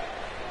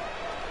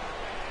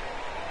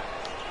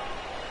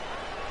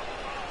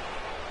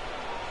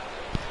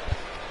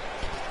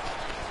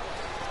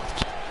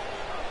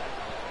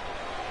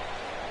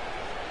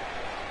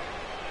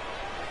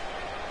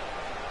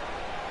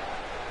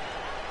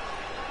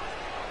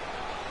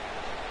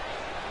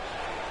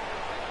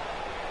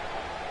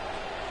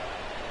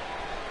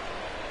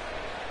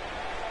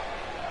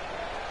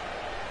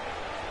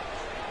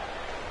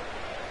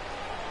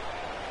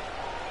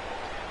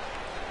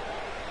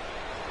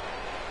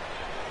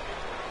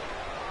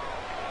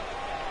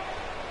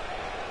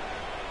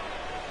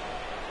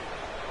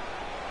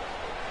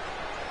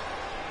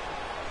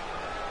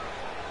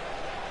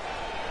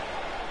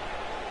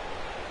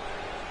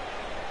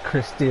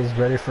 Christy is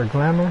ready for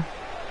glamour,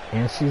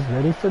 and she's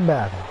ready for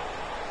battle.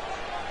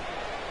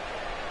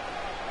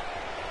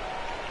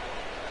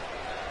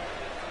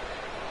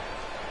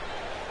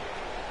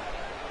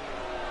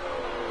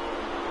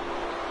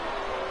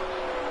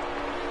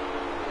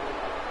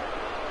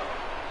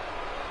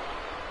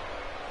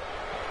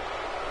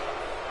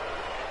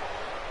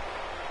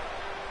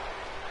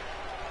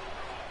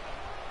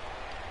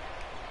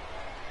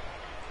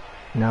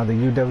 Now the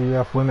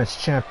UWF Women's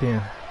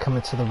Champion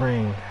coming to the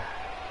ring.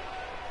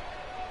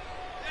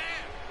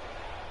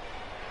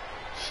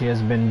 She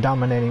has been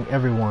dominating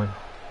everyone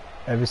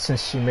ever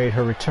since she made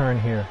her return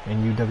here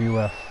in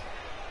UWF.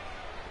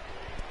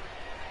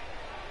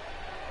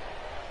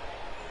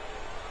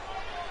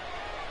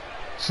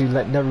 She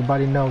letting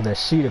everybody know that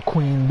she the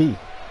queen bee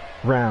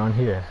round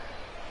here.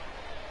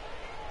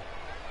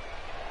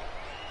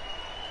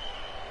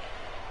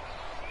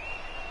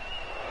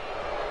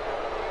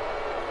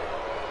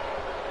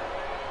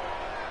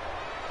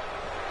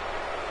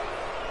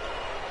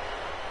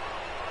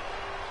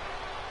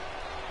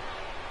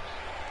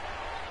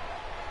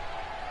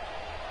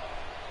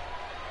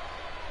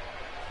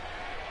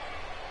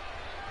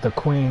 The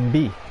queen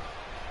bee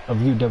of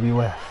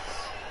UWF.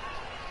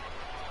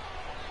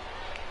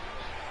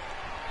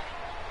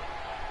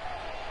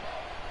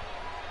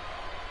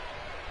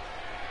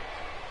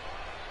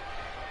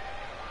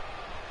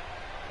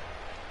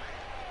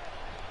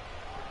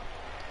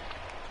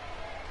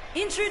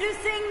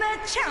 Introducing the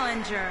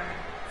challenger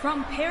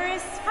from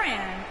Paris,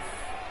 France,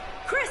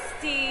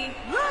 Christy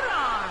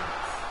Laurent.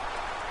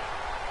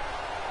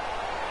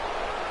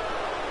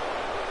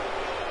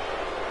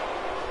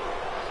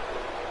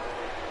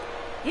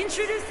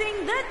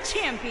 Introducing the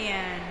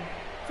champion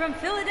from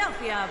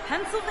Philadelphia,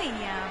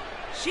 Pennsylvania.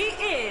 She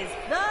is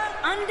the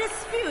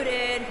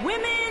Undisputed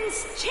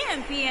Women's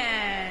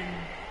Champion,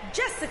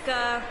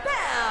 Jessica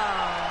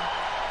Bell.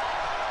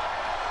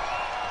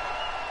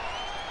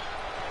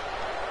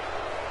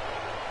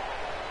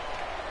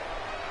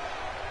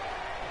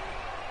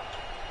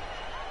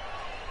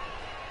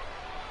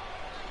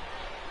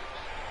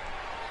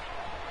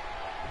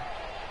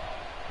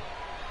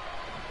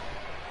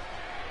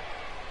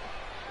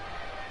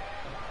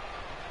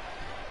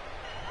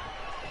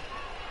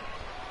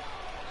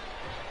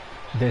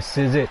 This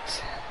is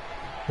it.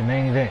 The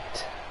main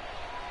event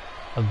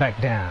of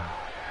BackDown.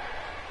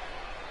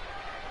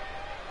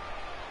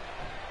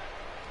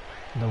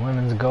 The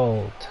women's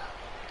gold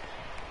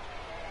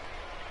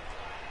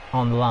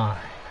on the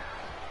line.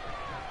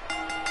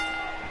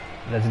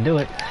 Let's do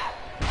it.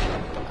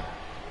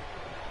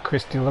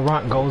 Christy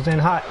Laurent goes in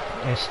hot,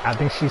 and I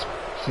think she's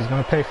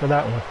gonna pay for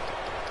that one.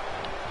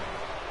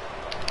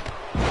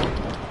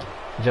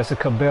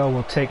 Jessica Bell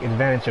will take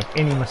advantage of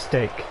any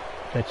mistake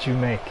that you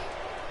make.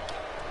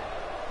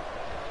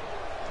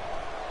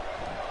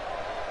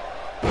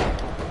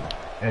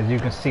 As you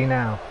can see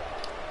now,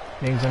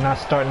 things are not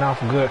starting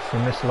off good for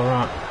Miss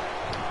Laurent.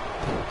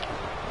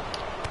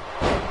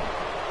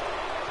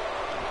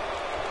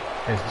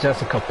 As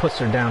Jessica puts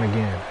her down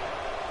again.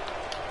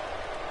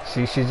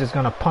 See, she's just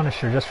gonna punish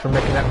her just for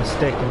making that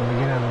mistake in the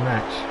beginning of the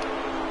match.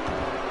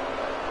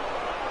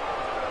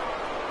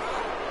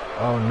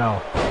 Oh no.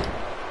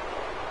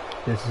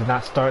 This is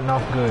not starting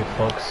off good,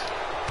 folks.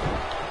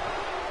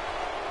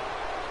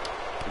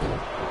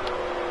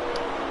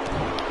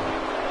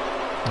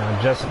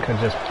 Now Jessica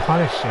just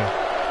punishing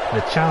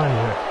the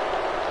challenger.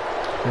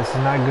 This is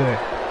not good.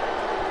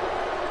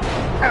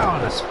 Oh,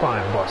 the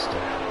spine buster.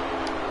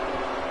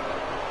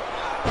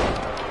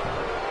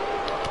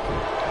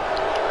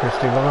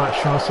 Christy Laurent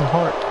showing some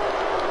heart.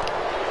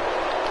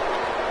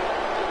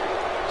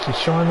 She's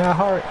showing that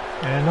heart.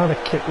 And another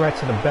kick right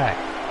to the back.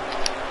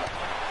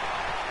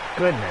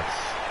 Goodness.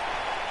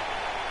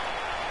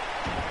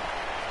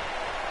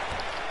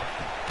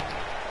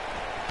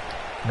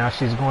 Now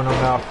she's going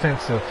on the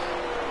offensive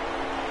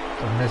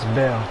of Miss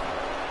Bell.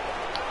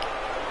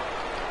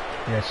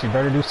 Yeah, she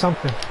better do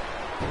something.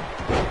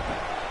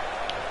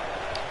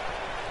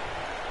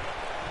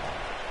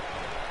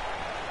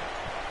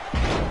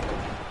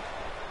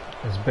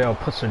 Miss Bell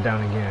puts her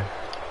down again.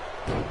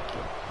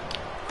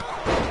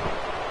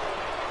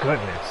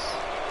 Goodness.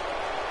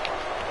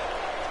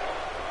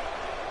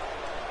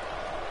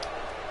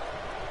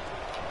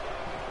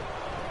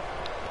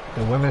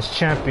 The women's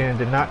champion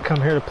did not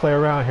come here to play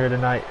around here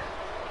tonight.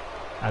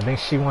 I think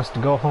she wants to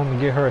go home and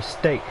get her a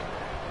steak.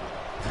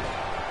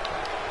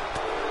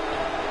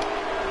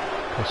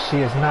 Because she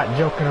is not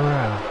joking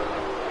around.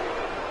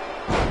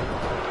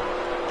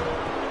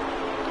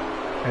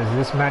 As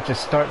this match is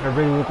starting to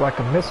really look like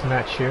a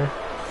mismatch here.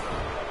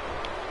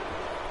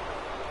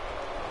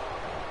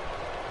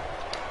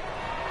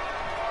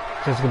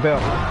 Jessica Bell,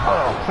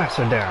 oh, plants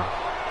her down.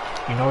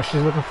 You know what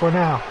she's looking for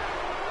now?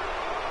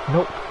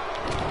 Nope.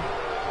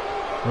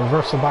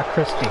 Reversal by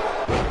Christy.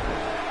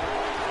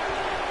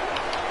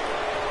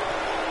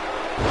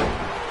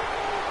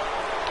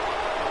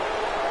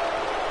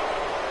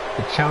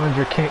 The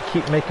challenger can't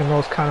keep making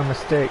those kind of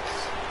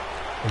mistakes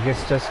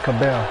against Jessica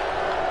Bell.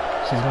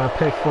 She's going to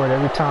pay for it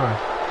every time.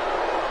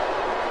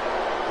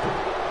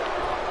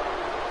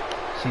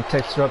 She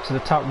takes her up to the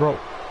top rope.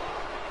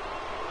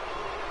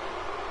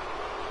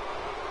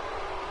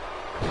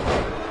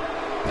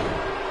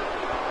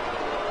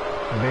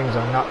 Things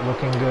are not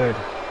looking good.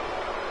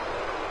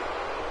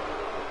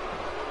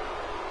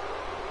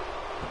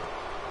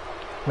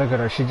 Look at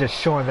her, she's just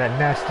showing that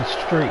nasty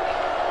streak.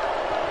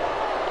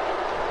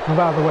 Move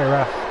out of the way,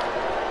 ref.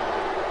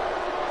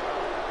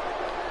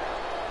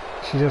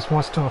 She just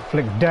wants to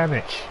inflict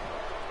damage.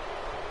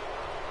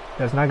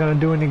 That's not going to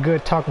do any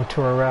good talking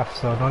to her, ref,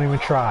 so don't even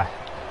try.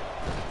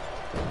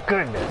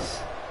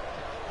 Goodness.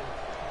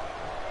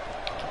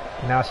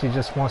 Now she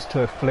just wants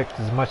to inflict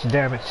as much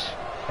damage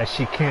as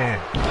she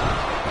can.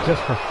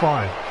 Just for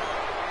fun.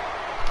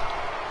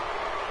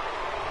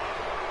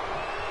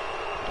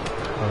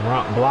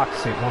 Laurent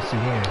blocks it once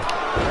again.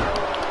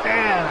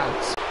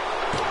 And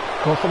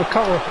go for the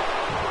cover.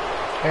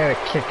 And a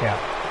kick out.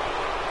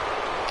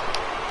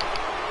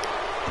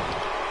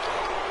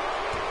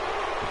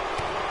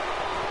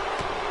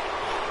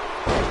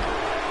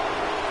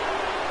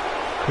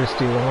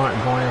 Christy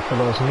Laurent going in for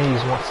those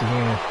knees once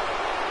again.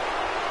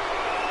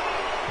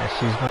 And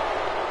she's going.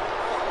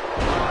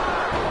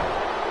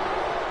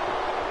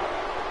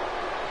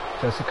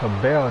 Jessica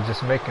Bell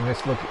just making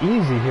this look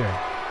easy here.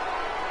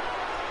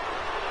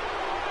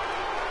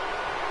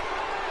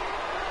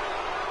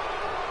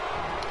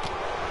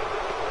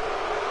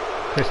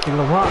 Christy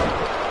Laurent.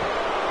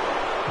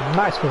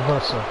 Nice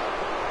reversal.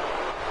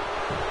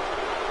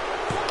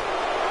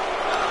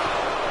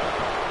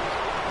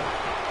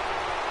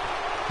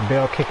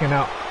 Bell kicking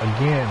out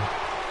again.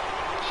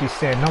 She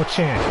said no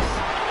chance.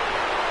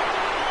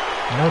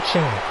 No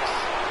chance.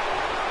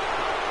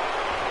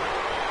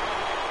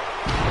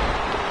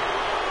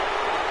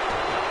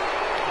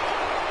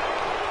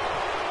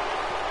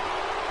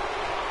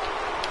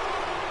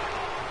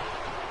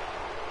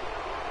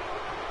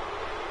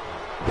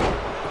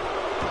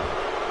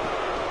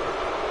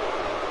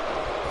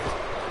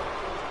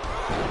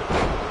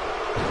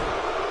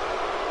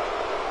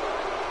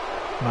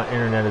 My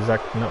internet is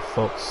acting up,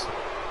 folks.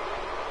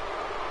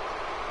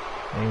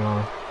 Hang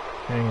on.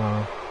 Hang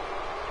on.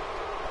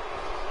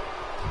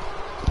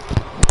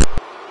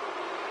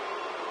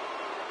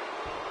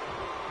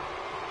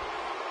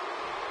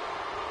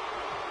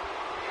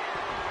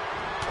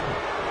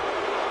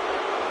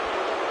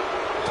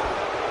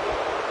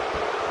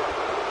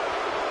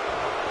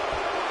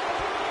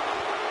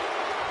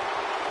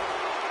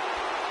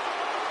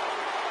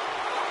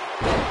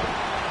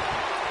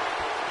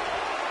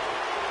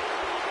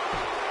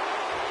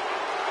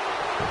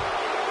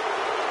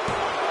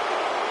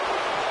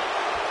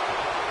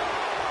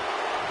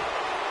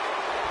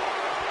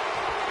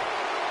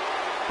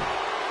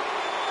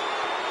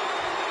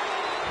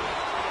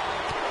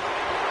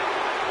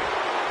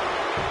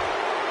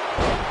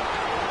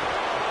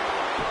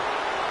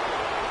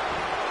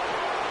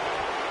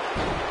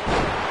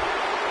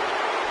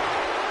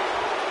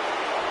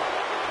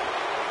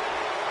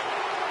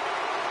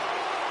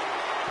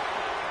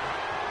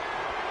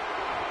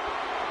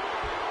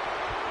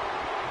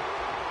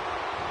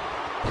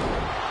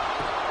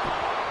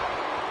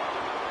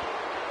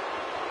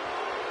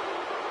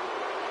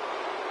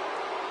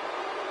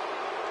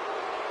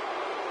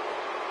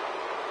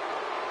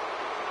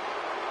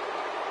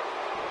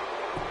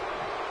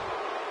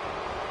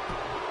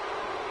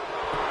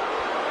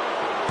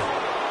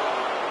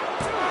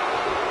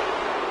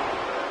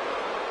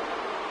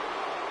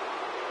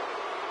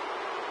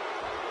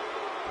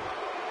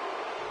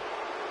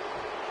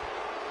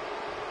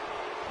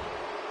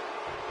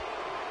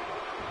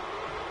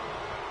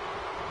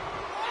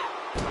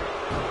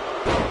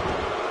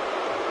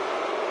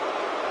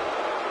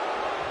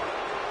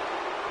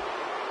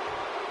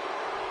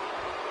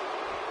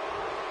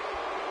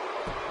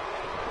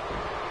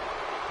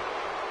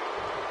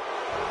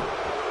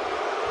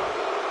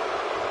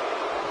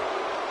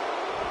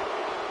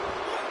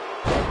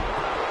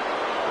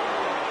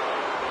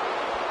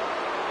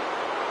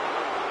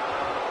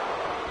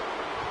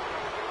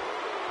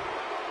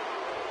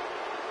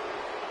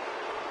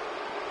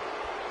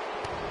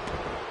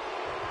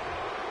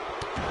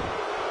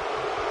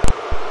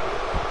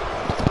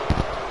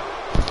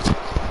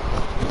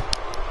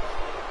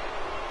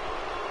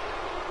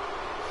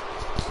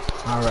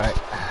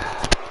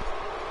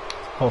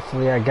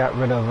 Hopefully I got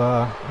rid of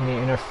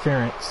any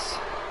interference.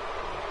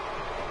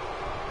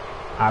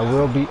 I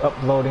will be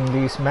uploading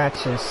these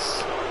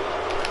matches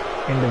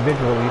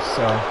individually,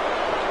 so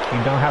you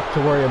don't have to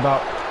worry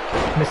about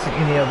missing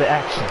any of the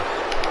action.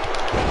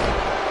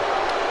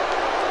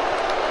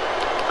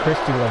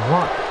 Christy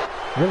Laurent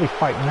really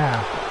fighting now.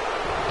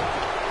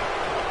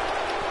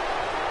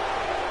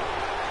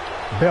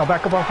 Bell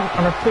back up on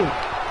her feet.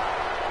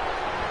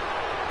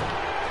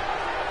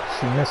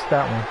 She missed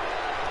that one.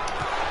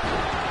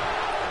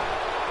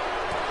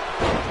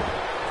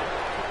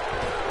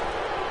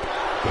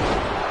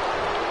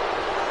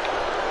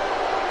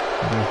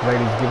 These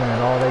ladies giving it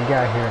all they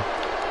got here.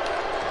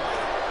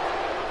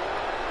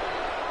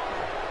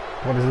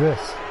 What is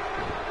this?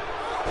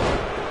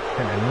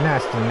 And a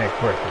nasty neck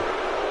breaker.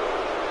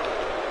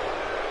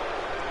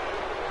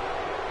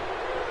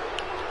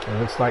 It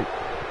looks like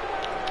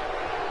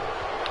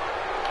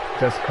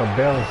Jessica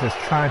Bell is just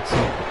trying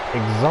to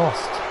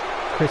exhaust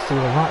Christy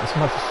Laurent as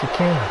much as she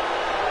can.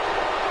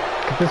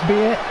 Could this be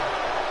it?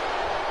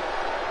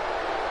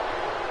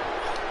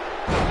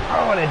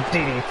 Oh, the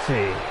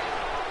DDT.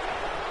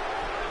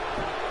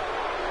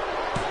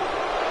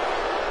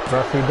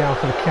 Referee down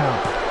for the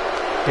count.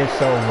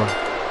 It's over.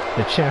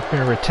 The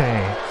champion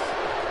retains.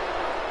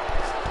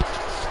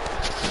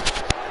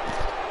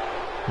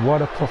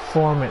 What a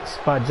performance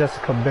by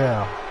Jessica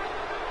Bell.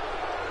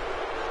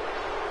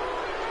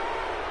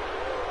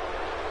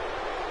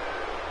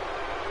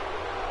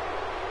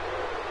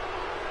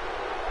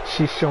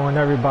 She's showing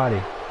everybody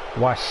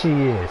why she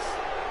is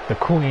the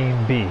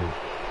Queen Bee.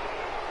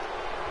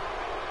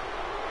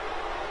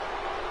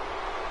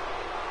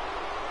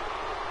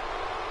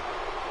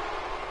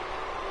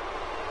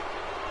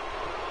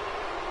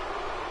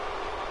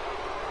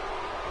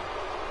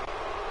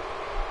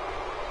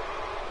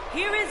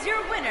 Here is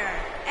your winner,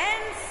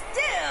 and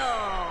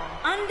still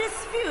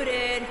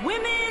undisputed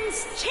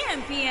women's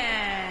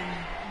champion,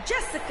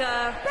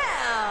 Jessica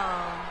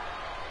Bell.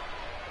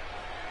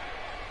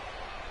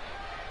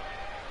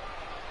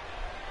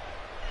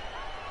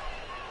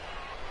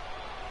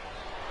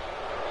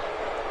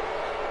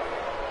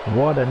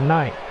 What a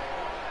night.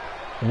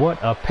 What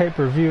a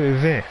pay-per-view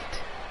event.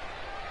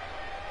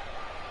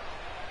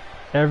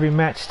 Every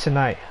match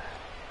tonight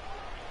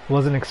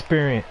was an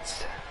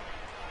experience.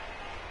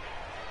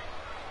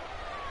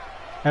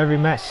 Every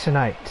match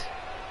tonight.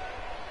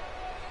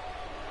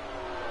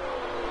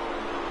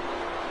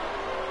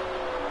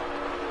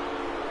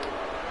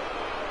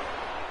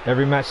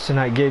 Every match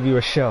tonight gave you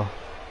a show.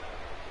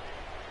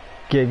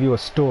 Gave you a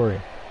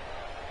story.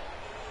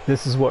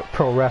 This is what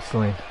pro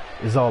wrestling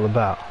is all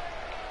about.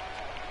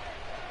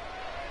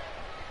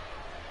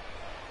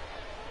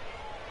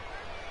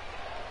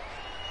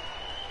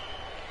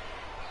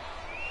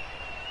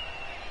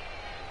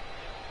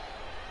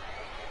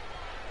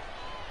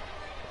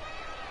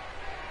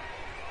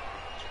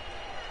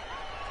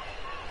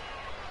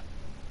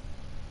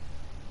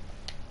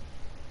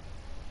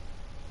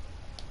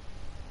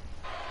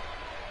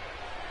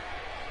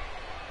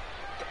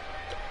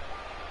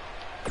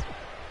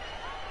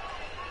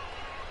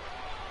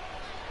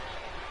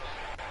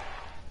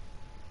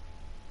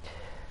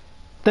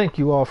 Thank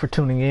you all for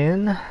tuning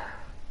in.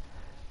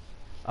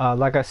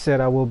 Like I said,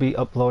 I will be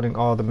uploading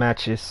all the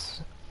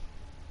matches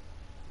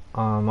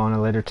on a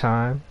later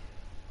time,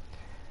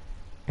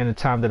 in a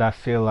time that I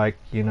feel like,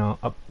 you know,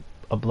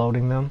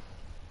 uploading them.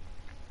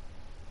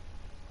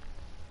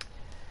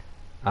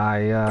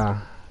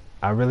 I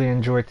really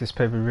enjoyed this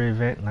pay-per-view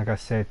event, and like I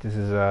said, this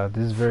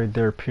is very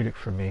therapeutic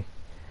for me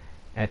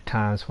at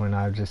times when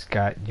I've just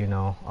got, you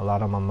know, a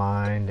lot on my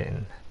mind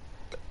and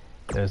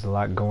there's a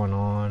lot going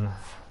on,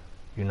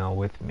 you know,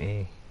 with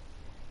me.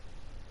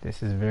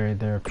 This is very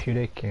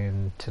therapeutic,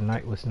 and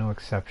tonight was no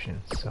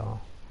exception.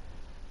 So,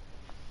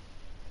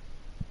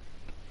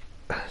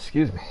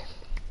 excuse me.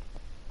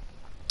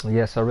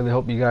 Yes, I really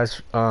hope you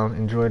guys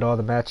enjoyed all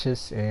the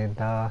matches, and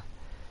yeah,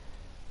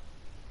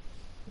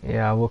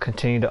 I will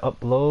continue to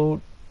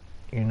upload,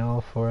 you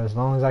know, for as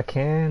long as I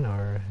can,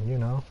 or, you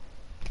know,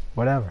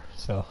 whatever.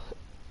 So,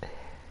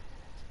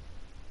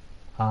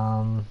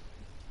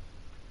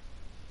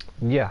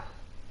 yeah.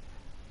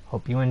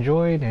 Hope you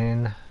enjoyed,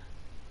 and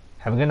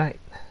have a good night.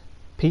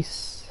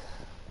 Peace.